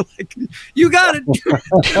 and we were like, "You got it."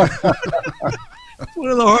 One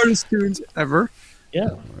of the hardest tunes ever.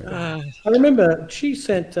 Yeah. I remember she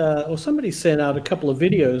sent, or somebody sent out a couple of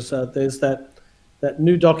videos. There's that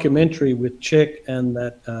new documentary with Chick and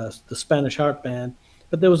that the Spanish Heart Band.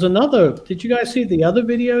 But there was another. Did you guys see the other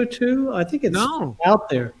video too? I think it's out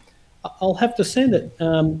there. I'll have to send it.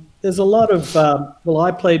 There's a lot of.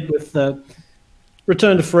 I played with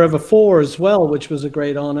Return to Forever 4 as well, which was a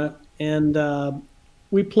great honor. And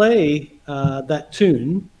we play that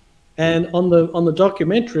tune. And on the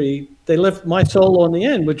documentary, they left my solo on the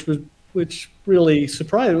end, which really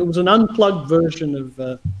surprised me. It was an unplugged version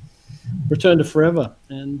of Return to Forever.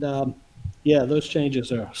 And those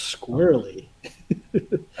changes are squirrely.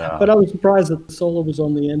 But I was surprised that the solo was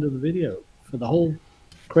on the end of the video for the whole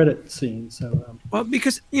credit scene. So well,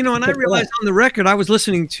 because, you know, and I realized on the record, I was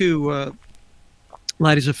listening to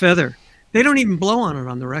Light as a Feather. They don't even blow on it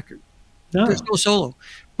on the record. No. There's no solo.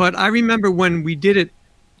 But I remember when we did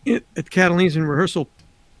it at Catalina's in rehearsal,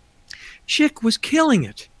 Chick was killing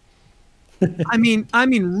it. I mean,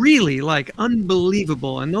 really, like,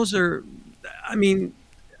 unbelievable. And those are, I mean,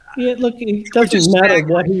 yeah. Look, it doesn't matter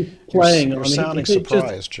what he's playing. You're sounding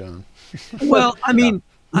surprised, John. Well, I mean,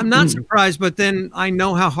 I'm not surprised, but then I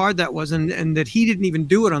know how hard that was, and that he didn't even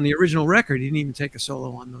do it on the original record. He didn't even take a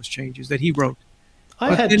solo on those changes that he wrote.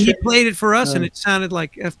 And he played it for us, and it sounded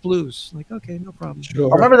like F blues. Like, okay, no problem.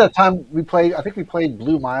 Sure. I remember that time we played. I think we played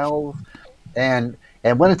Blue Miles, and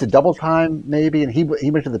went into double time maybe. And he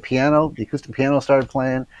went to the piano. The acoustic piano started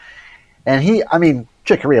playing, and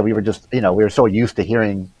Chick Corea. We were just, you know, we were so used to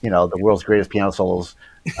hearing, you know, the world's greatest piano solos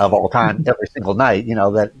of all time every single night. You know,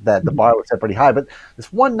 that the bar was set pretty high. But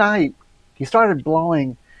this one night, he started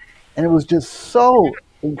blowing, and it was just so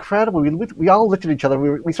incredible. We all looked at each other.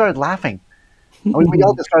 We started laughing. I mean, we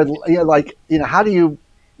all just started, you know, like, you know, how do you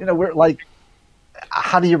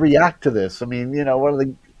react to this? I mean, you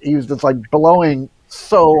know, he was just like blowing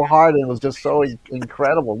so hard, and it was just so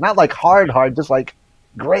incredible. Not like hard, just like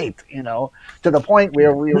great, you know, to the point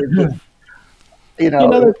where we were just, you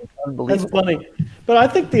know unbelievable. That's funny. But I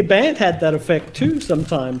think the band had that effect too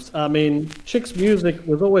sometimes. I mean, Chick's music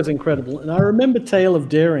was always incredible. And I remember Tale of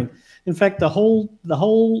Daring. In fact, the whole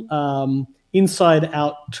Inside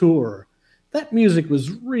Out tour, that music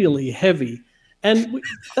was really heavy. And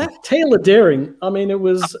that Tale of Daring, I mean, it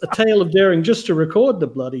was a tale of daring just to record the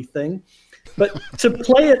bloody thing. But to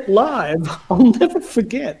play it live, I'll never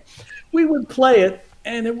forget. We would play it,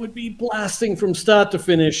 and it would be blasting from start to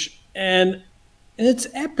finish. And it's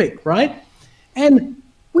epic, right? And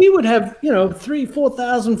we would have, you know, 3,000,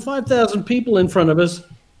 4,000, 5,000 people in front of us,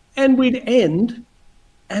 and we'd end,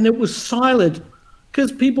 and it was silent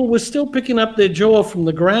because people were still picking up their jaw from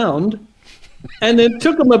the ground. And it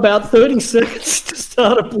took them about 30 seconds to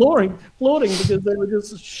start applauding because they were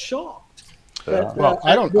just shocked. Well,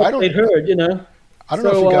 I don't. They'd heard, you know. I don't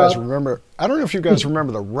know if you guys remember. I don't know if you guys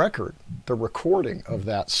remember the recording of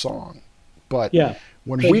that song. But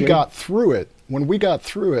when we got through it,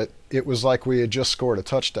 it was like we had just scored a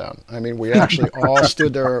touchdown. I mean, we actually all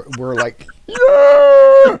stood there. We're like,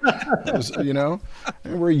 yeah, you know,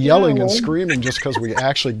 and we're yelling and screaming just because we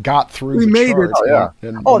actually got through. We made charts. It. Oh yeah.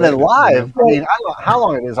 And then live. I mean, I don't know how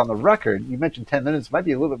long it is on the record. You mentioned 10 minutes, it might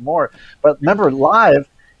be a little bit more. But remember, live,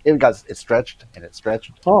 it stretched and it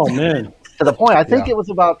stretched. Oh man. To the point, I think it was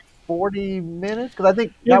about 40 minutes, because I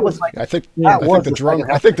think that was like. I think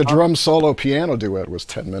the drum solo piano duet was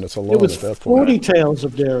 10 minutes alone. It was at that point. 40 Tales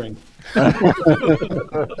of Daring.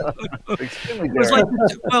 Extremely it was like,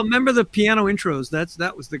 well, remember the piano intros?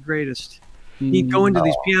 That was the greatest. He'd go into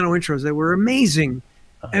these piano intros. They were amazing.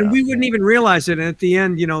 And we wouldn't even realize it. And at the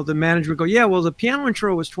end, the manager would go, "Yeah, well, the piano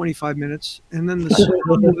intro was 25 minutes, and then the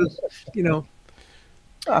song was,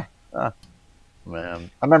 Man,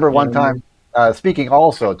 I remember one time speaking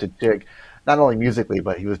also to Dick, not only musically,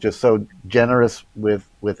 but he was just so generous with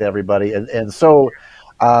everybody, and so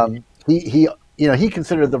he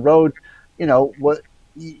considered the road, what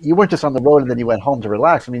you weren't just on the road and then you went home to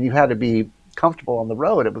relax. I mean, you had to be comfortable on the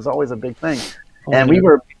road. It was always a big thing, and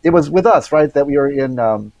it was with us, right, that we were in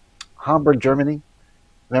Hamburg, Germany.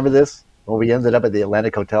 Remember this? Well, we ended up at the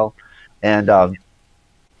Atlantic Hotel, and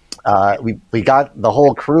we got the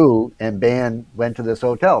whole crew and band went to this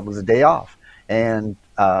hotel. It was a day off, and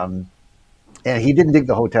he didn't dig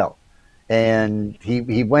the hotel, and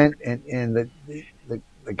he went and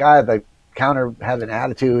the guy at the counter had an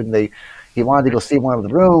attitude, and he wanted to go see one of the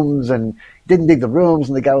rooms and didn't dig the rooms,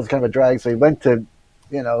 and the guy was kind of a drag, so he went to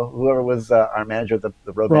whoever was our manager, the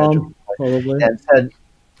road manager, probably.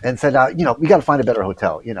 and said we got to find a better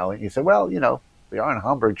hotel, and he said, well, we are in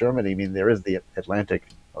Hamburg, Germany. I mean, there is the Atlantic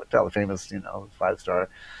Hotel, the famous 5-star.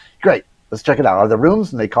 Great, let's check it out. Are there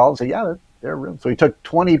rooms? And they called and said, yeah, there are rooms. So we took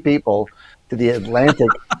 20 people to the Atlantic.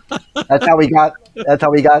 That's how we got,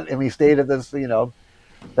 and we stayed at this.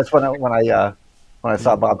 That's when I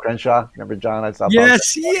saw Bob Crenshaw. Remember, John? I saw Bob.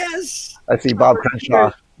 Yes. I see Bob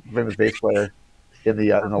Crenshaw, famous bass player, in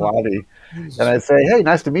the lobby, and I say, hey,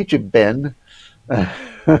 nice to meet you, Ben.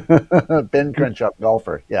 Ben Crenshaw,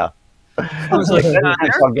 golfer. Yeah. I was like,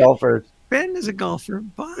 golfer. Ben is a golfer.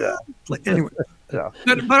 Bob. Yeah. Anyway. Yeah.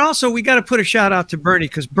 But also we got to put a shout out to Bernie,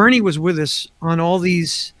 because Bernie was with us on all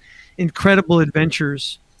these incredible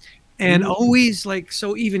adventures, and always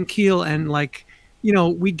so even keel, and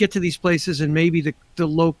we'd get to these places and maybe the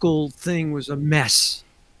local thing was a mess,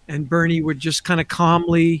 and Bernie would just kind of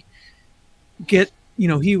calmly get,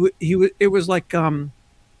 it was like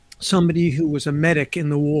somebody who was a medic in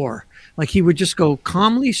the war. Like he would just go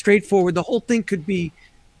calmly, straightforward. The whole thing could be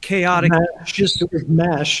chaotic. Just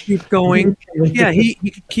mash. Keep going. Yeah, he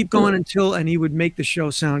could keep going and he would make the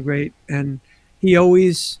show sound great. And he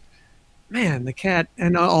always, man, the cat,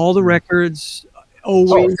 and all the records,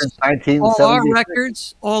 always,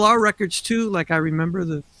 all our records too. Like I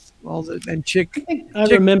remember Chick. I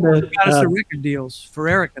remember got us the record deals for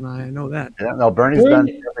Eric and I know that. Yeah, no, Bernie's done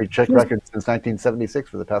every Chick record since 1976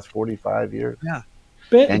 for the past 45 years. Yeah,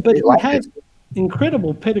 but he has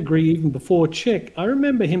incredible pedigree even before Chick. I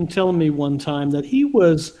remember him telling me one time that he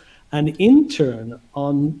was an intern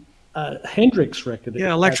on Hendrix record.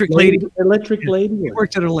 Yeah, Electric Lady. Electric Lady. He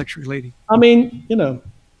worked at Electric Lady. I mean,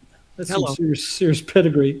 that's some serious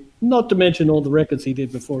pedigree. Not to mention all the records he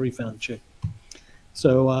did before he found Chick.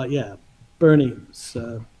 So yeah, Bernie's.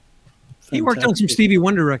 He worked on some Stevie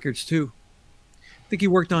Wonder records too. I think he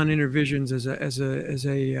worked on Intervisions as a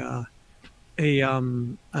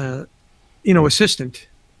assistant.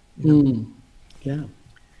 Yeah.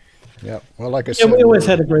 Yeah. Well, like I said, we always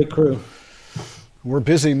had a great crew. We're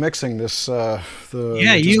busy mixing this.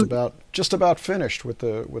 Just about finished with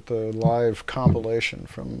the live compilation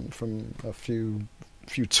from a few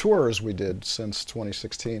tours we did since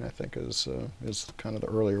 2016. I think is kind of the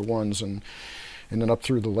earlier ones, and then up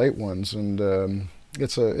through the late ones, and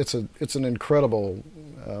it's an incredible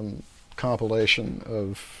compilation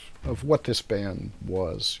of what this band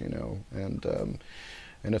was,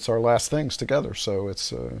 and it's our last things together. So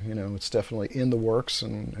it's it's definitely in the works,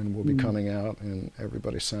 and will be coming out, and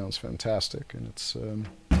everybody sounds fantastic, and it's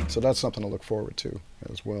so that's something to look forward to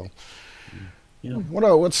as well. Yeah. What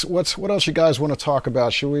else you guys want to talk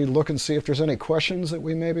about? Should we look and see if there's any questions that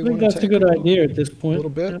we maybe want to take? That's a good idea at this point. A little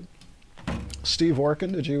bit. Yeah. Steve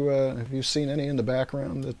Orkin, have you seen any in the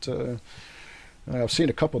background that I've seen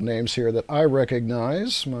a couple names here that I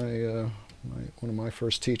recognize. One of my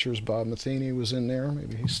first teachers, Bob Matheny, was in there.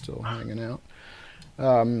 Maybe he's still hanging out.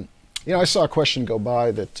 I saw a question go by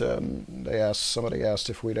that somebody asked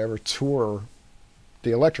if we'd ever tour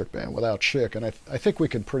the Electric Band without Chick, and I think we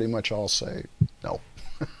could pretty much all say no.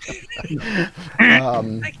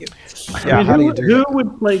 Thank you. Yeah, how do you do that? Who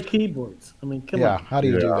would play keyboards? I mean, come on. Yeah, how do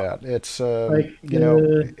you do that? It's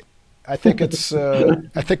I think it's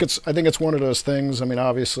one of those things. I mean,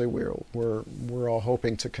 obviously we're all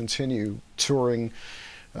hoping to continue touring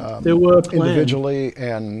individually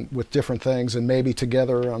and with different things, and maybe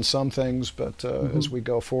together on some things. But as we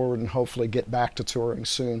go forward and hopefully get back to touring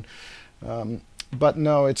soon. But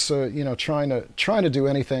no, it's trying to do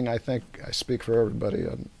anything. I think I speak for everybody.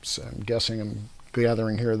 I'm guessing, I'm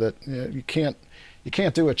gathering here that you can't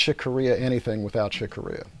do a Chick Corea anything without Chick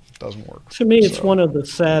Corea. It doesn't work. To me, it's one of the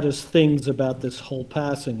saddest things about this whole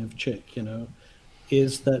passing of Chick.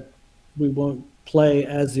 Is that we won't play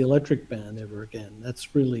as the Electric Band ever again.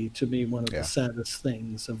 That's really, to me, one of the saddest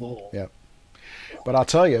things of all. Yeah. But I'll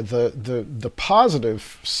tell you, the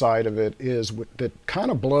positive side of it is that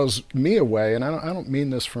kind of blows me away, and I don't mean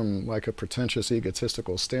this from like a pretentious,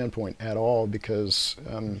 egotistical standpoint at all, because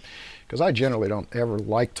I generally don't ever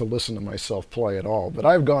like to listen to myself play at all. But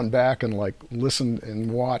I've gone back and like listened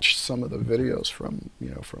and watched some of the videos from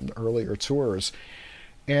the earlier tours,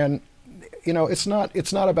 and it's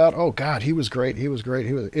not about, oh God, he was great,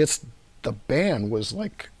 it's the band was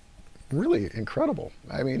like really incredible.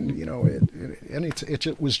 I mean,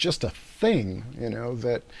 it was just a thing,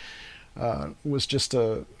 that was just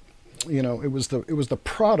a, it was the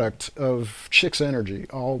product of Chick's energy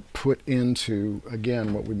all put into,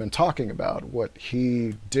 again, what we've been talking about, what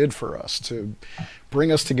he did for us to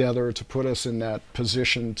bring us together, to put us in that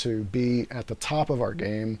position to be at the top of our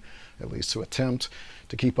game, at least to attempt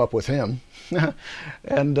to keep up with him.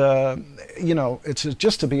 And, it's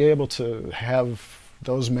just to be able to have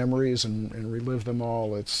those memories and relive them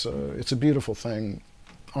all. It's a beautiful thing,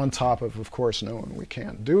 on top of course, knowing we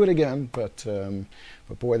can't do it again, but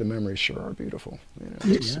boy, the memories sure are beautiful.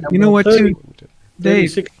 You know what, too,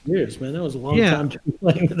 Dave? 36 years, man. That was a long time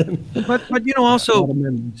playing with him. But also,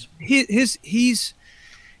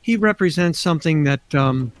 he represents something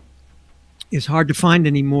that is hard to find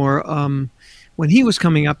anymore. When he was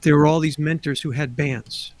coming up, there were all these mentors who had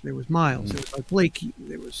bands. There was Miles, there was like Blakey,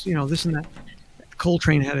 there was this and that.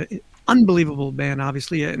 Coltrane had an unbelievable band,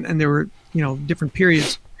 obviously, and there were different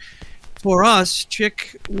periods. For us,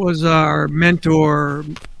 Chick was our mentor.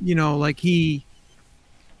 Like he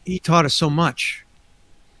taught us so much.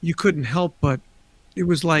 You couldn't help but, it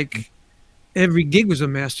was like every gig was a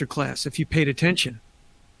master class if you paid attention.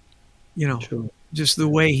 Sure. Just the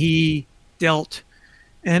way he dealt,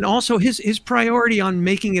 and also his priority on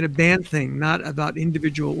making it a band thing, not about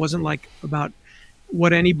individual. It wasn't like about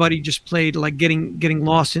what anybody just played, like getting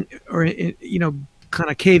lost in, or kind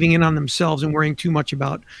of caving in on themselves and worrying too much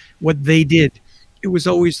about what they did. It was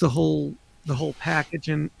always the whole package,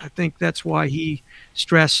 and I think that's why he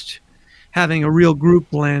stressed having a real group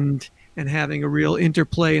blend and having a real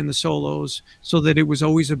interplay in the solos, so that it was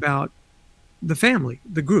always about the family,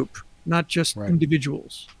 the group, not just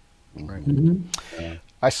individuals. Right. Mm-hmm. Yeah.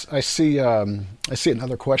 I see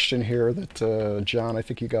another question here that, John, I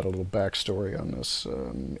think you got a little backstory on this.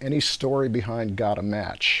 Any story behind Got a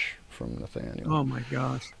Match from Nathaniel? Oh, my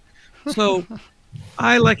gosh. So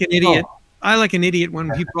I, like an idiot,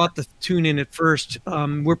 when he brought the tune in at first.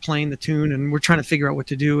 We're playing the tune and we're trying to figure out what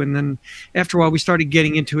to do. And then after a while, we started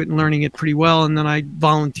getting into it and learning it pretty well. And then I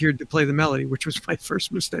volunteered to play the melody, which was my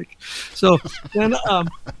first mistake. So then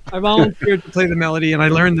I volunteered to play the melody, and I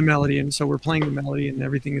learned the melody. And so we're playing the melody and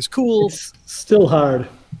everything is cool. It's still hard.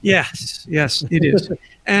 Yes, it is.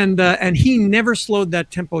 And he never slowed that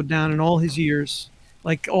tempo down in all his years.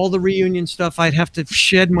 Like all the reunion stuff, I'd have to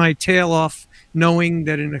shed my tail off, knowing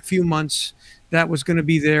that in a few months that was going to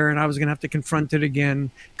be there and I was going to have to confront it again.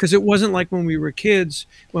 Because it wasn't like when we were kids,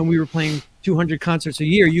 when we were playing 200 concerts a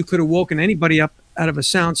year, you could have woken anybody up out of a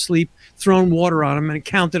sound sleep, thrown water on him, and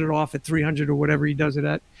counted it off at 300 or whatever he does it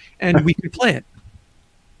at, and we could play it.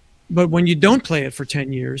 But when you don't play it for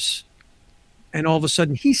 10 years, and all of a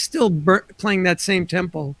sudden he's still playing that same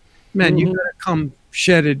tempo, man, you gotta come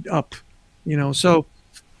shedded up, So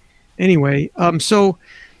anyway,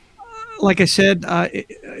 like I said,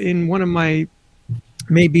 in one of my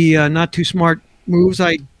maybe not too smart moves,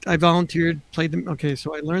 I volunteered, played them. Okay,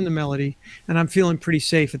 so I learned the melody, and I'm feeling pretty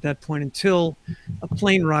safe at that point until a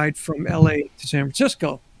plane ride from LA to San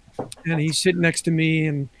Francisco. And he's sitting next to me,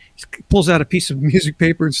 and he pulls out a piece of music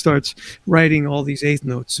paper and starts writing all these eighth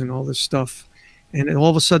notes and all this stuff. And then all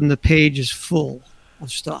of a sudden the page is full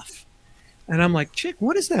of stuff. And I'm like, Chick,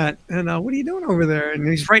 what is that? And what are you doing over there? And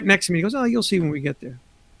he's right next to me. He goes, oh, you'll see when we get there.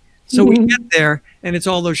 So we get there, and it's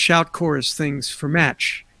all those shout chorus things for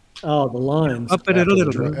Match. Oh, the lines. Up at it a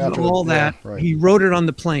little, all that. Yeah, right. He wrote it on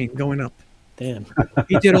the plane going up. Damn.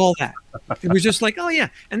 He did all that. It was just like, oh, yeah.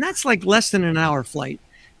 And that's like less than an hour flight.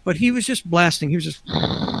 But he was just blasting. He was just...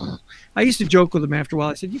 I used to joke with him after a while.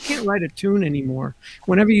 I said, you can't write a tune anymore.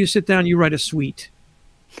 Whenever you sit down, you write a suite.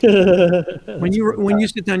 When you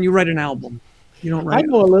sit down, you write an album. You don't write. I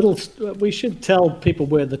know a little... We should tell people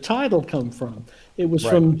where the title come from. It was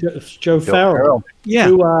from Joe Farrell,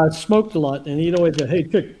 who smoked a lot, and he'd always say, hey,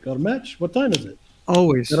 Chick, got a match? What time is it?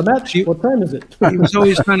 Always. Got a match? What time is it? He was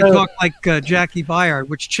always trying to talk like Jackie Byard,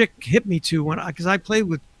 which Chick hit me to because I played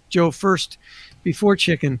with Joe first before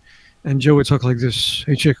Chick, and Joe would talk like this,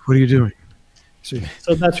 hey, Chick, what are you doing? So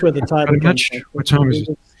that's where the title comes from. What time is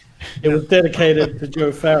it? It was dedicated to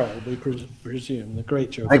Joe Farrell, we presume, the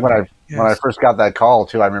great Joe. I think Farrell. when I first got that call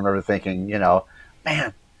too, I remember thinking,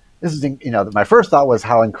 man, this is, my first thought was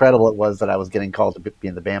how incredible it was that I was getting called to be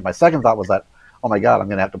in the band. My second thought was that, oh my God, I'm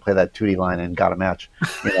going to have to play that Tootie line in Got a Match,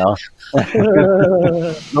 those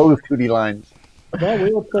Tootie lines. Well,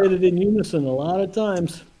 we all played it in unison a lot of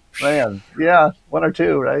times. Man, yeah, one or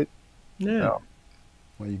two, right? Yeah. So.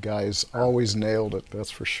 Well, you guys always nailed it,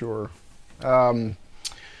 that's for sure.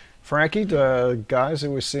 Frankie, guys,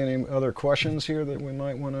 have we seen any other questions here that we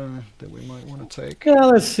might want to take? Yeah,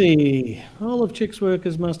 let's see. All of Chick's work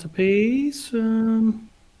is masterpiece.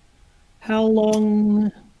 How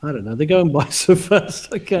long? I don't know. They're going by so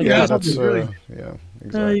fast. I can't. Yeah, that's yeah,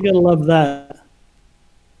 exactly. You gotta love that.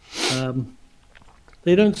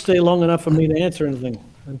 They don't stay long enough for me to answer anything.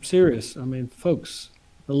 I'm serious. I mean, folks,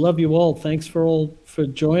 I love you all. Thanks for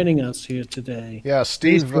joining us here today. Yeah,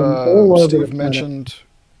 Steve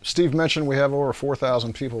mentioned we have over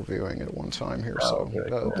 4,000 people viewing at one time here,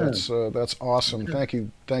 so that's awesome.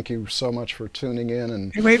 Thank you so much for tuning in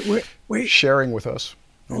and wait. sharing with us.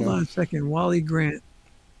 Hold on a second, Wally Grant.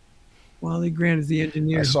 Wally Grant is the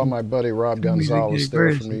engineer. I saw my buddy Rob Gonzalez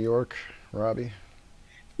there from New York. Robbie,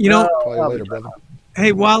 call you later, brother.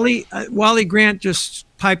 Hey, Wally Grant just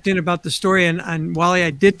piped in about the story, and Wally,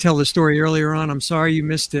 I did tell the story earlier on. I'm sorry you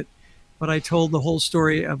missed it, but I told the whole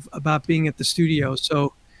story about being at the studio.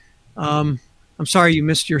 So I'm sorry you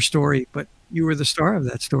missed your story, but you were the star of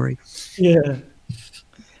that story. Yeah.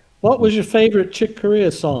 What was your favorite Chick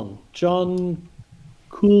Corea song? John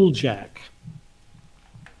Cooljack.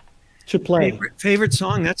 To play. Favorite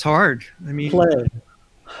song? That's hard. I mean, play.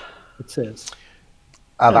 It says.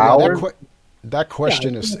 Of ours? That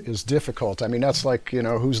question is difficult. I mean, that's like,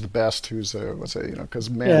 who's the best, who's what's it, because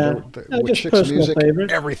with Chick's music,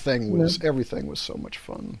 favorite. everything was so much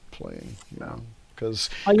fun playing,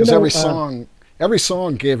 because every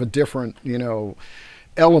song gave a different,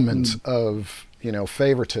 element of,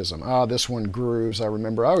 favoritism. This one grooves. I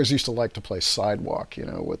remember I always used to like to play Sidewalk,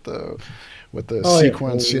 with the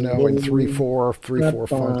sequence, in 3/4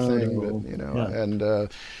 funk thing,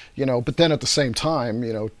 and but then at the same time,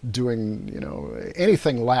 doing,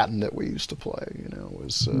 anything Latin that we used to play,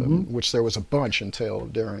 was, which there was a bunch in Tale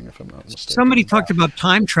of Daring, if I'm not mistaken. Somebody talked about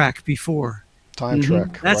Time Track before. Time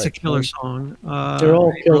Track. That's a killer song. They're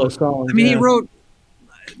all killer songs. I mean, he wrote,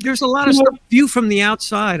 there's a lot of stuff, View from the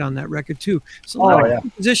Outside on that record too. It's a lot of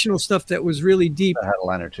compositional stuff that was really deep. I had a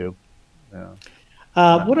line or two. Yeah.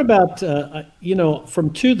 What about,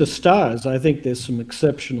 from To the Stars? I think there's some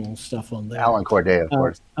exceptional stuff on there. Alan Corday, of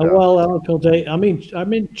course. Well, Alan Corday. I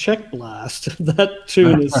mean, Check Blast. That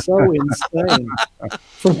tune is so insane.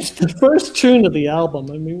 From the first tune of the album,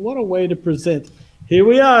 I mean, what a way to present. Here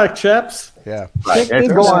we are, chaps. Yeah. Right. If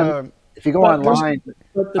you go online.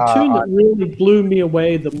 But the tune that really blew me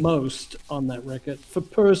away the most on that record, for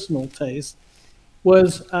personal taste,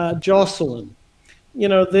 was Jocelyn.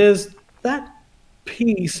 There's that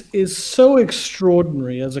piece is so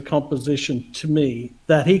extraordinary as a composition to me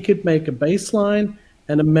that he could make a bass line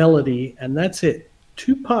and a melody, and that's it.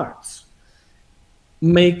 2 parts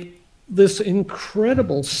make this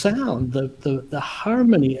incredible sound. The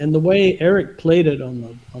harmony and the way Eric played it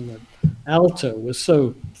on the alto was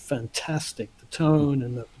so fantastic. The tone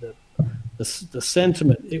and the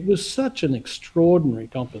sentiment. It was such an extraordinary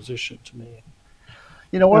composition to me.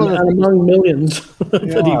 One of the things, among millions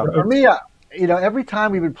that he wrote. For me, every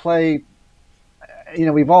time we would play,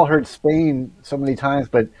 we've all heard Spain so many times,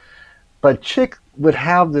 but Chick would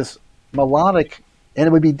have this melodic, and it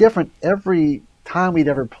would be different every time we'd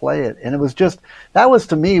ever play it. And it was that was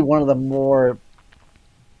to me one of the more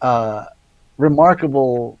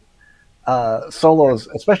remarkable solos,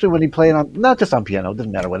 especially when he played on, not just on piano, it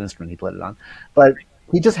doesn't matter what instrument he played it on, but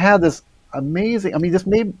he just had this amazing, just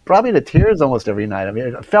brought me to tears almost every night. I mean,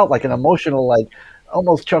 it felt like an emotional,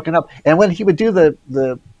 almost choking up. And when he would do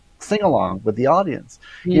the sing-along with the audience,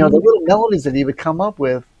 the little melodies that he would come up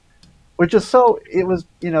with were just so, it was,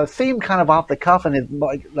 seemed kind of off the cuff, and it,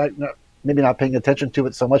 maybe not paying attention to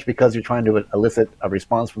it so much because you're trying to elicit a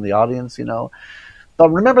response from the audience, But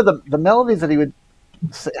remember the melodies that he would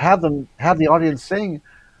have the audience sing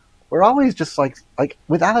were always just like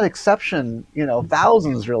without exception,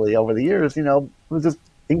 thousands really over the years, it was just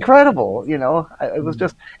incredible, it was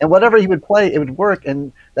just, and whatever he would play, it would work.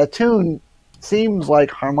 And that tune seems like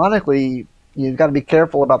harmonically, you've got to be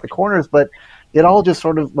careful about the corners, but it all just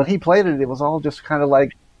sort of, when he played it, it was all just kind of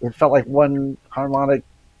like, it felt like one harmonic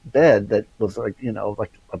bed that was like,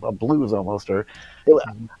 like a blues almost, I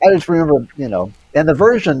just remember, and the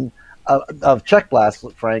version of Check Blast,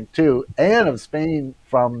 Frank, too, and of Spain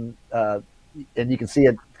from and you can see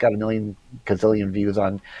it's got a million gazillion views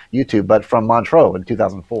on YouTube, but from Montreux in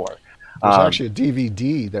 2004. There's actually a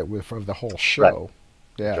DVD that was from the whole show. Right.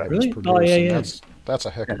 Yeah, Right. it was Really? produced. Oh, yeah, and yeah. That's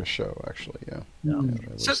a heck of a show, actually. Yeah. Yeah.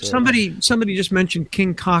 So, somebody just mentioned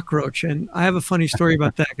King Cockroach, and I have a funny story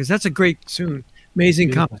about that because that's a great tune, amazing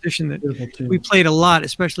Beautiful. composition that Beautiful tune. we played a lot,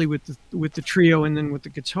 especially with the trio and then with the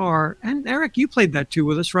guitar. And Eric, you played that too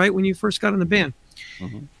with us, right? When you first got in the band.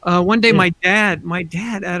 One day, my dad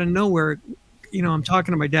out of nowhere, I'm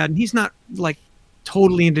talking to my dad, and he's not like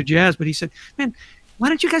totally into jazz, but he said, "Man, why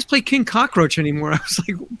don't you guys play King Cockroach anymore?" I was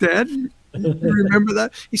like, "Dad, you remember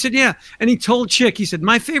that?" He said, "Yeah." And he told Chick, he said,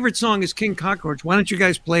 "My favorite song is King Cockroach. Why don't you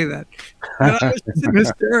guys play that?" And I was just in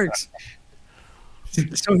hysterics.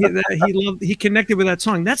 So he connected with that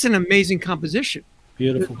song. That's an amazing composition.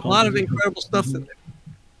 Beautiful. There's a lot of incredible stuff in there.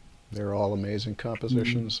 They're all amazing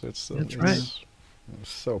compositions. That's right. It's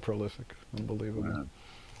so prolific, unbelievable.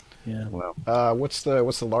 Yeah. Wow. What's the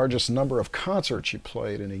largest number of concerts you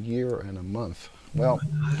played in a year and a month? Well,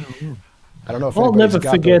 I don't know if I'll anybody's never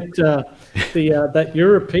got forget that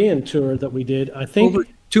European tour that we did. I think Over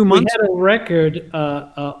 2 months. we had a record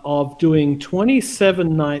of doing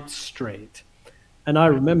 27 nights straight. And I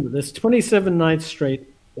remember this 27 nights straight,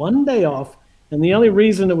 one day off. And the only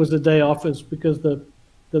reason it was a day off is because the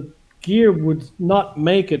gear would not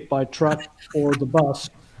make it by truck or the bus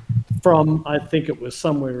from, I think it was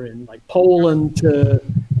somewhere in like Poland to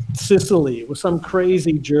Sicily. It was some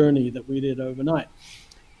crazy journey that we did overnight.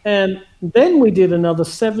 And then we did another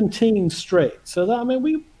 17 straight. So that, I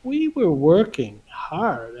mean, we were working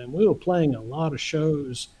hard and we were playing a lot of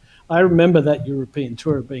shows. I remember that European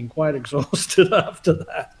tour being quite exhausted after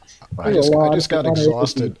that. I just got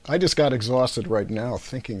exhausted. I just got exhausted right now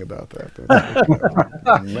thinking about that.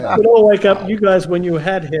 Man. We'd all wake up, you guys, when you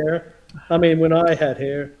had hair. I mean, when I had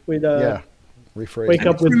hair, we'd wake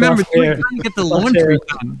up with Remember, buff hair. trying to get the laundry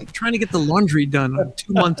done. Trying to get the laundry done on a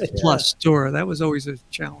 2 month plus tour. That was always a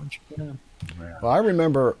challenge. Yeah. Well, I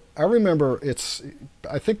remember.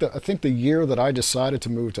 I think the year that I decided to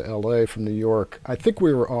move to LA from New York, I think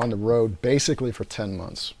we were on the road basically for 10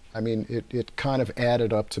 months. I mean, it kind of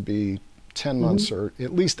added up to be 10 months or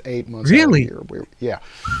at least 8 months. Really? Out of the year. Yeah.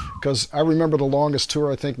 Because I remember the longest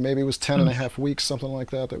tour, I think maybe it was 10 and a half weeks, something like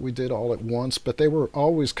that we did all at once. But they were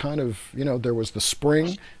always kind of, there was the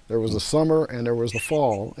spring, there was the summer, and there was the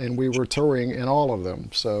fall. And we were touring in all of them.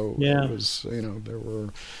 So it was, there were.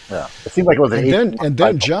 Yeah. It seemed like it was and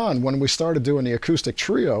then John, when we started doing the acoustic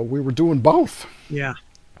trio, we were doing both. Yeah.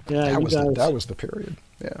 Yeah, that was the period.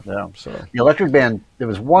 Yeah. So the Electric Band, there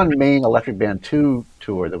was one main Electric Band 2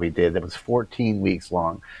 tour that we did that was 14 weeks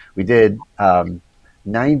long. We did 90.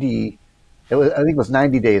 I think it was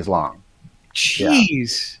 90 days long.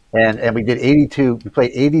 Jeez. Yeah. And we did 82. We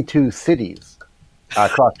played 82 cities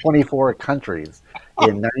across 24 countries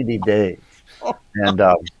in 90 days. And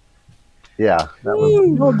that was.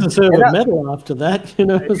 You don't deserve a medal after that,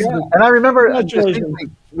 And I remember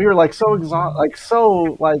we were like so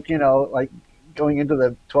exhausted, going into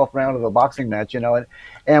the 12th round of a boxing match, and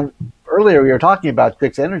earlier we were talking about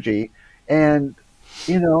Chick's energy, and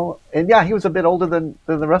he was a bit older than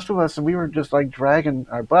the rest of us, and we were just like dragging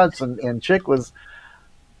our butts, and Chick was,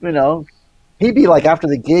 he'd be like after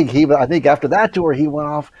the gig, I think after that tour, he went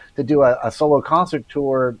off to do a solo concert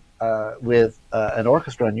tour with an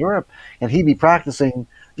orchestra in Europe, and he'd be practicing,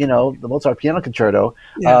 the Mozart piano concerto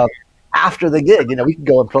after the gig. We could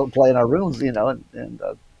go and play in our rooms, and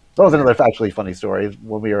that was another actually funny story.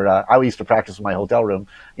 When we were, I used to practice in my hotel room.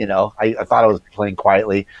 I thought I was playing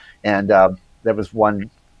quietly, and there was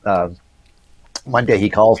one day he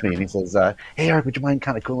calls me and he says, "Hey Eric, would you mind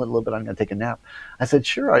kind of cooling it a little bit? I'm going to take a nap." I said,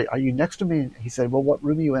 "Sure. Are you next to me?" He said, "Well, what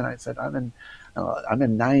room are you in?" I said, "I'm in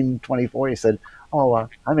 924." He said, "Oh,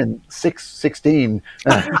 I'm in 616."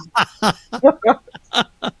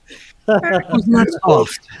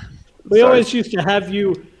 We always used to have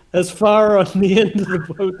you as far on the end of the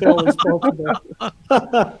hotel as possible.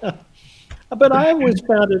 But I always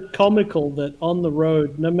found it comical that on the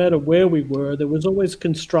road, no matter where we were, there was always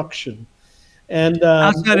construction. And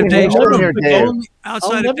outside of Dave's room.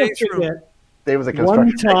 Outside of Dave's room. There was a construction.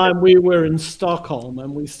 One time we were in Stockholm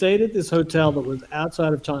and we stayed at this hotel that was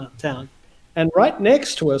outside of town. And right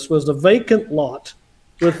next to us was a vacant lot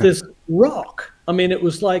with this rock. I mean, it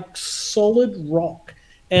was like solid rock.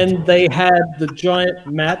 And they had the giant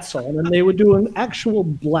mats on, and they were doing actual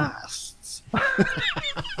blasts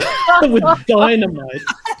with dynamite.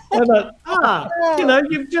 And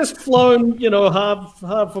you've just flown,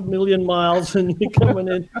 half a million miles, and you're coming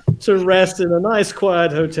in to rest in a nice,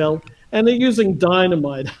 quiet hotel, and they're using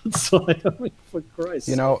dynamite outside. I mean, for Christ.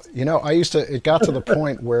 It got to the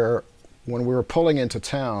point where when we were pulling into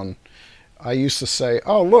town, I used to say,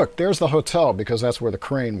 "Oh, look, there's the hotel," because that's where the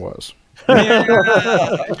crane was.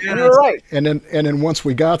 You're right. And then once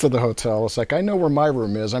we got to the hotel, it's like, I know where my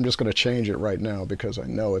room is. I'm just going to change it right now because I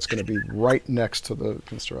know it's going to be right next to the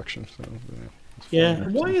construction. So yeah.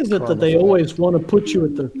 Why is it that they always want to put you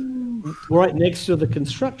at the right next to the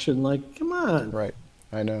construction? Like, come on. Right.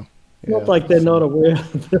 I know. Not like they're not aware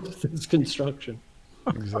of this construction.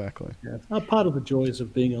 Exactly. Yeah. Part of the joys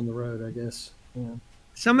of being on the road, I guess. Yeah.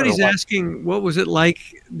 Somebody's asking, what was it like?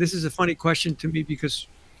 This is a funny question to me because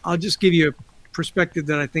I'll just give you a perspective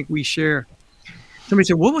that I think we share. Somebody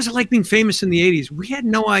said, what was it like being famous in the 80s? We had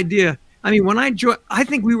no idea. I mean, when I joined, I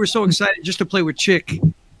think we were so excited just to play with Chick.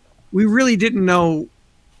 We really didn't know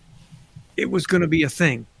it was going to be a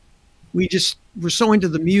thing. We just were so into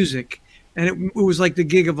the music, and it was like the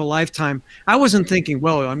gig of a lifetime. I wasn't thinking,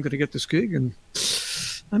 well, I'm going to get this gig and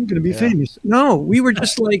I'm going to be famous. No, we were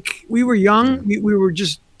just like, we were young. We were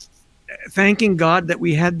just thanking God that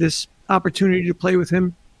we had this opportunity to play with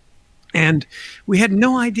him. And we had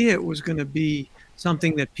no idea it was going to be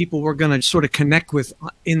something that people were going to sort of connect with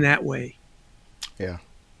in that way. Yeah,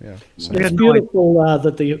 yeah. So it's beautiful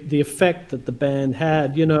that the effect that the band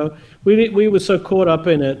had. You know, we were so caught up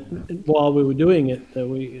in it while we were doing it that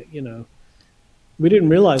we didn't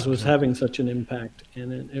realize it was having such an impact,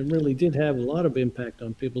 and it really did have a lot of impact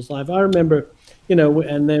on people's life. I remember,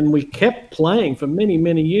 and then we kept playing for many,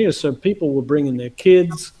 many years. So people were bringing their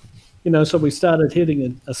kids. So we started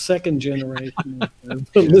hitting a second generation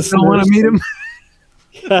of listeners. Don't want to meet him.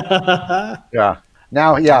 Yeah.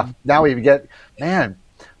 Now we get, man,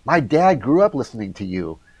 my dad grew up listening to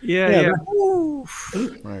you. Yeah.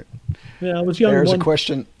 Right. Yeah, I was young. There's a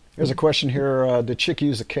question here. Did Chick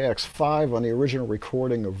use the KX5 on the original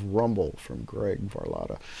recording of Rumble from Greg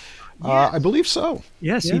Varlata? I believe so.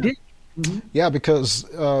 Yes, he did. Mm-hmm. Yeah, because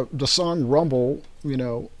the song Rumble,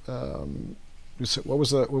 what was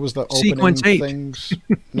the opening Sequence 8. things?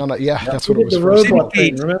 No, that's what it was. The first robot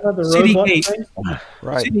thing. Remember the City robot Gate. thing?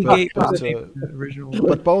 Right. City Gate was the original.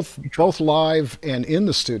 But both live and in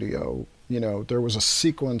the studio, there was a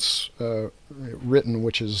sequence written,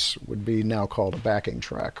 which would be now called a backing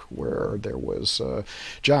track, where there was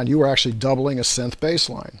John. You were actually doubling a synth bass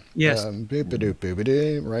line. Yes. Right.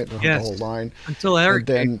 The whole line. Until Eric.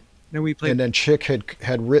 Then we played. And then Chick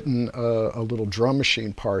had written a little drum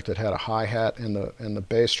machine part that had a hi-hat and the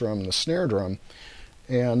bass drum and the snare drum,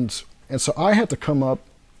 and so I had to come up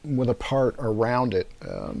with a part around it,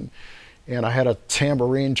 and I had a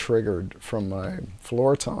tambourine triggered from my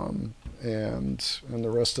floor tom, and the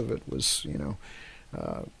rest of it was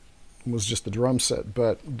was just the drum set.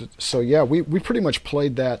 But so we pretty much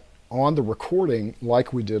played that on the recording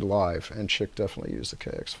like we did live, and Chick definitely used the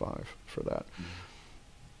KX5 for that.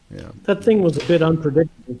 Yeah. That thing was a bit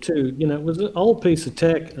unpredictable too. It was an old piece of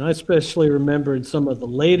tech, and I especially remember in some of the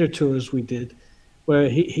later tours we did, where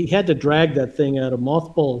he had to drag that thing out of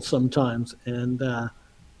mothballs sometimes, and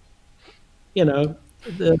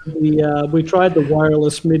we tried the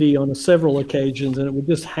wireless MIDI on several occasions, and it would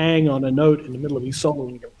just hang on a note in the middle of his solo,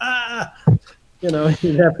 and you go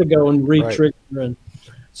he'd have to go and re-trigger, and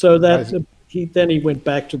so that he went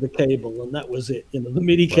back to the cable, and that was it. The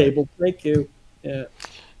MIDI cable. Thank you. Yeah.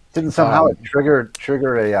 Didn't somehow it trigger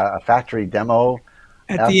a factory demo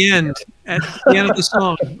at the end of the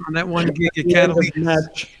song on that one gig at Catalina,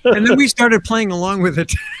 and then we started playing along with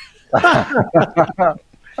it. And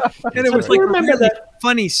it was like a really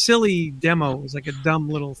funny, silly demo. It was like a dumb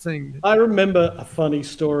little thing. I remember a funny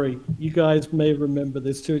story. You guys may remember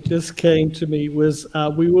this too. It just came to me. Was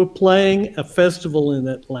we were playing a festival in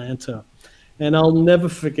Atlanta, and I'll never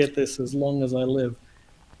forget this as long as I live.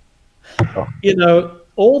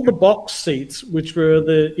 All the box seats, which were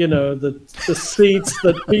the seats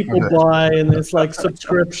that people buy, and it's like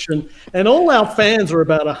subscription, and all our fans were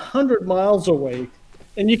about 100 miles away,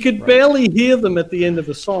 and you could barely hear them at the end of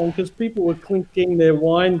the song because people were clinking their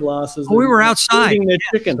wine glasses. We were outside eating their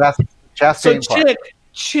chicken. So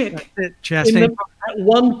Chick, at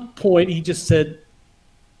one point he just said,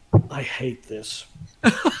 "I hate this,"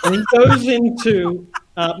 and he goes into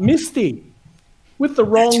Misty. With the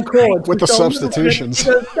wrong chords. With the substitutions.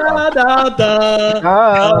 Minor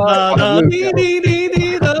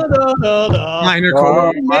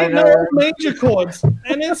chords. Major chords.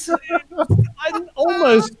 And I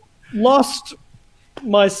almost lost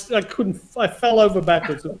I fell over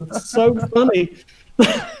backwards. It was so funny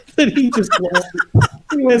that he just lost it.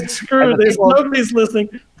 He went, screw this, nobody's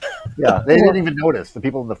listening. Yeah, they didn't even notice. The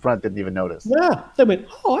people in the front didn't even notice. Yeah, they went,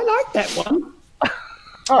 oh, I like that one.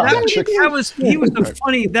 He was the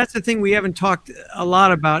funny. That's the thing we haven't talked a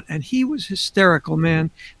lot about, and he was hysterical,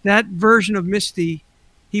 man. That version of Misty,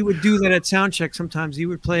 he would do that at sound check. Sometimes he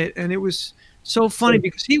would play it, and it was so funny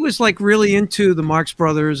because he was like really into the Marx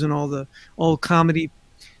Brothers and all the old comedy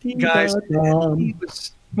guys. He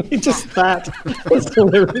was. He just that. It's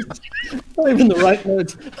hilarious. Not even the right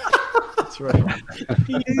words. That's right.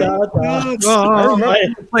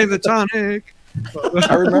 Play the tonic.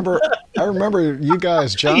 I remember you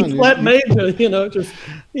guys, John. Flat major, just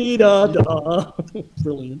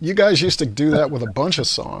brilliant. You guys used to do that with a bunch of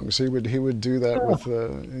songs. He would do that with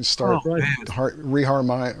start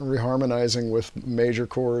reharmonizing with major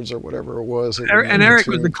chords or whatever it was. Eric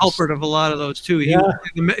was the culprit of a lot of those too. He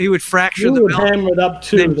would fracture the melody. Hammer it up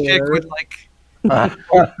too. And Chick would like.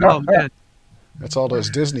 Oh man, that's all those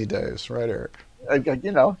Disney days, right, Eric? Hey,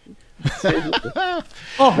 man,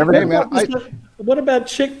 what about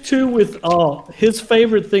Chick too? With his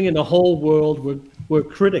favorite thing in the whole world were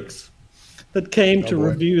critics that came to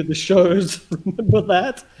review the shows. Remember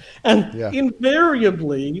that? And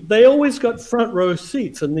invariably, they always got front row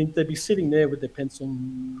seats, and they'd be sitting there with their pencil,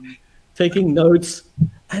 taking notes,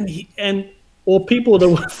 or people that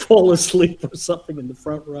would fall asleep or something in the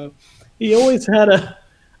front row. He always had a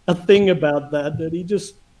thing about that he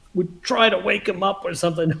just would try to wake him up or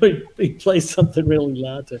something. He'd play something really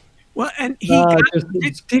loud. Well, and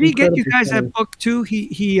did he get you guys that book too?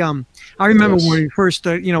 I remember when we first,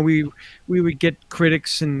 we would get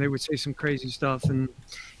critics and they would say some crazy stuff, and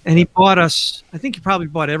he bought us. I think he probably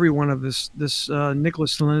bought every one of this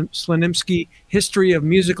Nicholas Slanimsky History of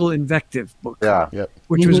Musical Invective book.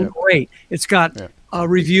 Which was great. It's got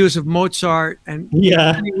reviews of Mozart and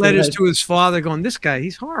letters to his father going, "This guy,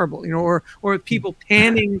 he's horrible," or people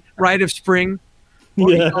panning Rite of Spring.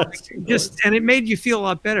 And it made you feel a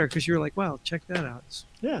lot better because you were like, "Wow, check that out." It's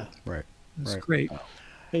great.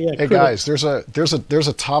 Hey guys, there's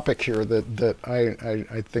a topic here that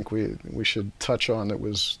I think we should touch on. That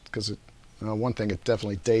was because one thing, it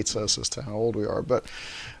definitely dates us as to how old we are. But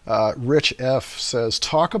Rich F says,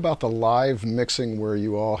 talk about the live mixing where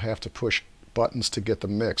you all have to push buttons to get the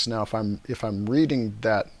mix. Now, if I'm reading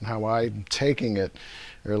that how I'm taking it,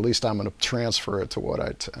 or at least I'm going to transfer it to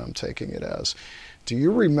what I'm taking it as. Do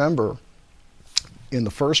you remember in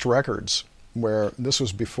the first records, where this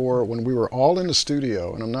was before when we were all in the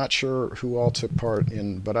studio, and I'm not sure who all took part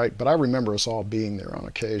in, but I remember us all being there on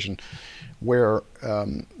occasion, where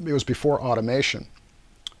it was before automation.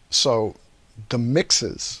 So the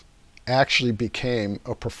mixes actually became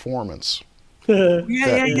a performance.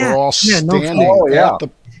 We're all standing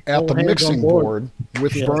at the mixing board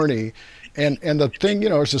with Bernie, and the thing,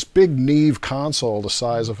 it's this big Neve console the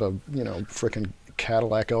size of a frickin'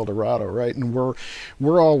 Cadillac Eldorado, right? And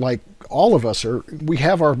we're all like, all of us we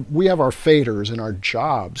have our faders and our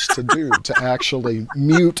jobs to do to actually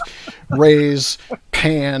mute, raise,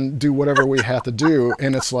 pan, do whatever we have to do.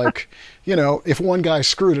 And it's like, if one guy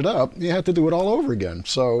screwed it up, you have to do it all over again.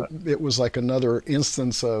 So it was like another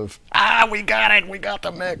instance of, we got it, we got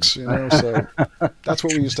the mix, So that's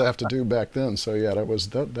what we used to have to do back then. So yeah, that was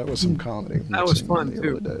some comedy. That was fun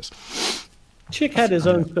too. In the days. Chick had his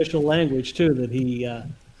own special language too that he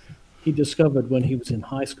discovered when he was in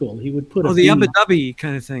high school. He would put the Ubba Dubby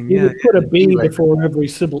kind of thing. He would put a B before every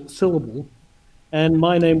syllable, and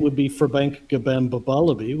my name would be Frabank Gabam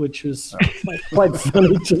Babalabi, which is quite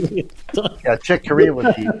funny to me. Yeah, Chick Corea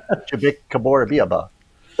would be Chibik Kabora Biaba.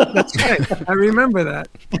 That's right. I remember that.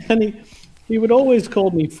 And he would always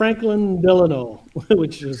call me Franklin Delano,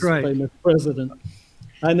 which is famous president.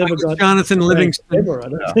 I never got Jonathan Livingston. Ever, I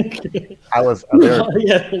don't think. I was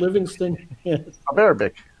Livingston. Yes.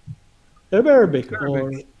 Arabic. Arabic,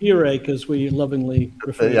 or Iraq, as we lovingly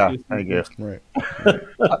refer to. Yeah, thank you. Right.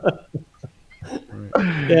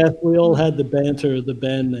 Yeah, we all had the banter, the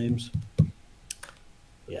band names.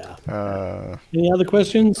 Yeah. Any other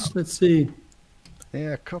questions? Let's see.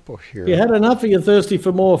 Yeah, a couple here. You had enough, or you're thirsty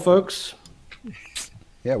for more, folks?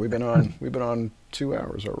 Yeah, we've been on 2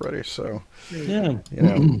 hours already, so yeah,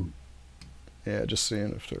 yeah, just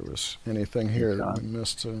seeing if there was anything here that we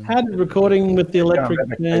missed. How did recording with the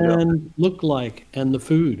Electric band look like, and the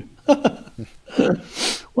food?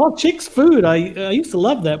 Well, Chick's food, I used to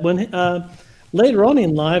love that. When later on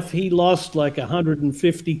in life, he lost like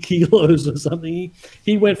 150 kilos or something.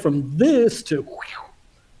 He went from this to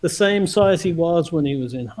the same size he was when he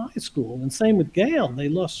was in high school, and same with Gail. They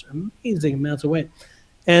lost amazing amounts of weight.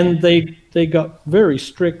 And they got very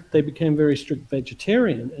strict. They became very strict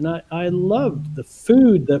vegetarian, and I loved the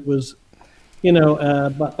food that was,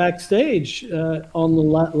 backstage on the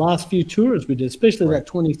last few tours we did, especially that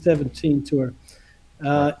 2017 tour.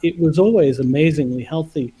 It was always amazingly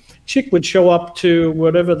healthy. Chick would show up to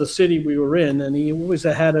whatever the city we were in, and he always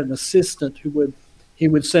had an assistant who he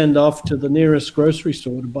would send off to the nearest grocery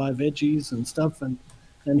store to buy veggies and stuff, and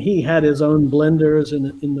he had his own blenders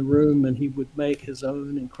in the room, and he would make his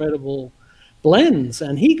own incredible blends,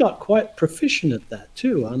 and he got quite proficient at that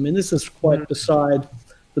too. I mean, this is quite beside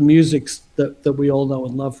the music that we all know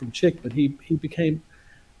and love from Chick, but he became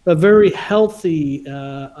a very healthy.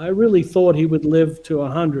 I really thought he would live to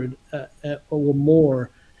 100 or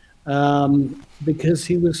more, because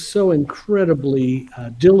he was so incredibly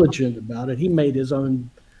diligent about it. He made his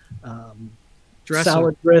own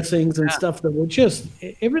salad dressings and stuff that were just,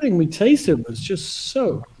 everything we tasted was just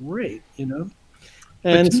so great, you know.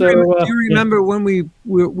 And do you remember when we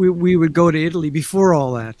would go to Italy before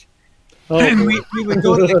all that? Oh, and we would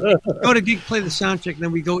go to gig, play the sound check, and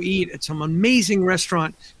then we go eat at some amazing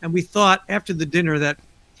restaurant. And we thought after the dinner that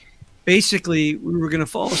basically we were going to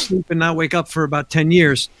fall asleep and not wake up for about 10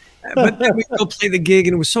 years. But then we go play the gig,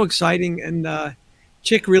 and it was so exciting. And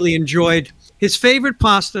Chick really enjoyed. His favorite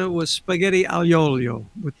pasta was spaghetti aglio olio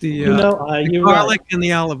with the garlic and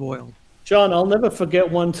the olive oil. John, I'll never forget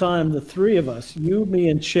one time, the three of us, you, me,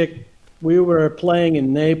 and Chick, we were playing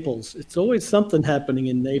in Naples. It's always something happening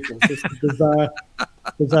in Naples. It's a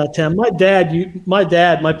bizarre town.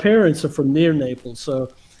 My parents are from near Naples, so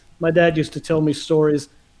my dad used to tell me stories.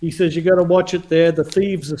 He says, you got to watch it there. The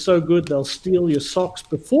thieves are so good, they'll steal your socks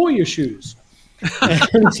before your shoes.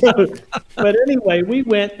 But anyway, we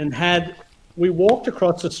went and we walked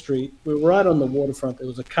across the street. We were right on the waterfront. There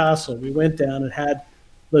was a castle. We went down and had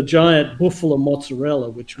the giant buffalo mozzarella,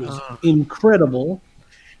 which was incredible.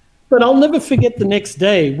 But I'll never forget the next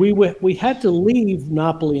day. We had to leave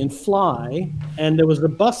Napoli and fly, and there was a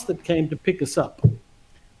bus that came to pick us up.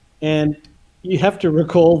 And you have to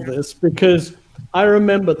recall this because I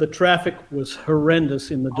remember the traffic was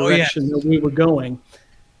horrendous in the direction that we were going.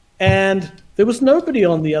 And there was nobody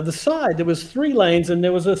on the other side. There was 3 lanes, and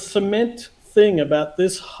there was a cement thing about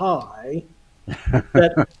this high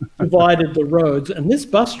that divided the roads. And this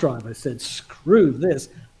bus driver said, screw this.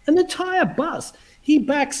 An entire bus. He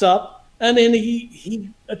backs up, and then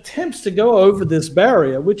he attempts to go over this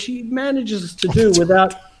barrier, which he manages to do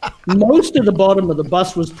without most of the bottom of the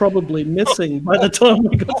bus was probably missing by the time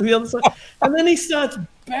we got to the other side. And then he starts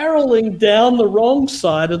barreling down the wrong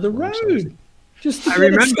side of the road just to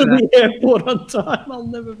get us to the airport on time. I'll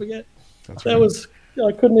never forget.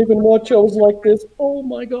 I couldn't even watch. I was like this. Oh,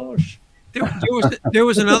 my gosh. There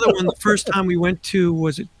was another one. The first time we went to,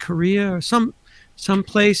 was it Korea or some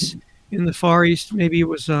place in the Far East? Maybe it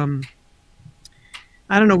was, I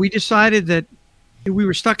don't know. We decided that we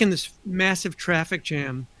were stuck in this massive traffic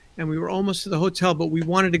jam, and we were almost to the hotel, but we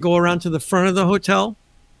wanted to go around to the front of the hotel.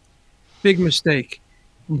 Big mistake.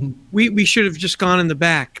 Mm-hmm. We should have just gone in the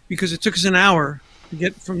back because it took us an hour to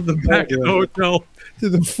get from the back of the hotel to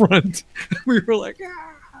the front. We were like,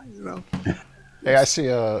 you know. Hey, I see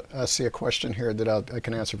a question here that I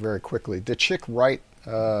can answer very quickly. Did Chick write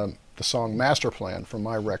the song Master Plan for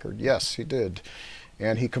my record? Yes, he did.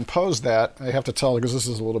 And he composed that. I have to tell, because this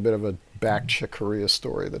is a little bit of a back Chick Corea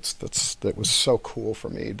story that was so cool for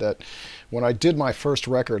me, that when I did my first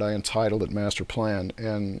record, I entitled it Master Plan,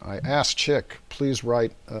 and I asked Chick, please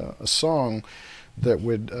write a song that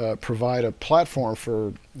would provide a platform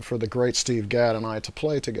for the great Steve Gadd and I to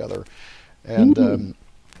play together. And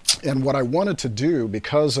and what I wanted to do,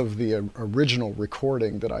 because of the original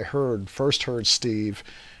recording that I first heard Steve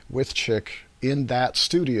with Chick in that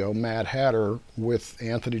studio, Mad Hatter, with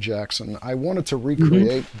Anthony Jackson, I wanted to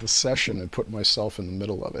recreate the session and put myself in the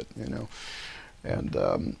middle of it, you know.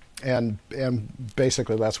 And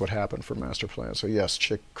basically that's what happened for Master Plan. So yes,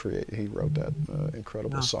 Chick he wrote that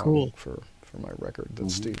incredible song for my record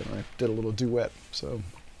that Steve and I did a little duet. So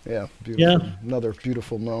yeah, beautiful. Yeah. Another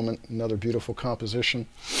beautiful moment, another beautiful composition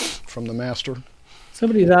from the master.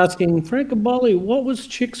 Somebody's asking, Frank Gambale, what was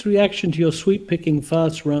Chick's reaction to your sweep picking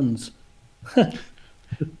fast runs?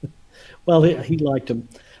 Well, he liked them.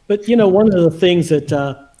 But, you know, one of the things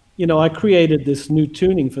that, you know, I created this new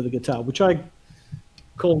tuning for the guitar, which I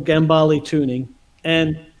call Gambale tuning,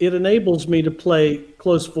 and it enables me to play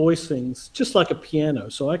close voicings just like a piano,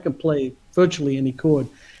 so I can play virtually any chord.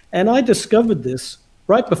 And I discovered this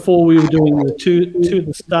right before we were doing the To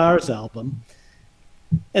the Stars album.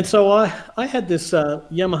 And so I had this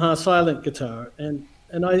Yamaha silent guitar, and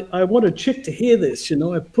I wanted Chick to hear this, you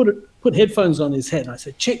know. I put headphones on his head, and I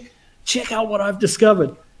said, Chick, check out what I've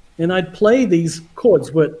discovered. And I'd play these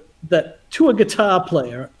chords that to a guitar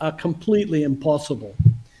player are completely impossible.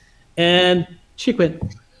 And Chick went,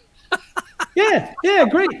 yeah,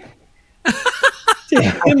 great. to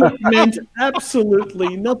him it meant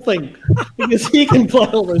absolutely nothing because he can play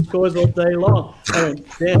all those chords all day long. I went,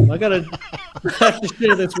 damn, I have to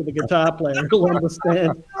share this with a guitar player who'll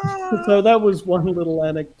understand. So that was one little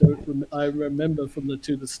anecdote I remember from the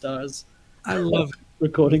To the Stars. I love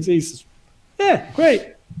recordings. He says, yeah,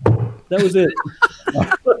 great. That was it.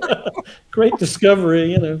 Great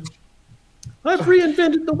discovery, I've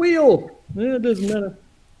reinvented the wheel. Yeah, it doesn't matter.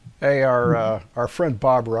 Hey, our friend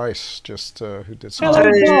Bob Rice just who did some.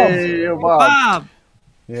 Hello, Bob.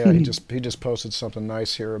 Yeah, he just posted something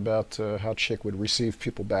nice here about how Chick would receive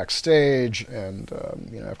people backstage and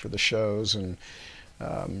after the shows, and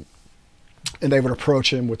they would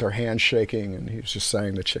approach him with their hands shaking, and he was just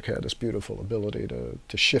saying that Chick had this beautiful ability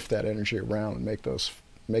to shift that energy around and make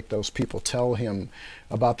those people tell him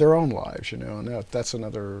about their own lives, and that's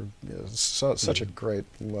another such a great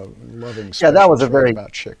loving story. Yeah, that was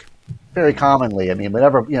about Chick. Very commonly, I mean,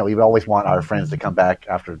 whenever we would always want our friends to come back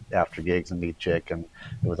after gigs and meet Chick, and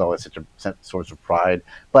it was always such a source of pride.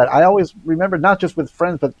 But I always remember, not just with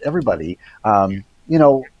friends, but everybody. You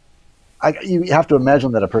have to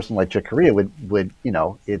imagine that a person like Chick Corea would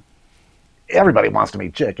everybody wants to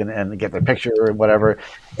meet Chick and get their picture or whatever.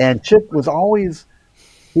 And Chick was always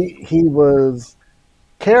he was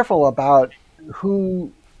careful about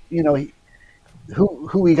who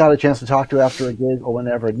he got a chance to talk to after a gig or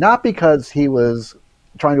whenever, not because he was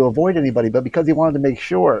trying to avoid anybody, but because he wanted to make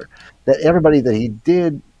sure that everybody that he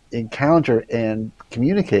did encounter and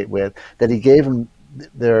communicate with, that he gave him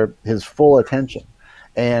his full attention.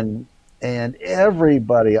 And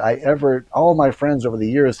everybody all my friends over the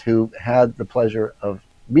years who had the pleasure of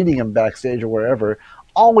meeting him backstage or wherever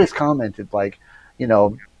always commented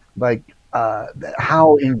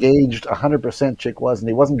how engaged 100% Chick was, and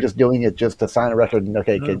he wasn't just doing it just to sign a record and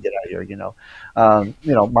okay, kid, get out of here.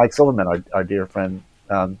 Mike Silverman, our dear friend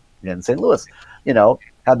in St. Louis,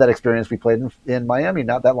 had that experience. We played in Miami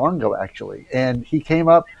not that long ago, actually, and he came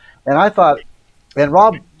up, and I thought, and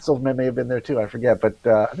Rob Silverman may have been there too, I forget, but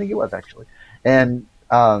I think he was actually, and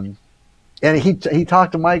he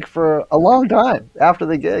talked to Mike for a long time after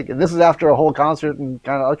the gig, and this is after a whole concert, and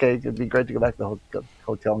kind of okay, it'd be great to go back to the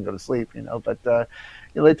hotel and go to sleep, but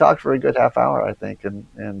they talked for a good half hour, I think, and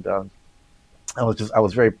it was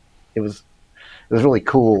really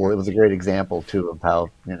cool. It was a great example too of how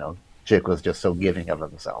Chick was just so giving of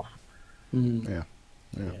himself. Mm.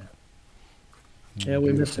 Yeah,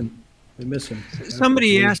 we miss him.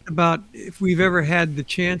 Somebody asked about if we've ever had the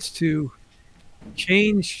chance to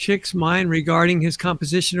change Chick's mind regarding his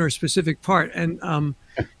composition or a specific part, and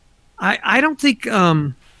I don't think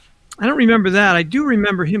I don't remember that. I do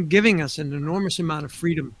remember him giving us an enormous amount of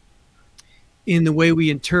freedom in the way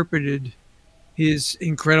we interpreted his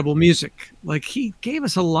incredible music. Like, he gave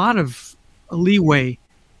us a lot of leeway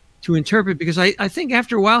to interpret, because I think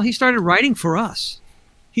after a while he started writing for us.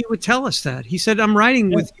 He would tell us that. He said, I'm writing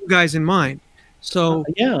with you guys in mind. So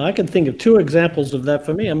I can think of two examples of that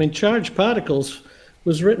for me. I mean, Charged Particles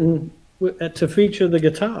was written to feature the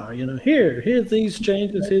guitar. Here these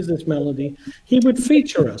changes, here's this melody. He would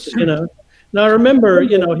feature us. Now I remember,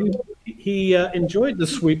 he enjoyed the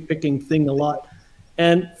sweep picking thing a lot.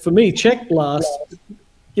 And for me, Check Blast,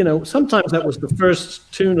 sometimes that was the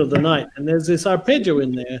first tune of the night, and there's this arpeggio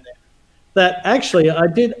in there that actually I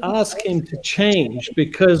did ask him to change,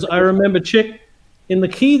 because I remember Chick, in the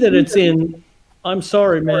key that it's in, I'm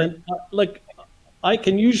sorry, man, I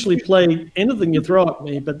can usually play anything you throw at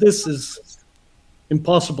me, but this is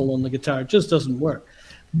impossible on the guitar. It just doesn't work.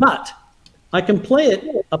 But I can play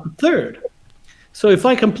it up a third. So if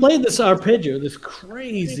I can play this arpeggio, this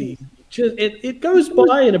crazy, it goes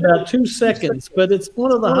by in about 2 seconds, but it's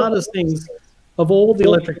one of the hardest things of all the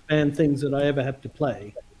Electric Band things that I ever have to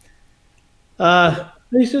play.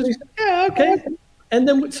 He says, yeah, okay. And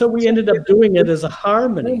then, so we ended up doing it as a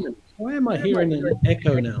harmony. Why am I hearing an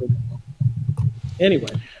echo now?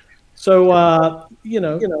 Anyway, so,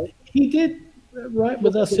 he did write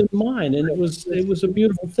with us in mind, and it was a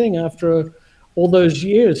beautiful thing. After all those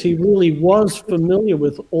years, he really was familiar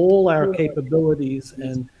with all our capabilities,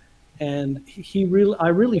 and I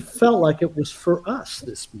really felt like it was for us,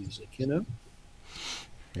 this music, Yeah.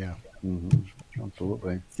 Mm-hmm.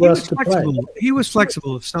 Absolutely. He was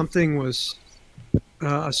flexible. If something was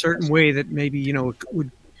a certain way that maybe, it would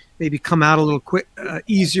maybe come out a little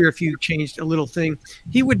easier if you changed a little thing,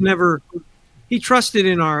 he would never. He trusted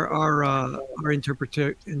in our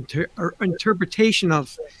interpretation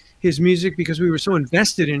of his music, because we were so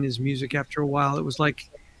invested in his music. After a while, it was like,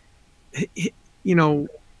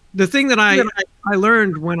 the thing that I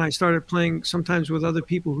learned when I started playing sometimes with other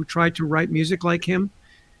people who tried to write music like him,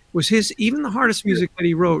 was his, even the hardest music that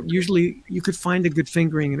he wrote, usually you could find a good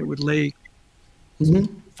fingering and it would lay,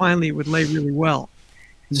 finally it would lay really well.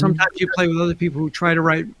 Sometimes you play with other people who try to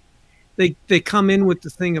write, they come in with the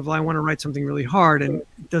thing of, I want to write something really hard, and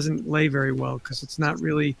it doesn't lay very well because it's not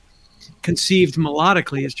really conceived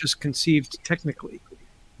melodically, it's just conceived technically.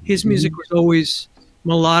 His music was always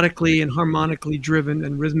melodically and harmonically driven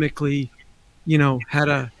and rhythmically, you know, had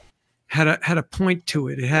a point to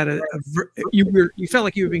it. It had you felt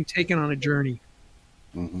like you were being taken on a journey.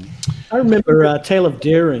 I remember Tale of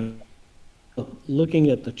Daring looking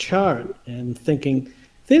at the chart and thinking,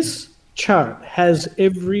 this chart has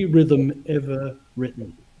every rhythm ever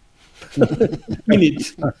written in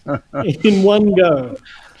it, in one go.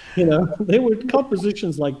 You know, there were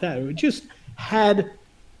compositions like that. It just had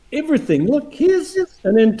everything. Look, here's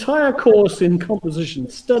an entire course in composition.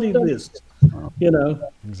 Study this, you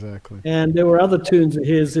know. Exactly. And there were other tunes of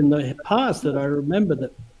his in the past that I remember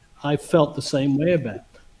that I felt the same way about.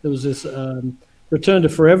 There was this Return to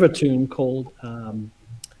Forever tune called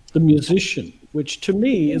The Musician, which to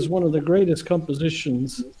me is one of the greatest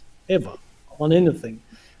compositions ever on anything.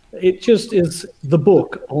 It just is the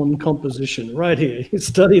book on composition right here. You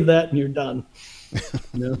study that and you're done.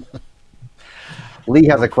 You know? Lee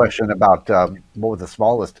has a question about what was the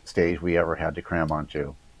smallest stage we ever had to cram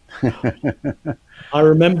onto. I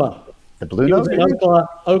remember. The Blue Note?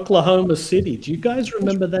 Oklahoma City. Do you guys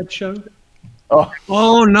remember that show?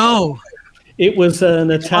 Oh no. It was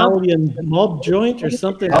an Italian mob joint or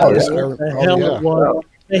something. Oh, It was.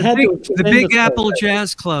 They had the Big Apple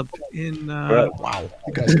Jazz Club in. Wow,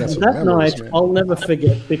 you guys got some that memories, night, man. I'll never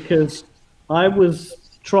forget, because I was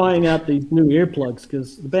trying out these new earplugs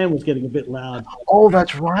because the band was getting a bit loud. Oh,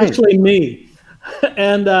 that's right. Especially me.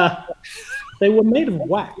 And they were made of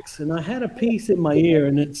wax, and I had a piece in my ear,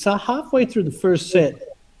 and it's halfway through the first set.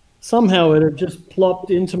 Somehow it had just plopped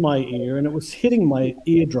into my ear, and it was hitting my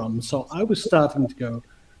eardrum. So I was starting to go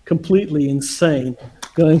completely insane,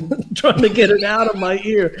 trying to get it out of my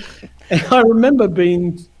ear. And I remember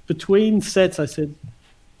being between sets, I said,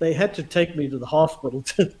 they had to take me to the hospital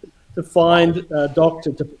to find a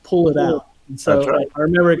doctor to pull it out. And so right. I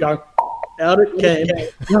remember it going, out it came.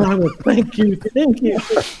 And I went, thank you.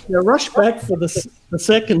 And I rushed back for the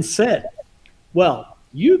second set. Well,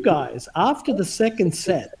 you guys, after the second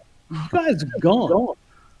set, you guys are gone.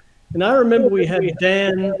 And I remember we had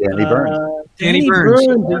Danny Burns. Danny Burns,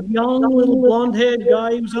 a young little blonde-haired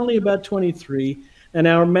guy. He was only about 23. And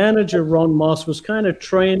our manager, Ron Moss, was kind of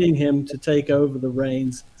training him to take over the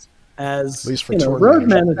reins as road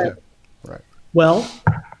manager. Yeah. Right. Well,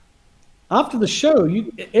 after the show,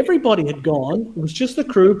 everybody had gone. It was just the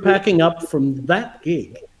crew packing up from that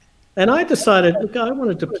gig. And I decided, look, I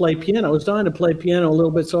wanted to play piano. I was dying to play piano a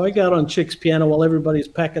little bit, so I got on Chick's piano while everybody's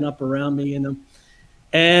packing up around me, you know.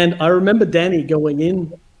 And I remember Danny going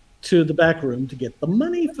in to the back room to get the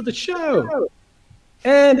money for the show.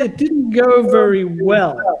 And it didn't go very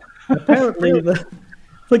well. Apparently,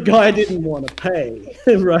 the guy didn't want to pay,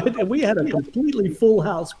 right? And we had a completely full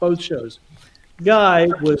house, both shows. Guy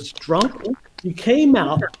was drunk. He came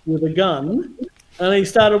out with a gun, and he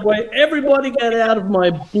started waiting, everybody get out of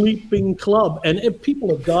my bleeping club. And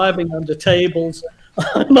people are diving under tables.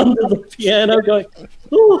 I'm under the piano going,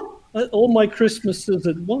 oh, all my Christmases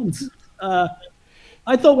at once.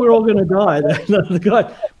 I thought we were all going to die. The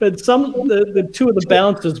guy, but the two of the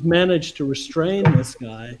bouncers managed to restrain this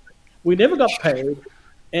guy. We never got paid.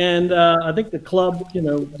 And I think the club, you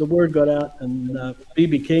know, the word got out, and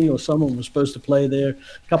B.B. King or someone was supposed to play there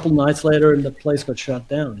a couple of nights later, and the place got shut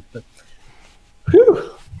down. But,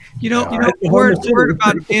 whew. You know, word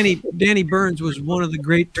about Danny Burns was one of the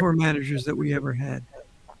great tour managers that we ever had.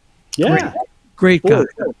 Yeah. Great guy.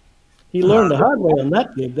 He learned the hard way on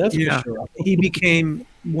that gig, that's for sure. He became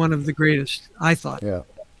one of the greatest, I thought. Yeah,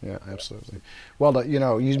 absolutely. Well, you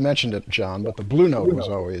know, you mentioned it, John, but the Blue Note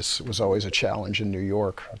was always a challenge in New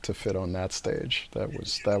York to fit on that stage. That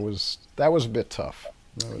was a bit tough.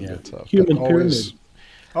 That was a bit tough. Human pyramid.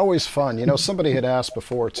 Always fun. You know, somebody had asked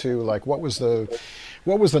before too, like what was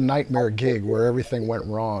the nightmare gig where everything went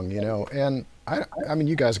wrong, you know? And I mean,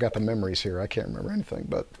 you guys got the memories here. I can't remember anything,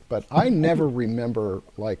 but I never remember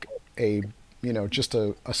like just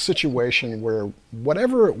a situation where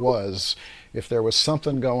whatever it was, if there was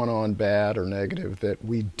something going on bad or negative that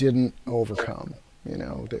we didn't overcome, you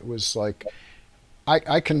know, it was like,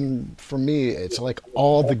 for me, it's like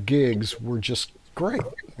all the gigs were just great,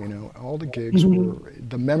 you know, all the gigs were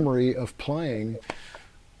the memory of playing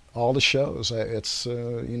all the shows. It's,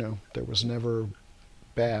 you know, there was never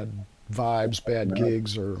bad vibes, bad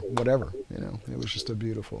gigs, or whatever. You know, it was just a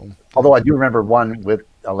beautiful. Although I do remember one with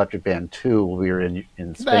Electric Band 2. We were in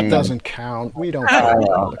Spain. That doesn't count. We don't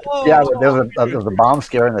count. Yeah, there was a bomb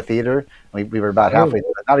scare in the theater. We were about halfway,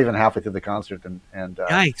 not even halfway through the concert, and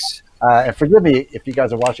Yikes! And forgive me if you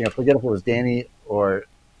guys are watching. I forget if it was Danny or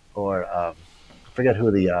forget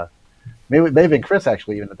who the maybe it may have been Chris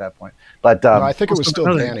actually even at that point. But no, I think it was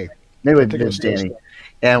still Danny. Maybe it was Danny.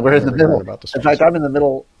 And we're in the middle. In fact, I'm in the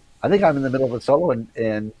middle. I think I'm in the middle of a solo,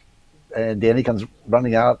 and Danny comes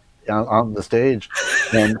running out on the stage,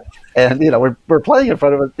 and you know we're playing in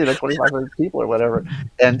front of 2,500 people or whatever,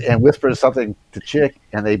 and whispers something to Chick,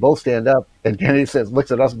 and they both stand up, and Danny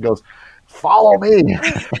looks at us and goes, "Follow me."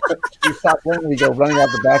 We stop playing, and we go running out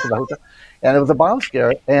the back of the hotel, and it was a bomb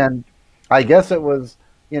scare, and I guess it was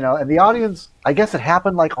and the audience, I guess it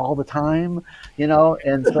happened like all the time,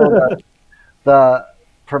 and so the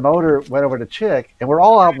promoter went over to Chick, and we're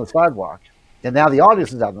all out on the sidewalk, and now the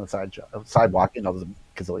audience is out on the sidewalk, there's a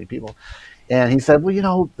gazillion people, and he said,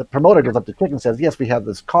 well, the promoter goes up to Chick and says, yes, we have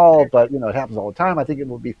this call, but it happens all the time. I think it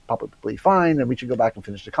will be publicly fine, and we should go back and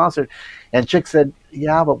finish the concert. And Chick said,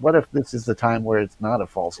 yeah, but what if this is the time where it's not a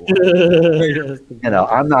false alarm?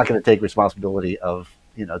 I'm not going to take responsibility of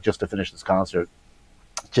just to finish this concert,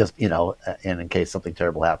 just and in case something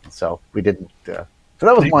terrible happens. So we didn't. So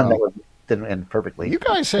that was one that didn't end perfectly. You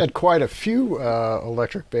guys had quite a few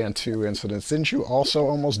Electric Band 2 incidents. Didn't you also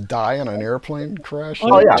almost die in an airplane crash?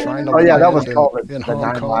 Oh yeah, that was called the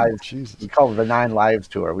 9 Lives. Jesus. We called it the 9 Lives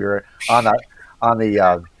tour. We were in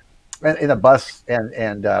a bus,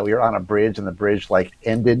 and we were on a bridge, and the bridge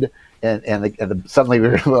ended, and suddenly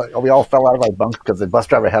we all fell out of our bunks because the bus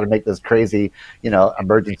driver had to make this crazy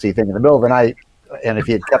emergency thing in the middle of the night. And if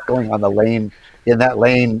he had kept going on the lane, in that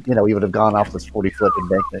lane, we would have gone off this 40-foot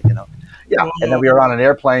embankment, Yeah. And then we were on an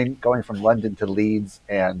airplane going from London to Leeds,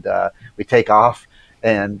 and we take off,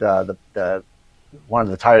 and the one of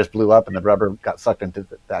the tires blew up, and the rubber got sucked into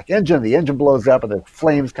the back engine. The engine blows up, and there's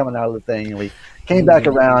flames coming out of the thing. And we came back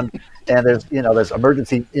around, and there's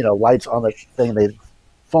emergency lights on the thing. They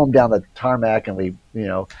foam down the tarmac, and we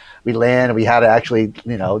land, and we had to actually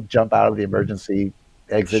jump out of the emergency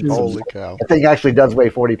exit. Holy cow! The thing actually does weigh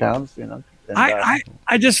 40 pounds. And,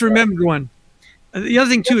 I just remembered one. The other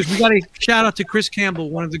thing too is we got to shout out to Chris Campbell,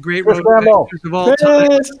 one of the great road managers of all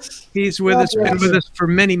time. He's with us, been with us for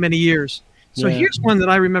many, many years. So here's one that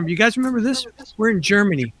I remember. You guys remember this? We're in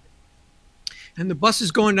Germany, and the bus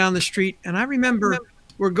is going down the street, and I remember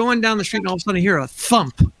we're going down the street, and all of a sudden I hear a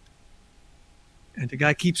thump, and the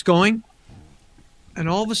guy keeps going, and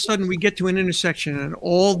all of a sudden we get to an intersection, and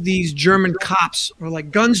all these German cops are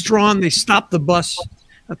like guns drawn. They stop the bus.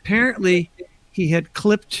 Apparently, he had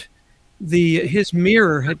clipped his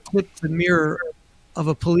mirror had clipped the mirror of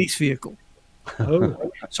a police vehicle.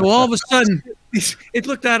 Oh. So all of a sudden, it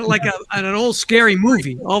looked at it like an old scary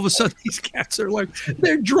movie. All of a sudden, these cats are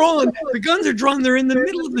they're drawn. The guns are drawn. They're in the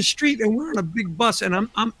middle of the street, and we're on a big bus. And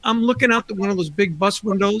I'm looking out one of those big bus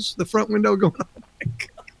windows, the front window, going,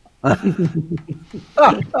 "Oh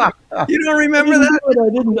my God!" You don't remember that?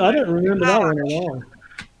 I didn't remember that one at all.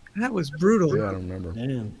 That was brutal. Yeah, I don't remember.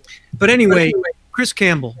 Damn. But anyway, Chris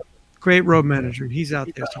Campbell, great road manager. He's out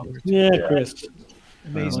there somewhere. Yeah, Chris.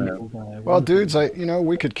 Amazing. Well, dudes,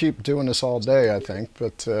 we could keep doing this all day, I think,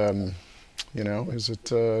 but does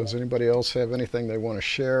anybody else have anything they want to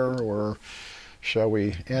share, or shall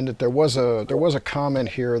we end it? There was a comment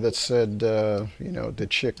here that said, did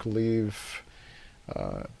Chick leave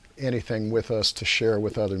anything with us to share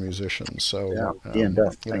with other musicians? So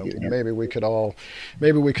maybe we could all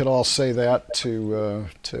say that to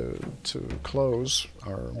close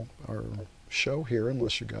our show here,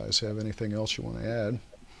 unless you guys have anything else you want to add.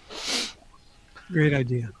 Great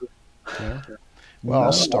idea. Yeah. Well,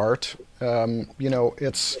 I'll start.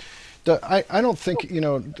 It's I don't think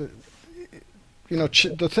the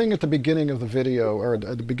thing at the beginning of the video, or at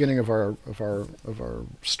the beginning of our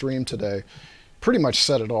stream today, pretty much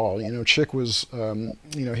said it all. Chick was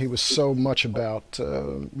he was so much about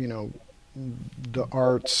the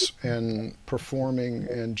arts and performing,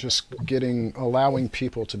 and just allowing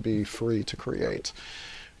people to be free to create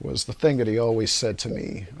was the thing that he always said to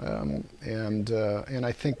me, and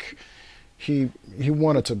I think he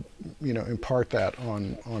wanted to impart that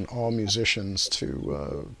on all musicians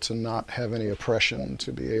to not have any oppression,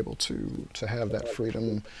 to be able to have that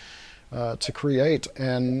freedom to create.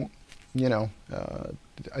 And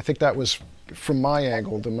I think that was, from my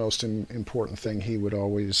angle, the most important thing he would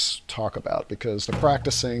always talk about, because the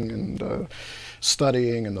practicing and the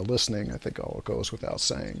studying and the listening, I think, all goes without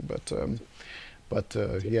saying. But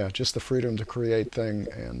just the freedom to create thing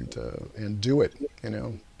and do it,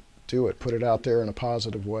 do it, put it out there in a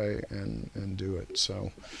positive way, and do it.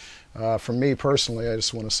 So for me personally, I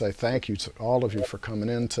just want to say thank you to all of you for coming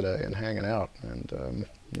in today and hanging out. And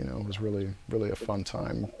you know, it was really a fun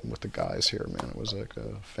time with the guys here, man. It was like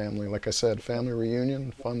a family, like I said, family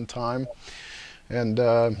reunion, fun time. And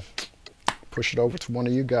push it over to one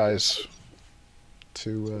of you guys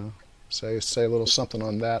to say a little something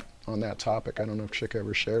on that topic. I don't know if Chick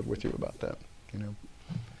ever shared with you about that, you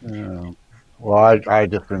know. Well, I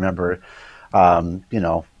just remember, you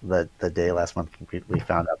know, the day last month we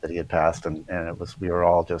found out that he had passed, and we were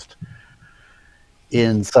all just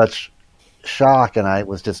in such shock, and I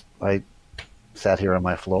sat here on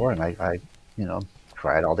my floor and I you know,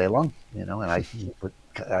 cried all day long, you know, and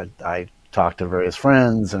I talked to various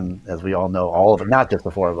friends, and as we all know, all of them, not just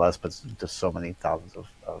the four of us, but just so many thousands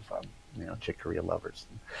of you know, Chick Corea lovers,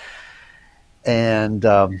 and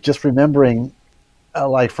just remembering,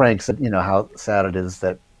 like Frank said, you know, how sad it is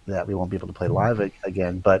that we won't be able to play live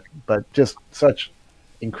again, but just such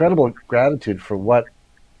incredible gratitude for what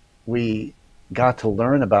we got to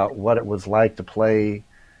learn about what it was like to play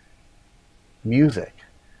music.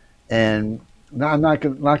 And not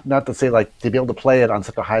to say like to be able to play it on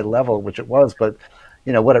such a high level, which it was, but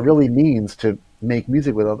you know what it really means to make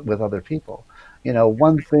music with other people. You know,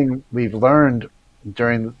 one thing we've learned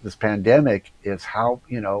during this pandemic is how,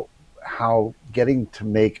 you know, how getting to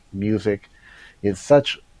make music is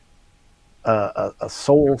such a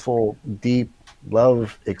soulful, deep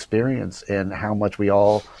love experience, and how much we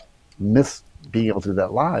all miss being able to do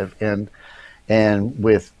that live. And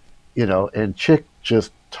with, you know, and Chick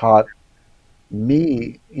just taught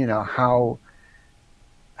me, you know, how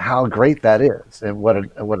great that is, and what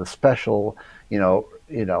a special, you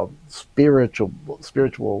know,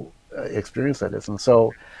 spiritual experience that is. And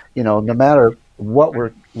so, you know, no matter what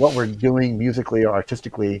we're doing musically or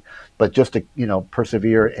artistically, but just to, you know,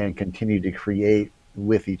 persevere and continue to create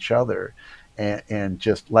with each other, and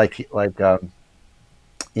just like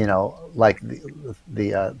you know, like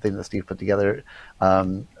the thing that Steve put together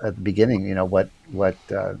at the beginning, you know, what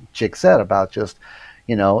Chick said about just,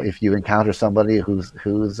 you know, if you encounter somebody who's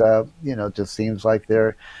you know, just seems like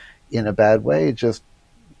they're in a bad way, just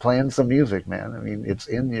playing some music, man. I mean, it's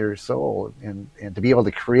in your soul, and to be able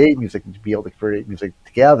to create music, and to be able to create music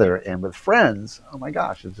together and with friends, oh my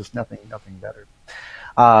gosh, it's just nothing better.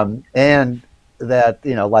 And that,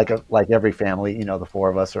 you know, like every family, you know, the four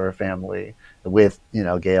of us are a family with, you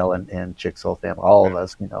know, Gail and Chick's whole family, all of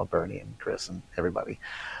us, you know, Bernie and Chris and everybody.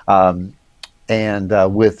 And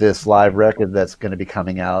with this live record that's going to be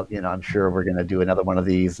coming out, you know, I'm sure we're going to do another one of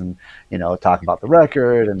these, and, you know, talk about the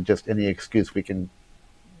record, and just any excuse we can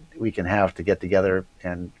have to get together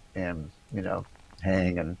and you know,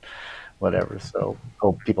 hang and whatever. So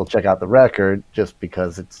hope people check out the record, just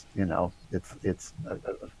because it's, you know, it's a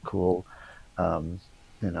cool, you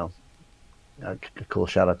know, a cool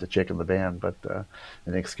shout out to Chick and the band, but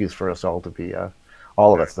an excuse for us all to be,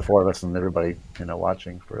 all of us, the four of us and everybody, you know,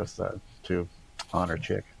 watching, for us to honor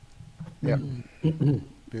Chick. Yeah.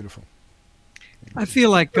 Beautiful. I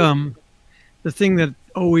feel like the thing that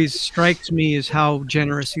always strikes me is how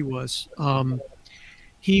generous he was.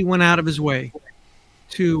 He went out of his way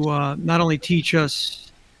to not only teach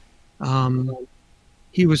us,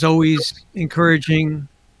 he was always encouraging,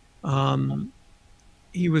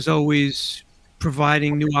 he was always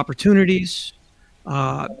providing new opportunities.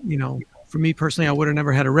 You know, for me personally, I would have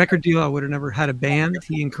never had a record deal. I would have never had a band.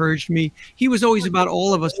 He encouraged me. He was always about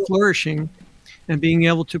all of us flourishing and being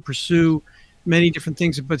able to pursue many different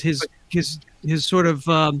things. But his sort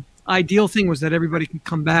of ideal thing was that everybody could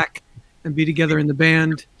come back and be together in the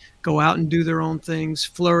band, go out and do their own things,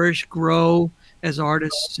 flourish, grow as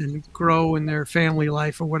artists, and grow in their family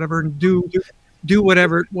life or whatever, and do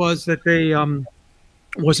whatever it was that they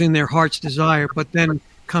was in their heart's desire, but then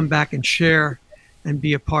come back and share and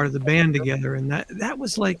be a part of the band together. And that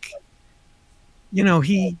was like, you know,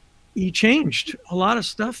 he changed a lot of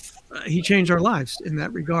stuff. He changed our lives in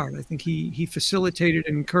that regard. I think he facilitated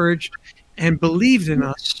and encouraged and believed in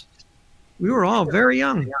us. We were all very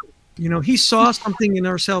young. You know, he saw something in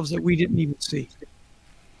ourselves that we didn't even see,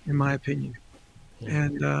 in my opinion.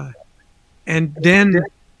 And then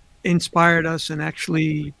inspired us and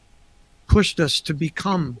actually pushed us to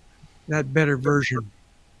become that better version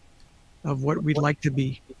of what we'd like to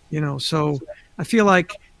be, you know. So I feel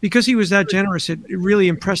like because he was that generous, it really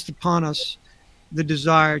impressed upon us the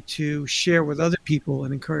desire to share with other people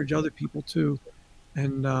and encourage other people too.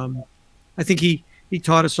 And I think he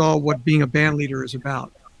taught us all what being a band leader is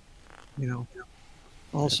about, you know,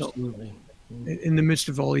 also. Absolutely. In the midst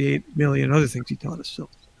of all the 8 million other things he taught us. So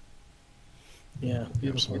yeah,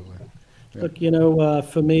 absolutely. Look,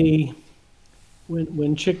 for me,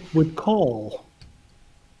 when Chick would call,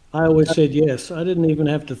 I always said yes. I didn't even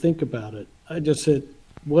have to think about it. I just said,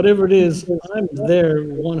 whatever it is, I'm there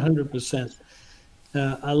 100%.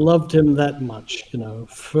 I loved him that much,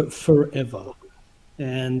 forever.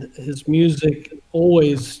 And his music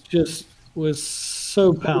always just was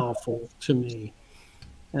so powerful to me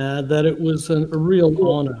that it was a real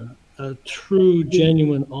honor, a true,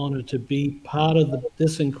 genuine honor to be part of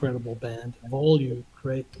this incredible band of all you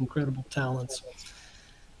great, incredible talents,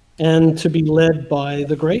 and to be led by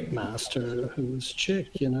the great master who was Chick.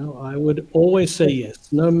 I would always say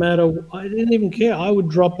yes, no matter. I didn't even care. I would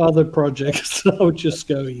drop other projects. I would just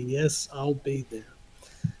go, yes, I'll be there.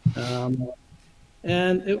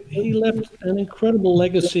 He left an incredible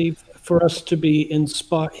legacy for us to be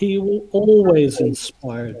inspired. He always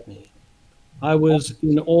inspired me. I was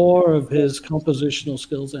in awe of his compositional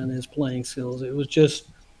skills and his playing skills. It was just,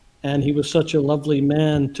 and he was such a lovely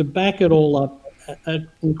man. To back it all up, an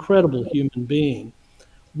incredible human being,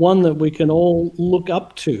 one that we can all look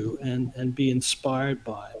up to and be inspired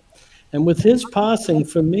by. And with his passing,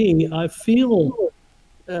 for me, I feel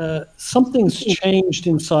something's changed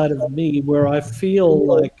inside of me where I feel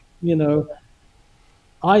like,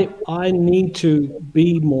 I need to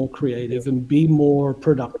be more creative and be more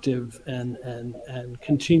productive and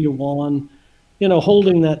continue on,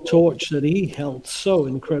 holding that torch that he held so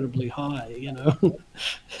incredibly high,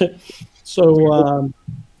 So,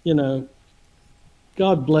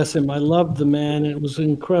 God bless him. I loved the man. It was an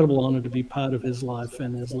incredible honor to be part of his life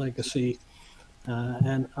and his legacy.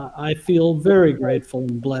 And I feel very grateful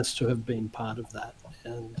and blessed to have been part of that.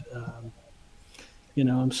 And,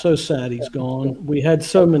 I'm so sad he's gone. We had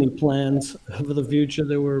so many plans for the future.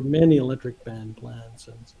 There were many Electric Band plans.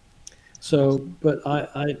 And so, but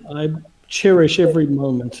I cherish every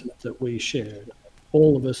moment that we shared,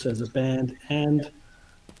 all of us as a band and,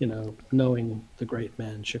 knowing the great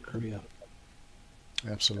man, Chick Corea.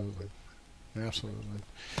 Absolutely.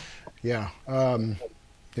 Yeah.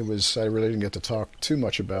 It was, I really didn't get to talk too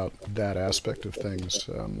much about that aspect of things.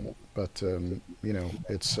 But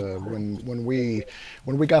it's when we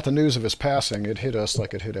got the news of his passing, it hit us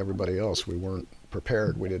like it hit everybody else. We weren't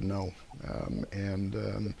prepared. We didn't know.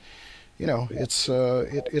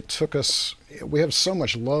 It took us, we have so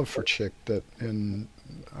much love for Chick that, and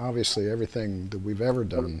obviously everything that we've ever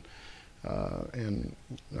done, and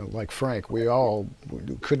like Frank, we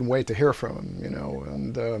couldn't wait to hear from him,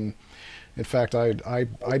 and in fact, I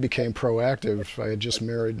became proactive. I had just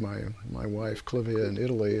married my wife, Clivia, in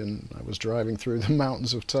Italy, and I was driving through the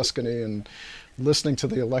mountains of Tuscany and listening to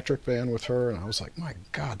the Electric Band with her, and I was like, my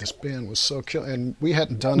God, this band was so kill. And we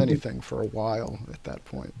hadn't done anything for a while at that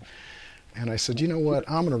point. And I said, you know what,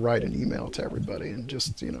 I'm going to write an email to everybody and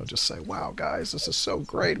just say, wow, guys, this is so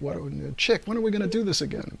great. Chick, when are we going to do this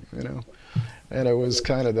again? And it was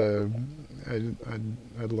kind of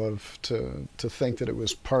I'd love to think that it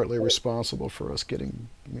was partly responsible for us getting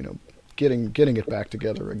it back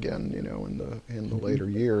together again, in the later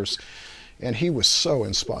years. And he was so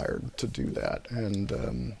inspired to do that. And,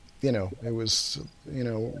 it was,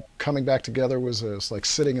 coming back together was like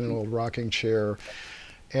sitting in an old rocking chair.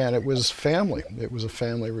 And it was family. It was a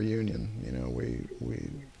family reunion.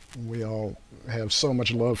 We all have so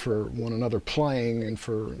much love for one another playing, and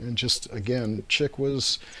just again, Chick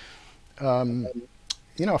was, a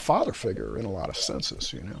father figure in a lot of senses.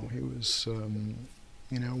 He was,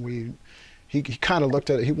 he kind of looked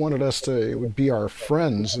at it. He wanted us to be our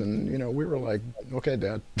friends, and we were like, okay,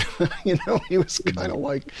 Dad. He was kind of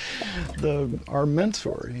like our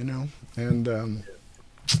mentor. And.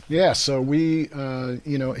 Yeah, so we,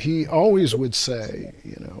 he always would say,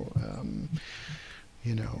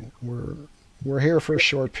 we're here for a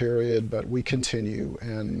short period, but we continue,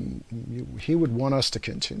 and he would want us to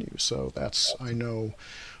continue. So I know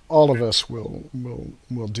all of us will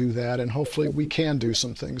do that, and hopefully we can do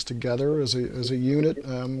some things together as a unit.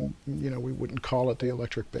 We wouldn't call it the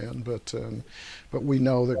Electric Band, but we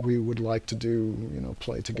know that we would like to do,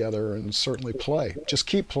 play together, and certainly play. Just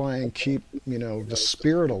keep playing, keep, the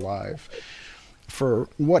spirit alive for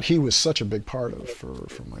what he was such a big part of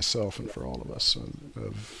for myself and for all of us,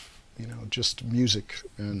 of just music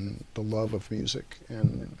and the love of music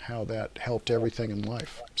and how that helped everything in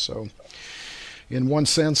life. So in one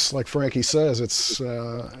sense, like Frankie says, it's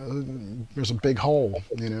there's a big hole,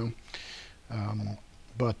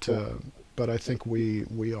 but I think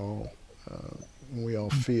we all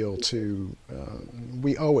feel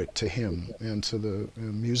we owe it to him and to the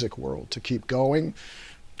music world to keep going,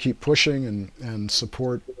 keep pushing, and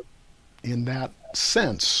support in that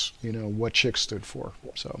sense, you know, what Chick stood for.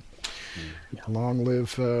 So long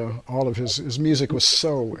live all of his music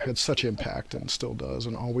had such impact and still does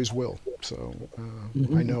and always will. So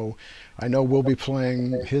I know we'll be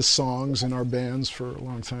playing his songs in our bands for a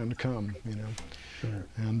long time to come, you know. Sure.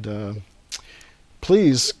 And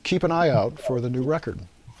please keep an eye out for the new record.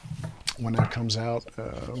 When that comes out,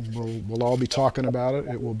 we'll all be talking about it.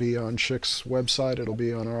 It will be on Chick's website. It'll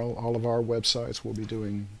be on all of our websites. We'll be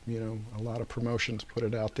doing, you know, a lot of promotion to put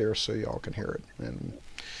it out there so y'all can hear it.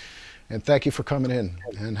 And thank you for coming in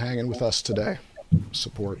and hanging with us today.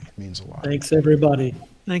 Support means a lot. Thanks, everybody.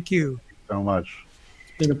 Thank you So much.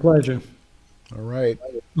 It's been a pleasure. All right.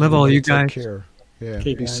 Love all you Take guys. care. Yeah.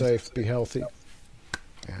 Okay, Be guys. safe. Be healthy.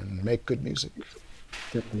 And make good music.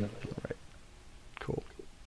 Definitely. All right.